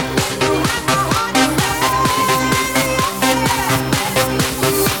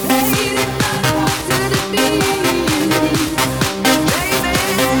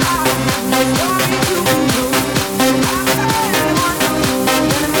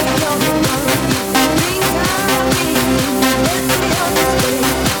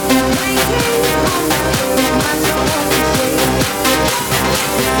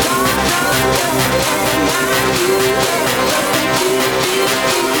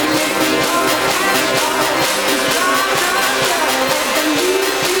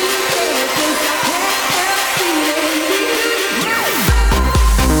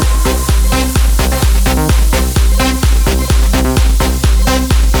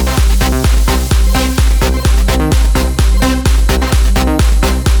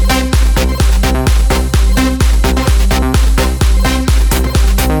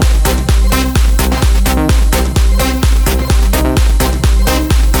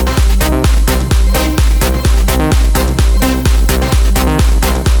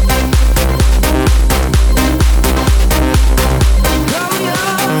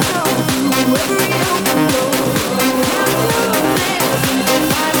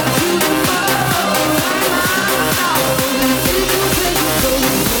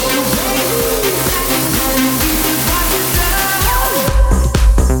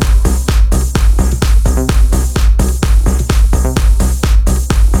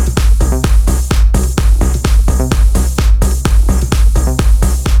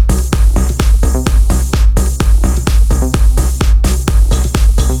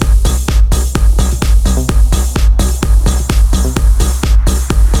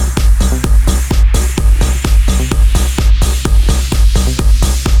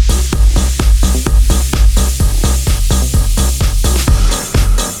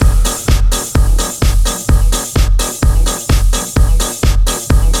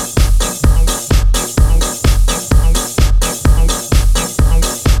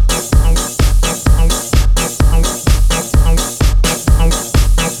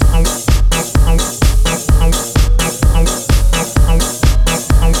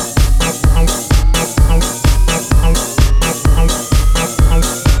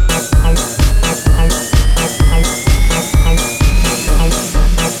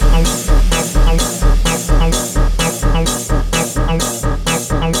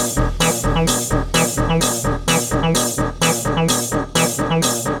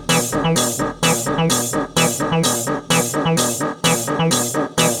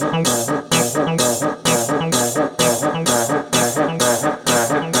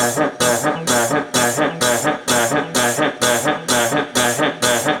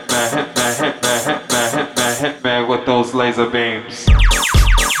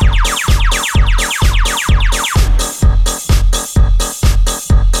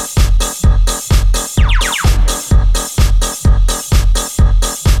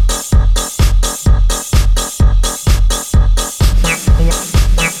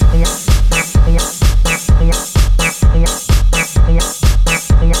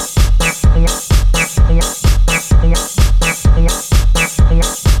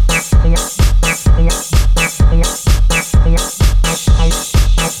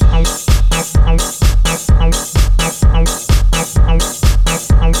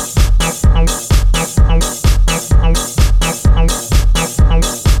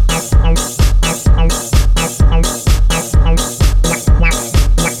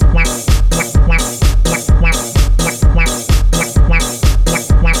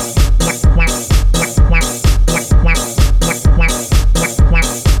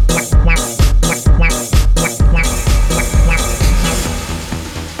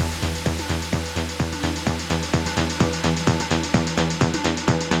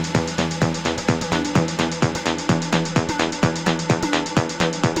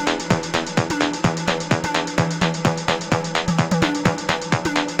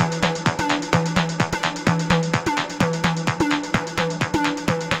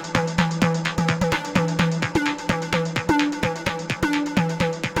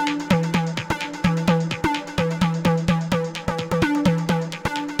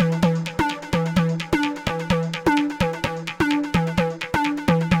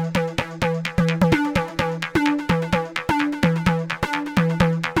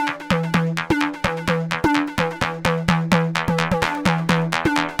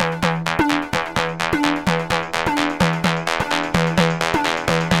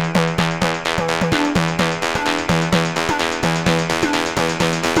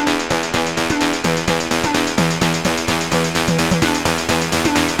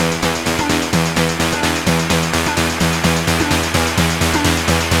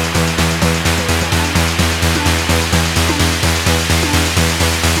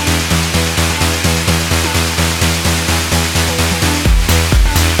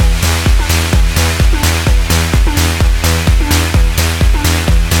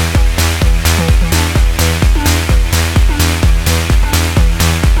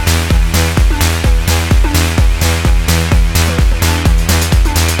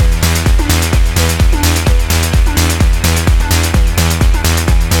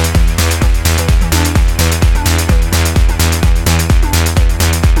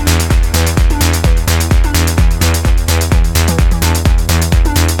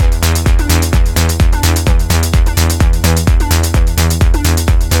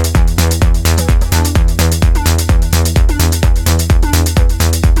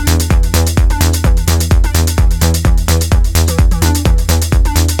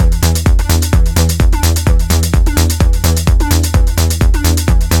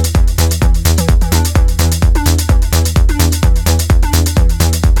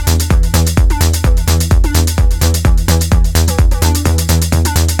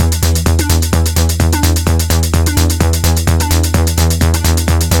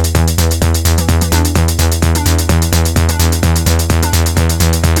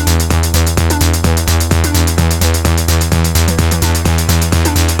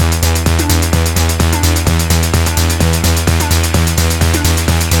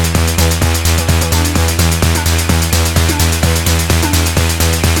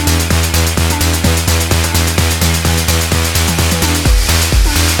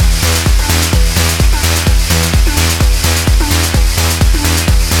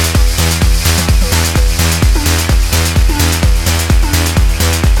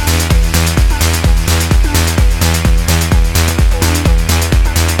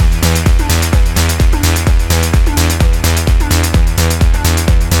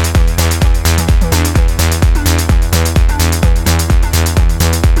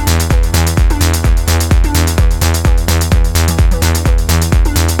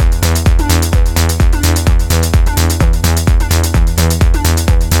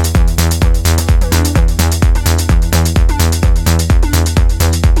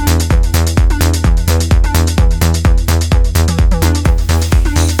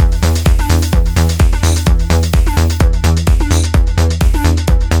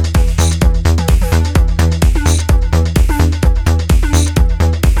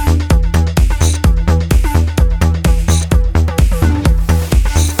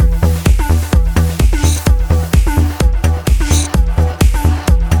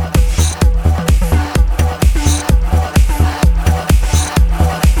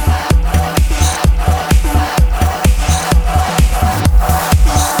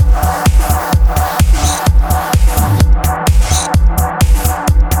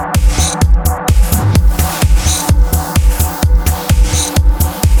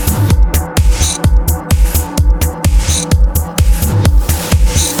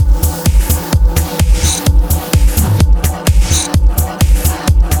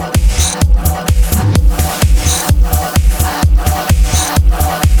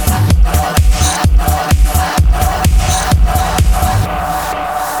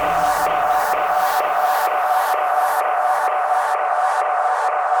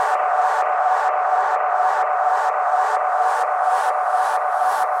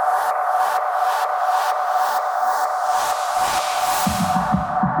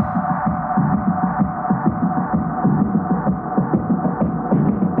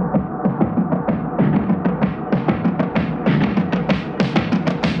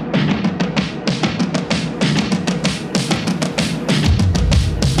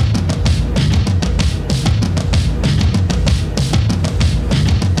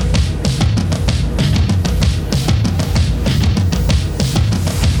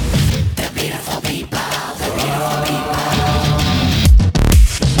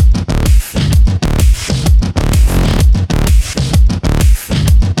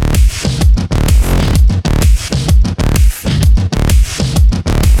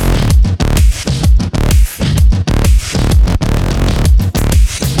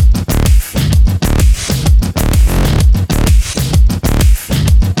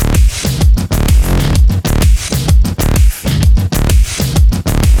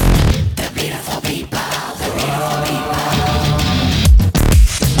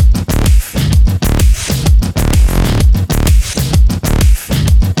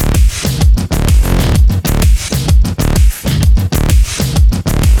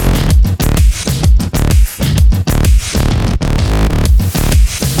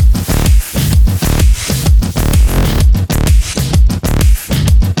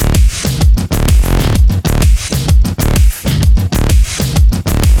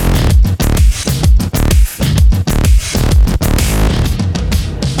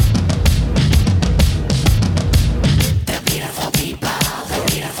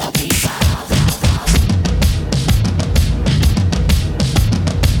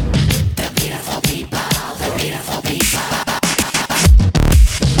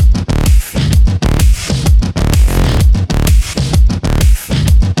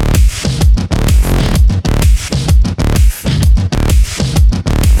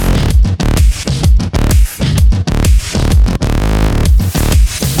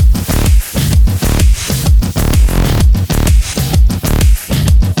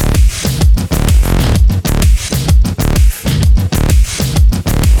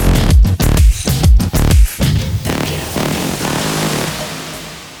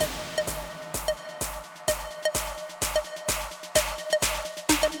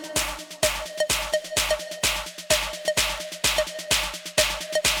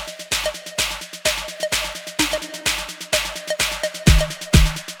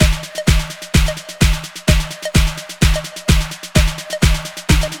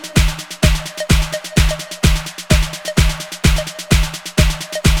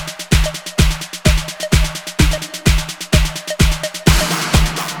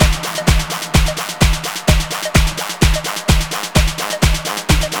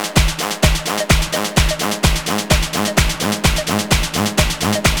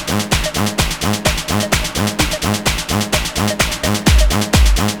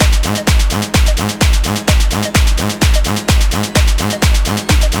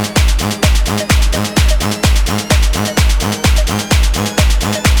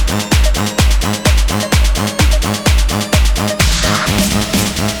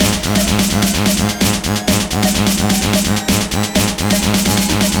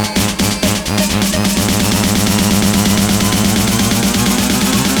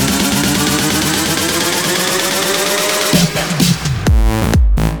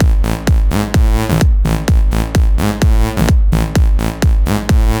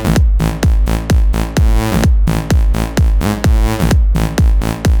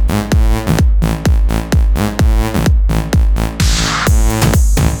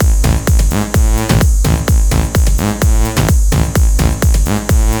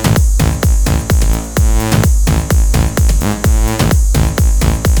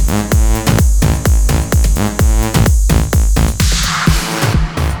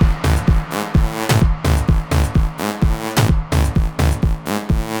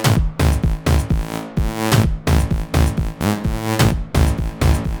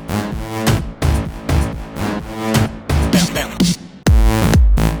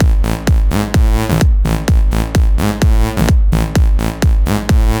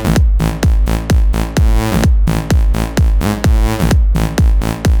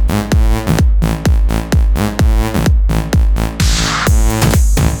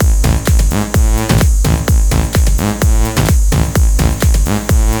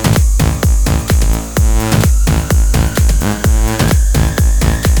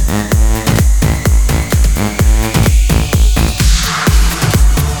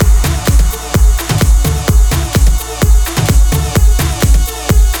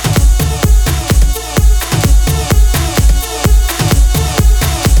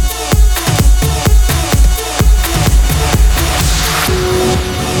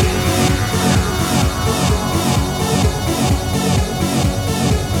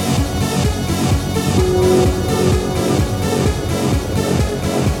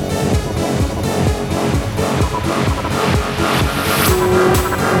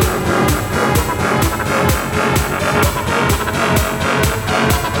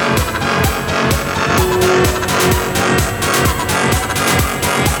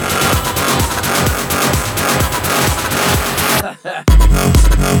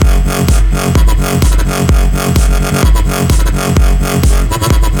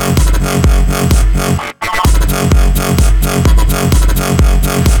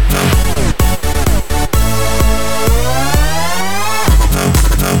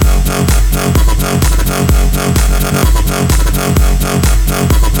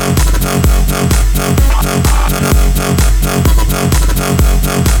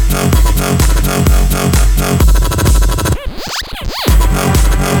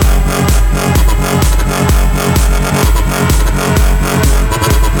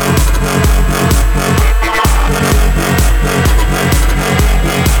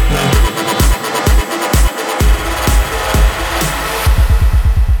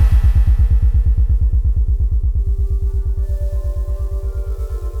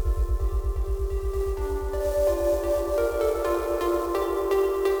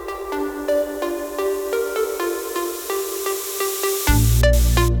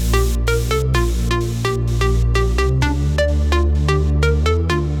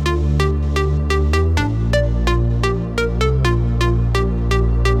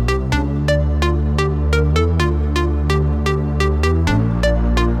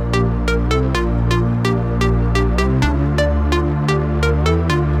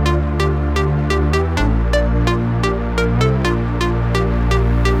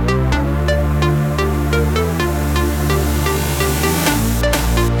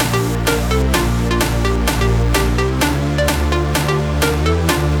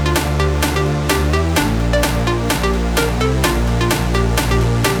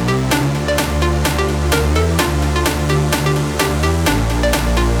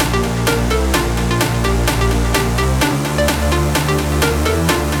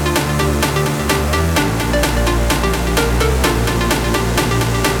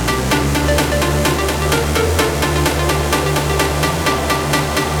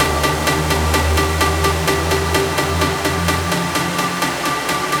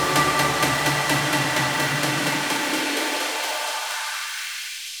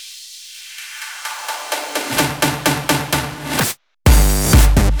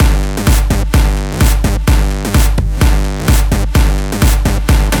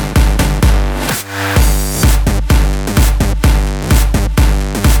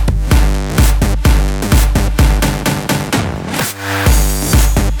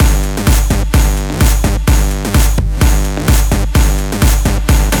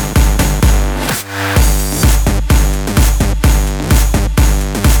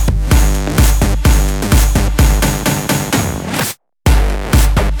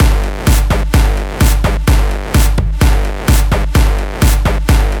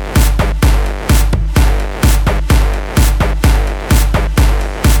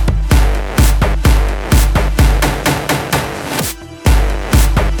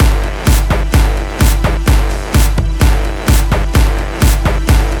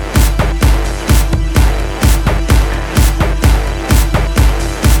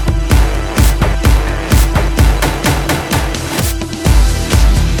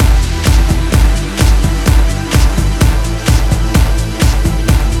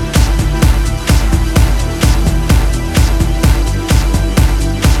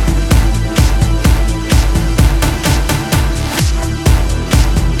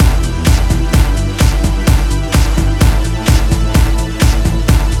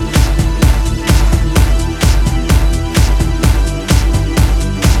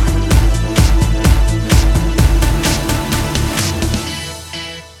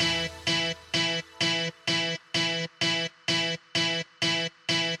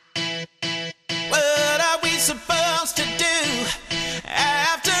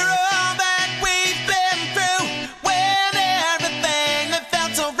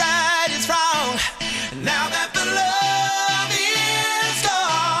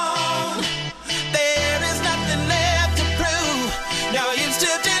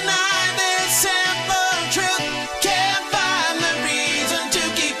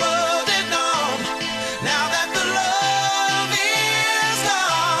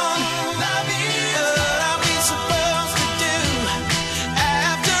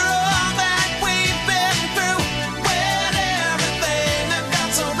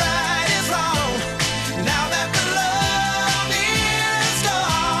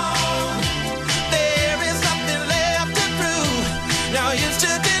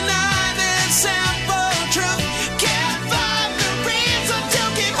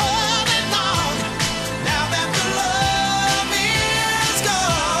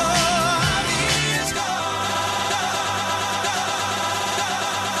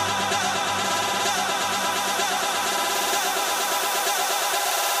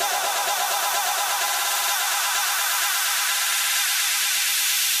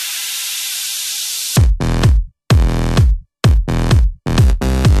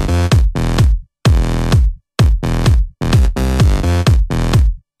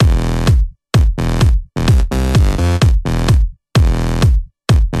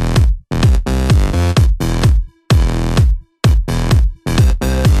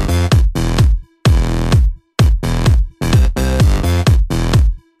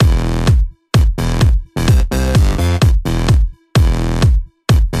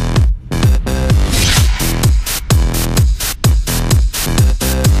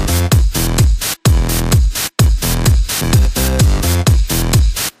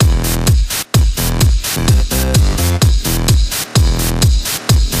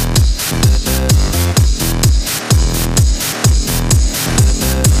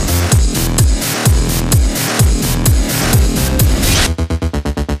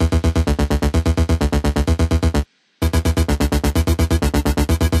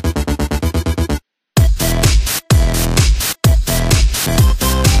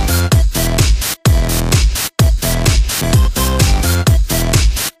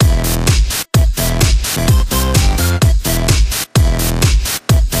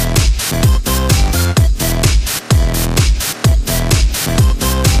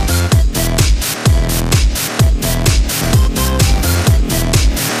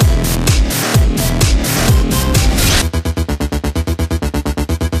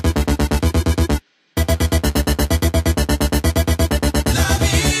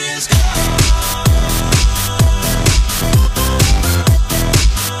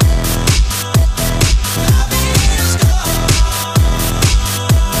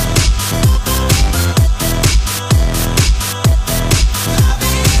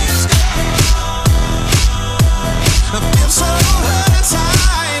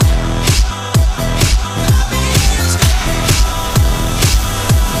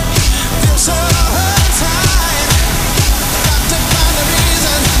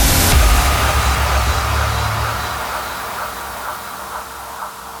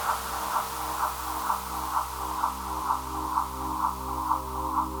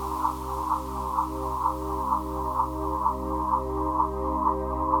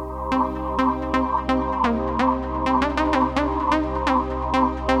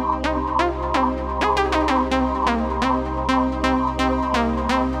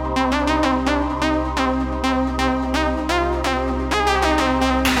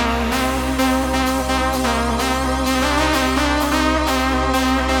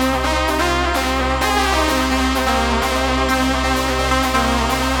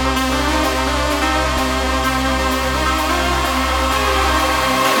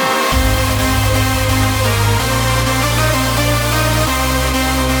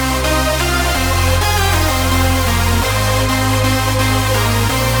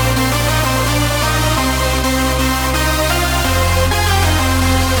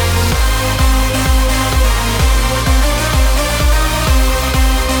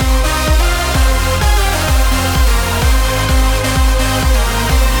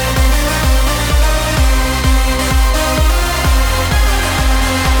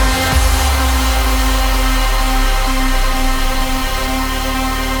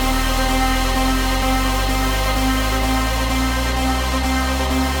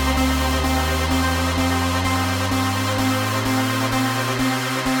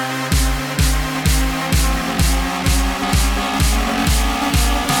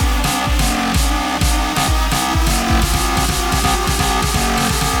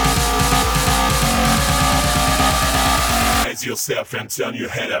 yourself and turn your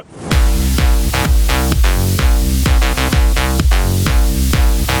head up.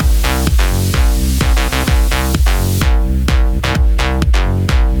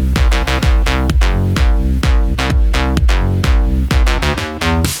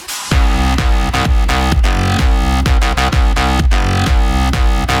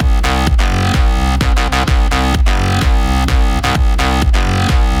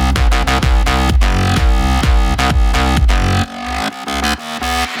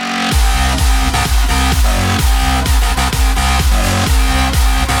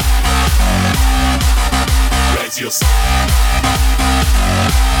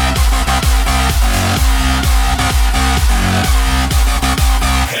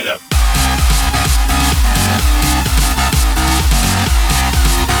 Head up.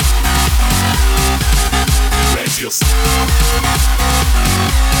 Raise yourself.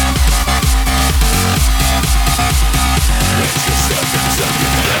 Raise yourself and turn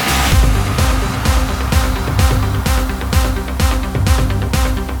your head up.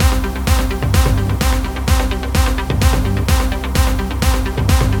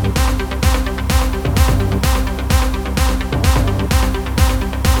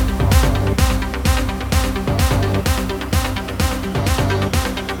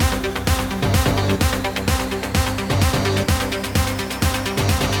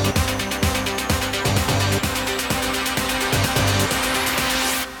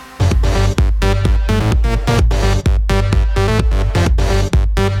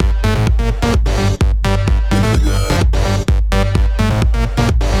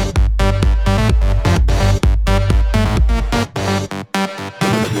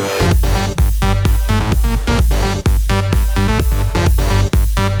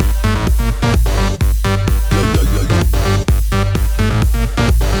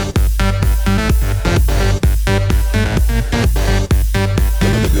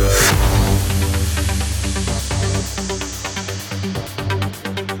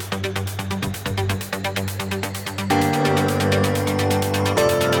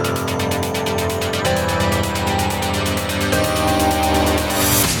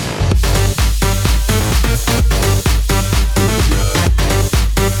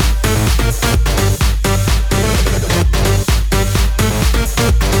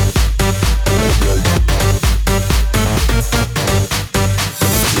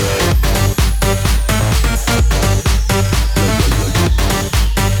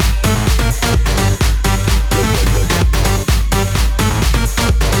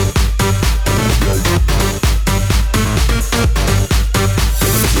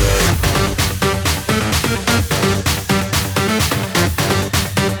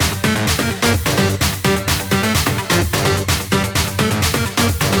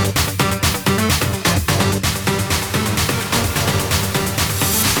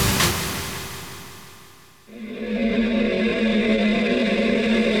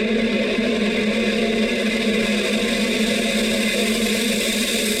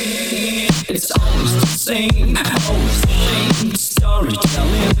 same, always the same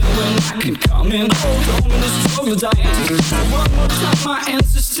storytelling. When I can come in, hold on this struggle dying. One more time, my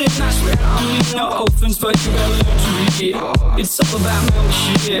ancestors, I swear I mean no offense, but you better learn to read it. It's all about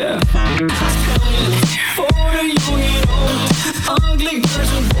membership. For the young and old, ugly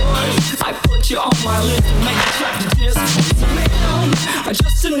girls and boys, I put you on my list to make you clap to this. Man, I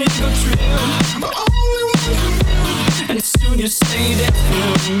just a nigga trim, but only one can win, and soon you say that's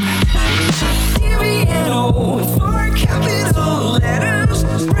him. D-V-N-O for capital letters,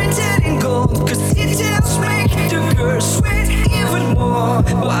 printed in gold, cause details make the girls sweat even more.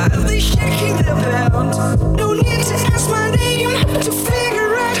 Why are they shaking their belt? No need to ask my name to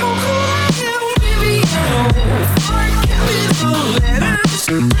figure out how cool I am. D-V-N-O for capital letters,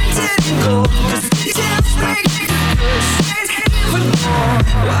 printed in gold, cause details make the girls sweat even more.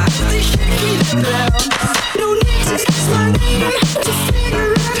 Why are they shaking their belt? No need to ask my name to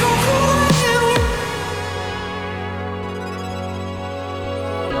figure out how cool I am.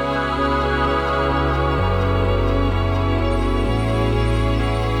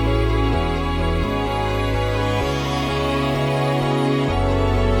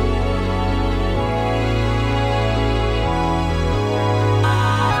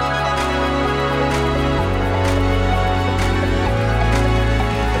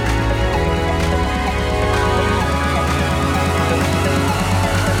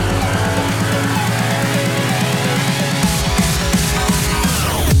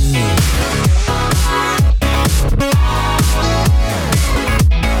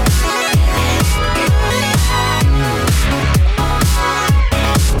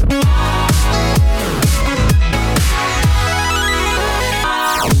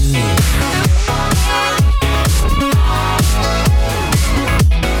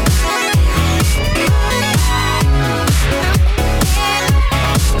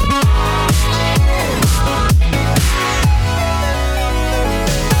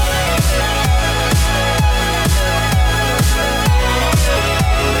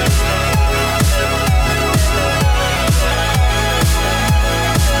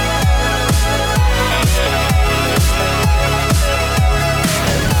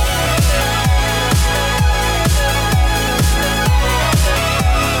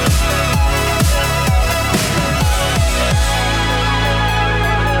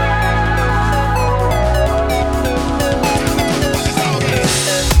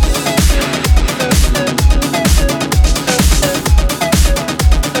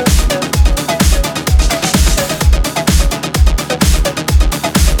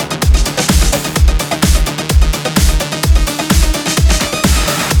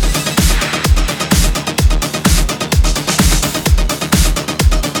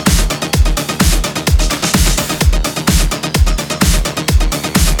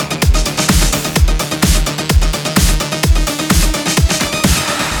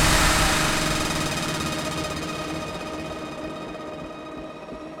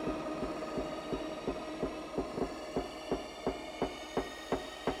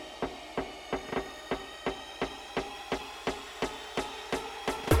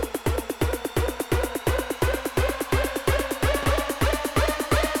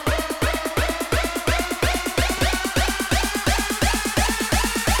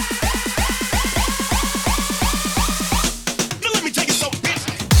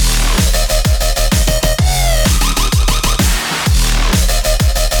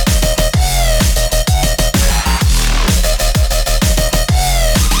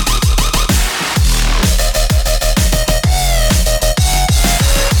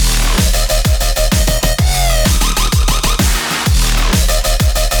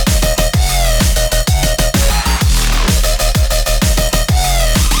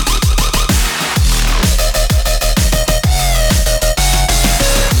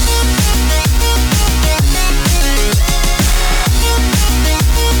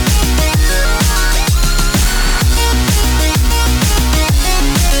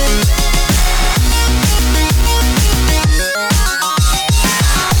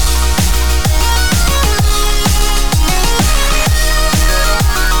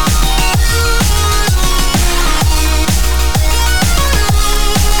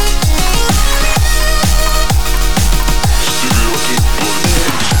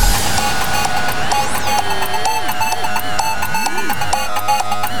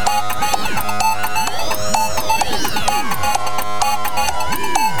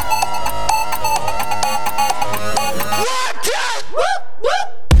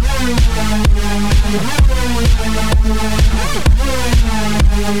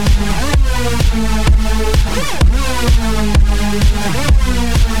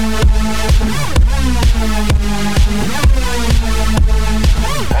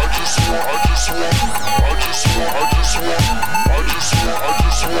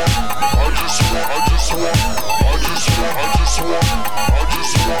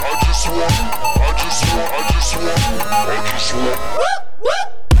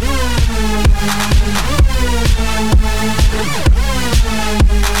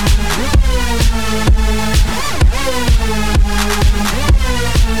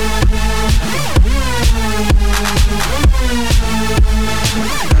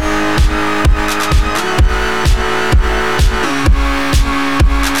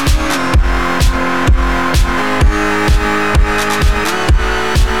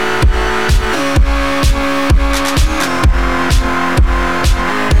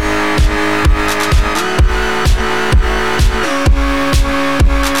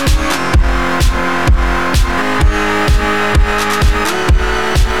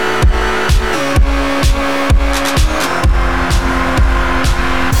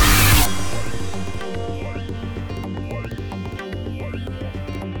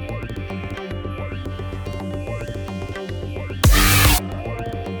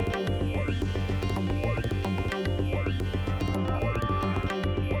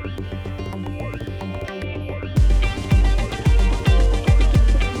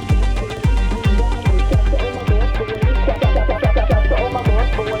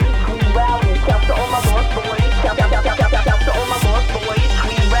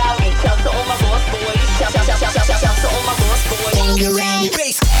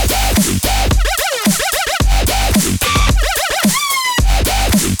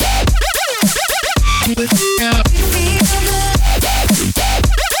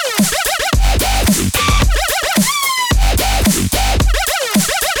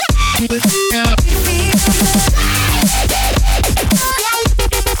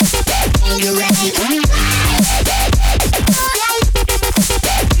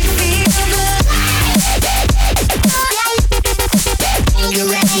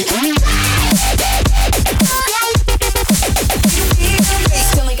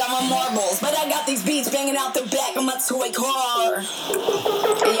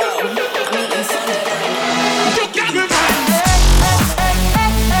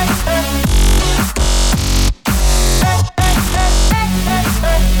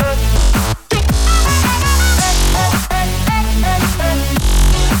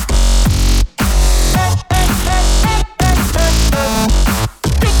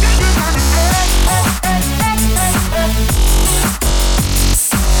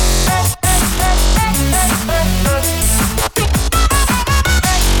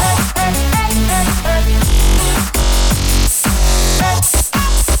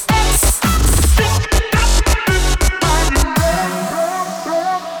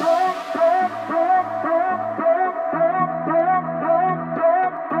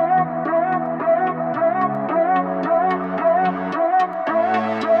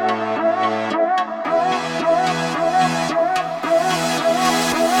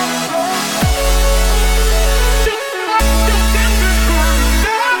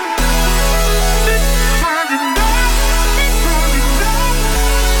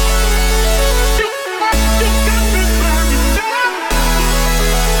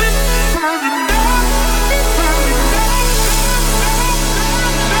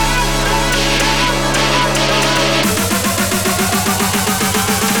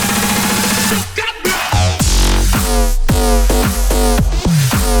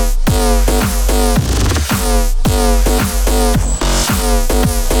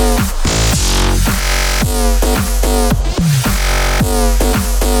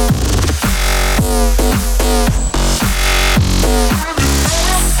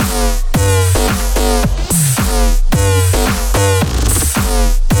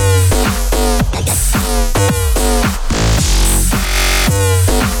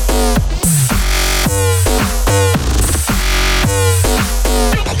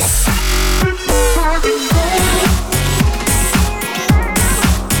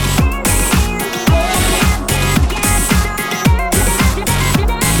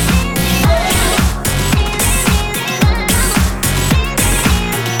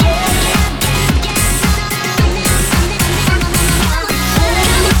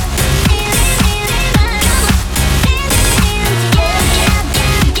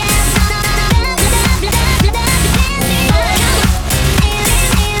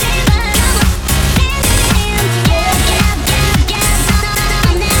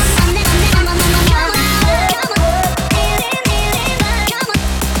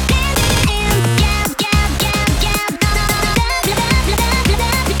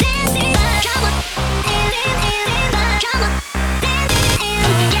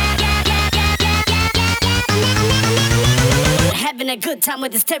 good time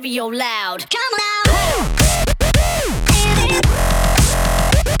with the stereo loud. Come on.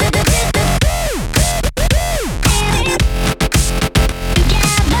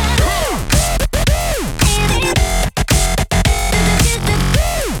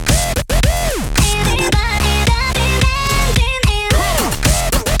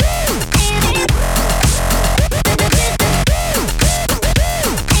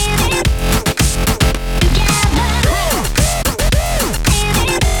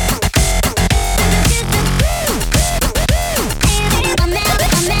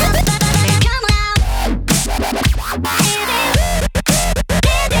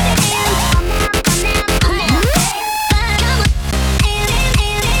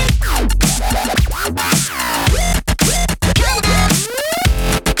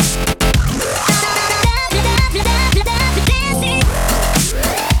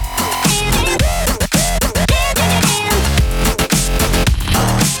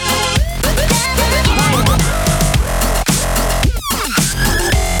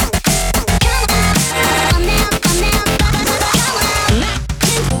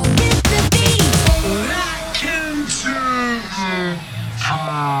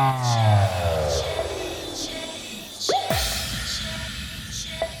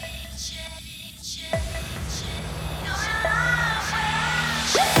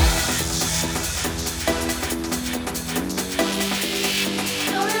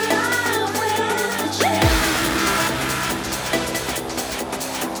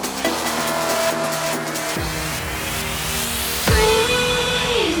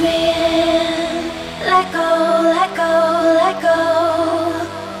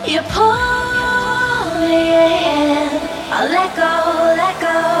 You pull me in. I'll let go, let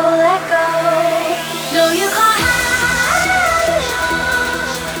go, let go. No, you can't hide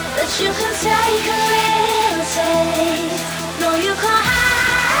that you can take a little taste. No, you can't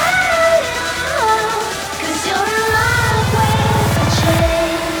hide 'cause you're in love with the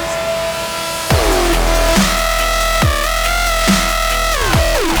chase.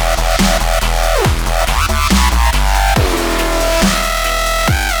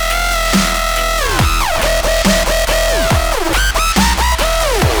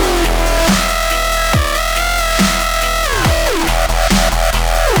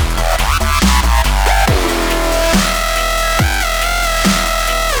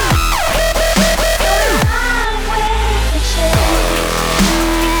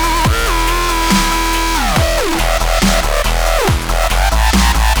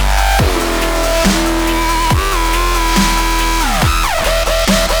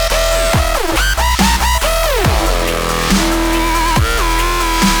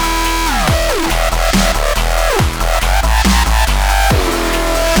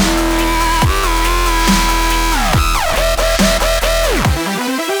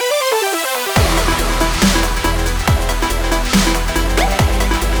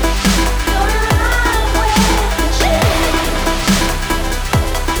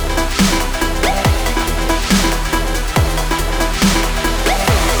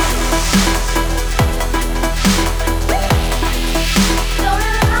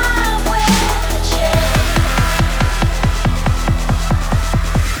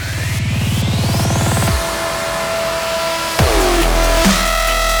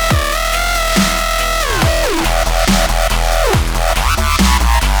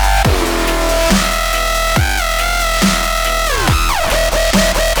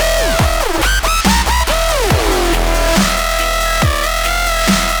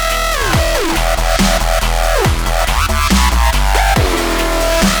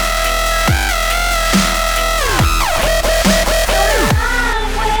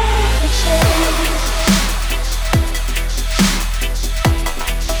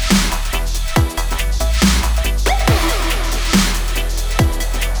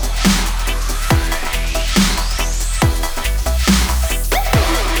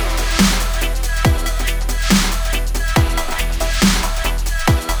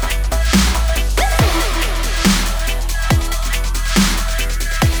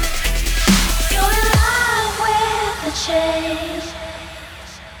 You're in love with the chase.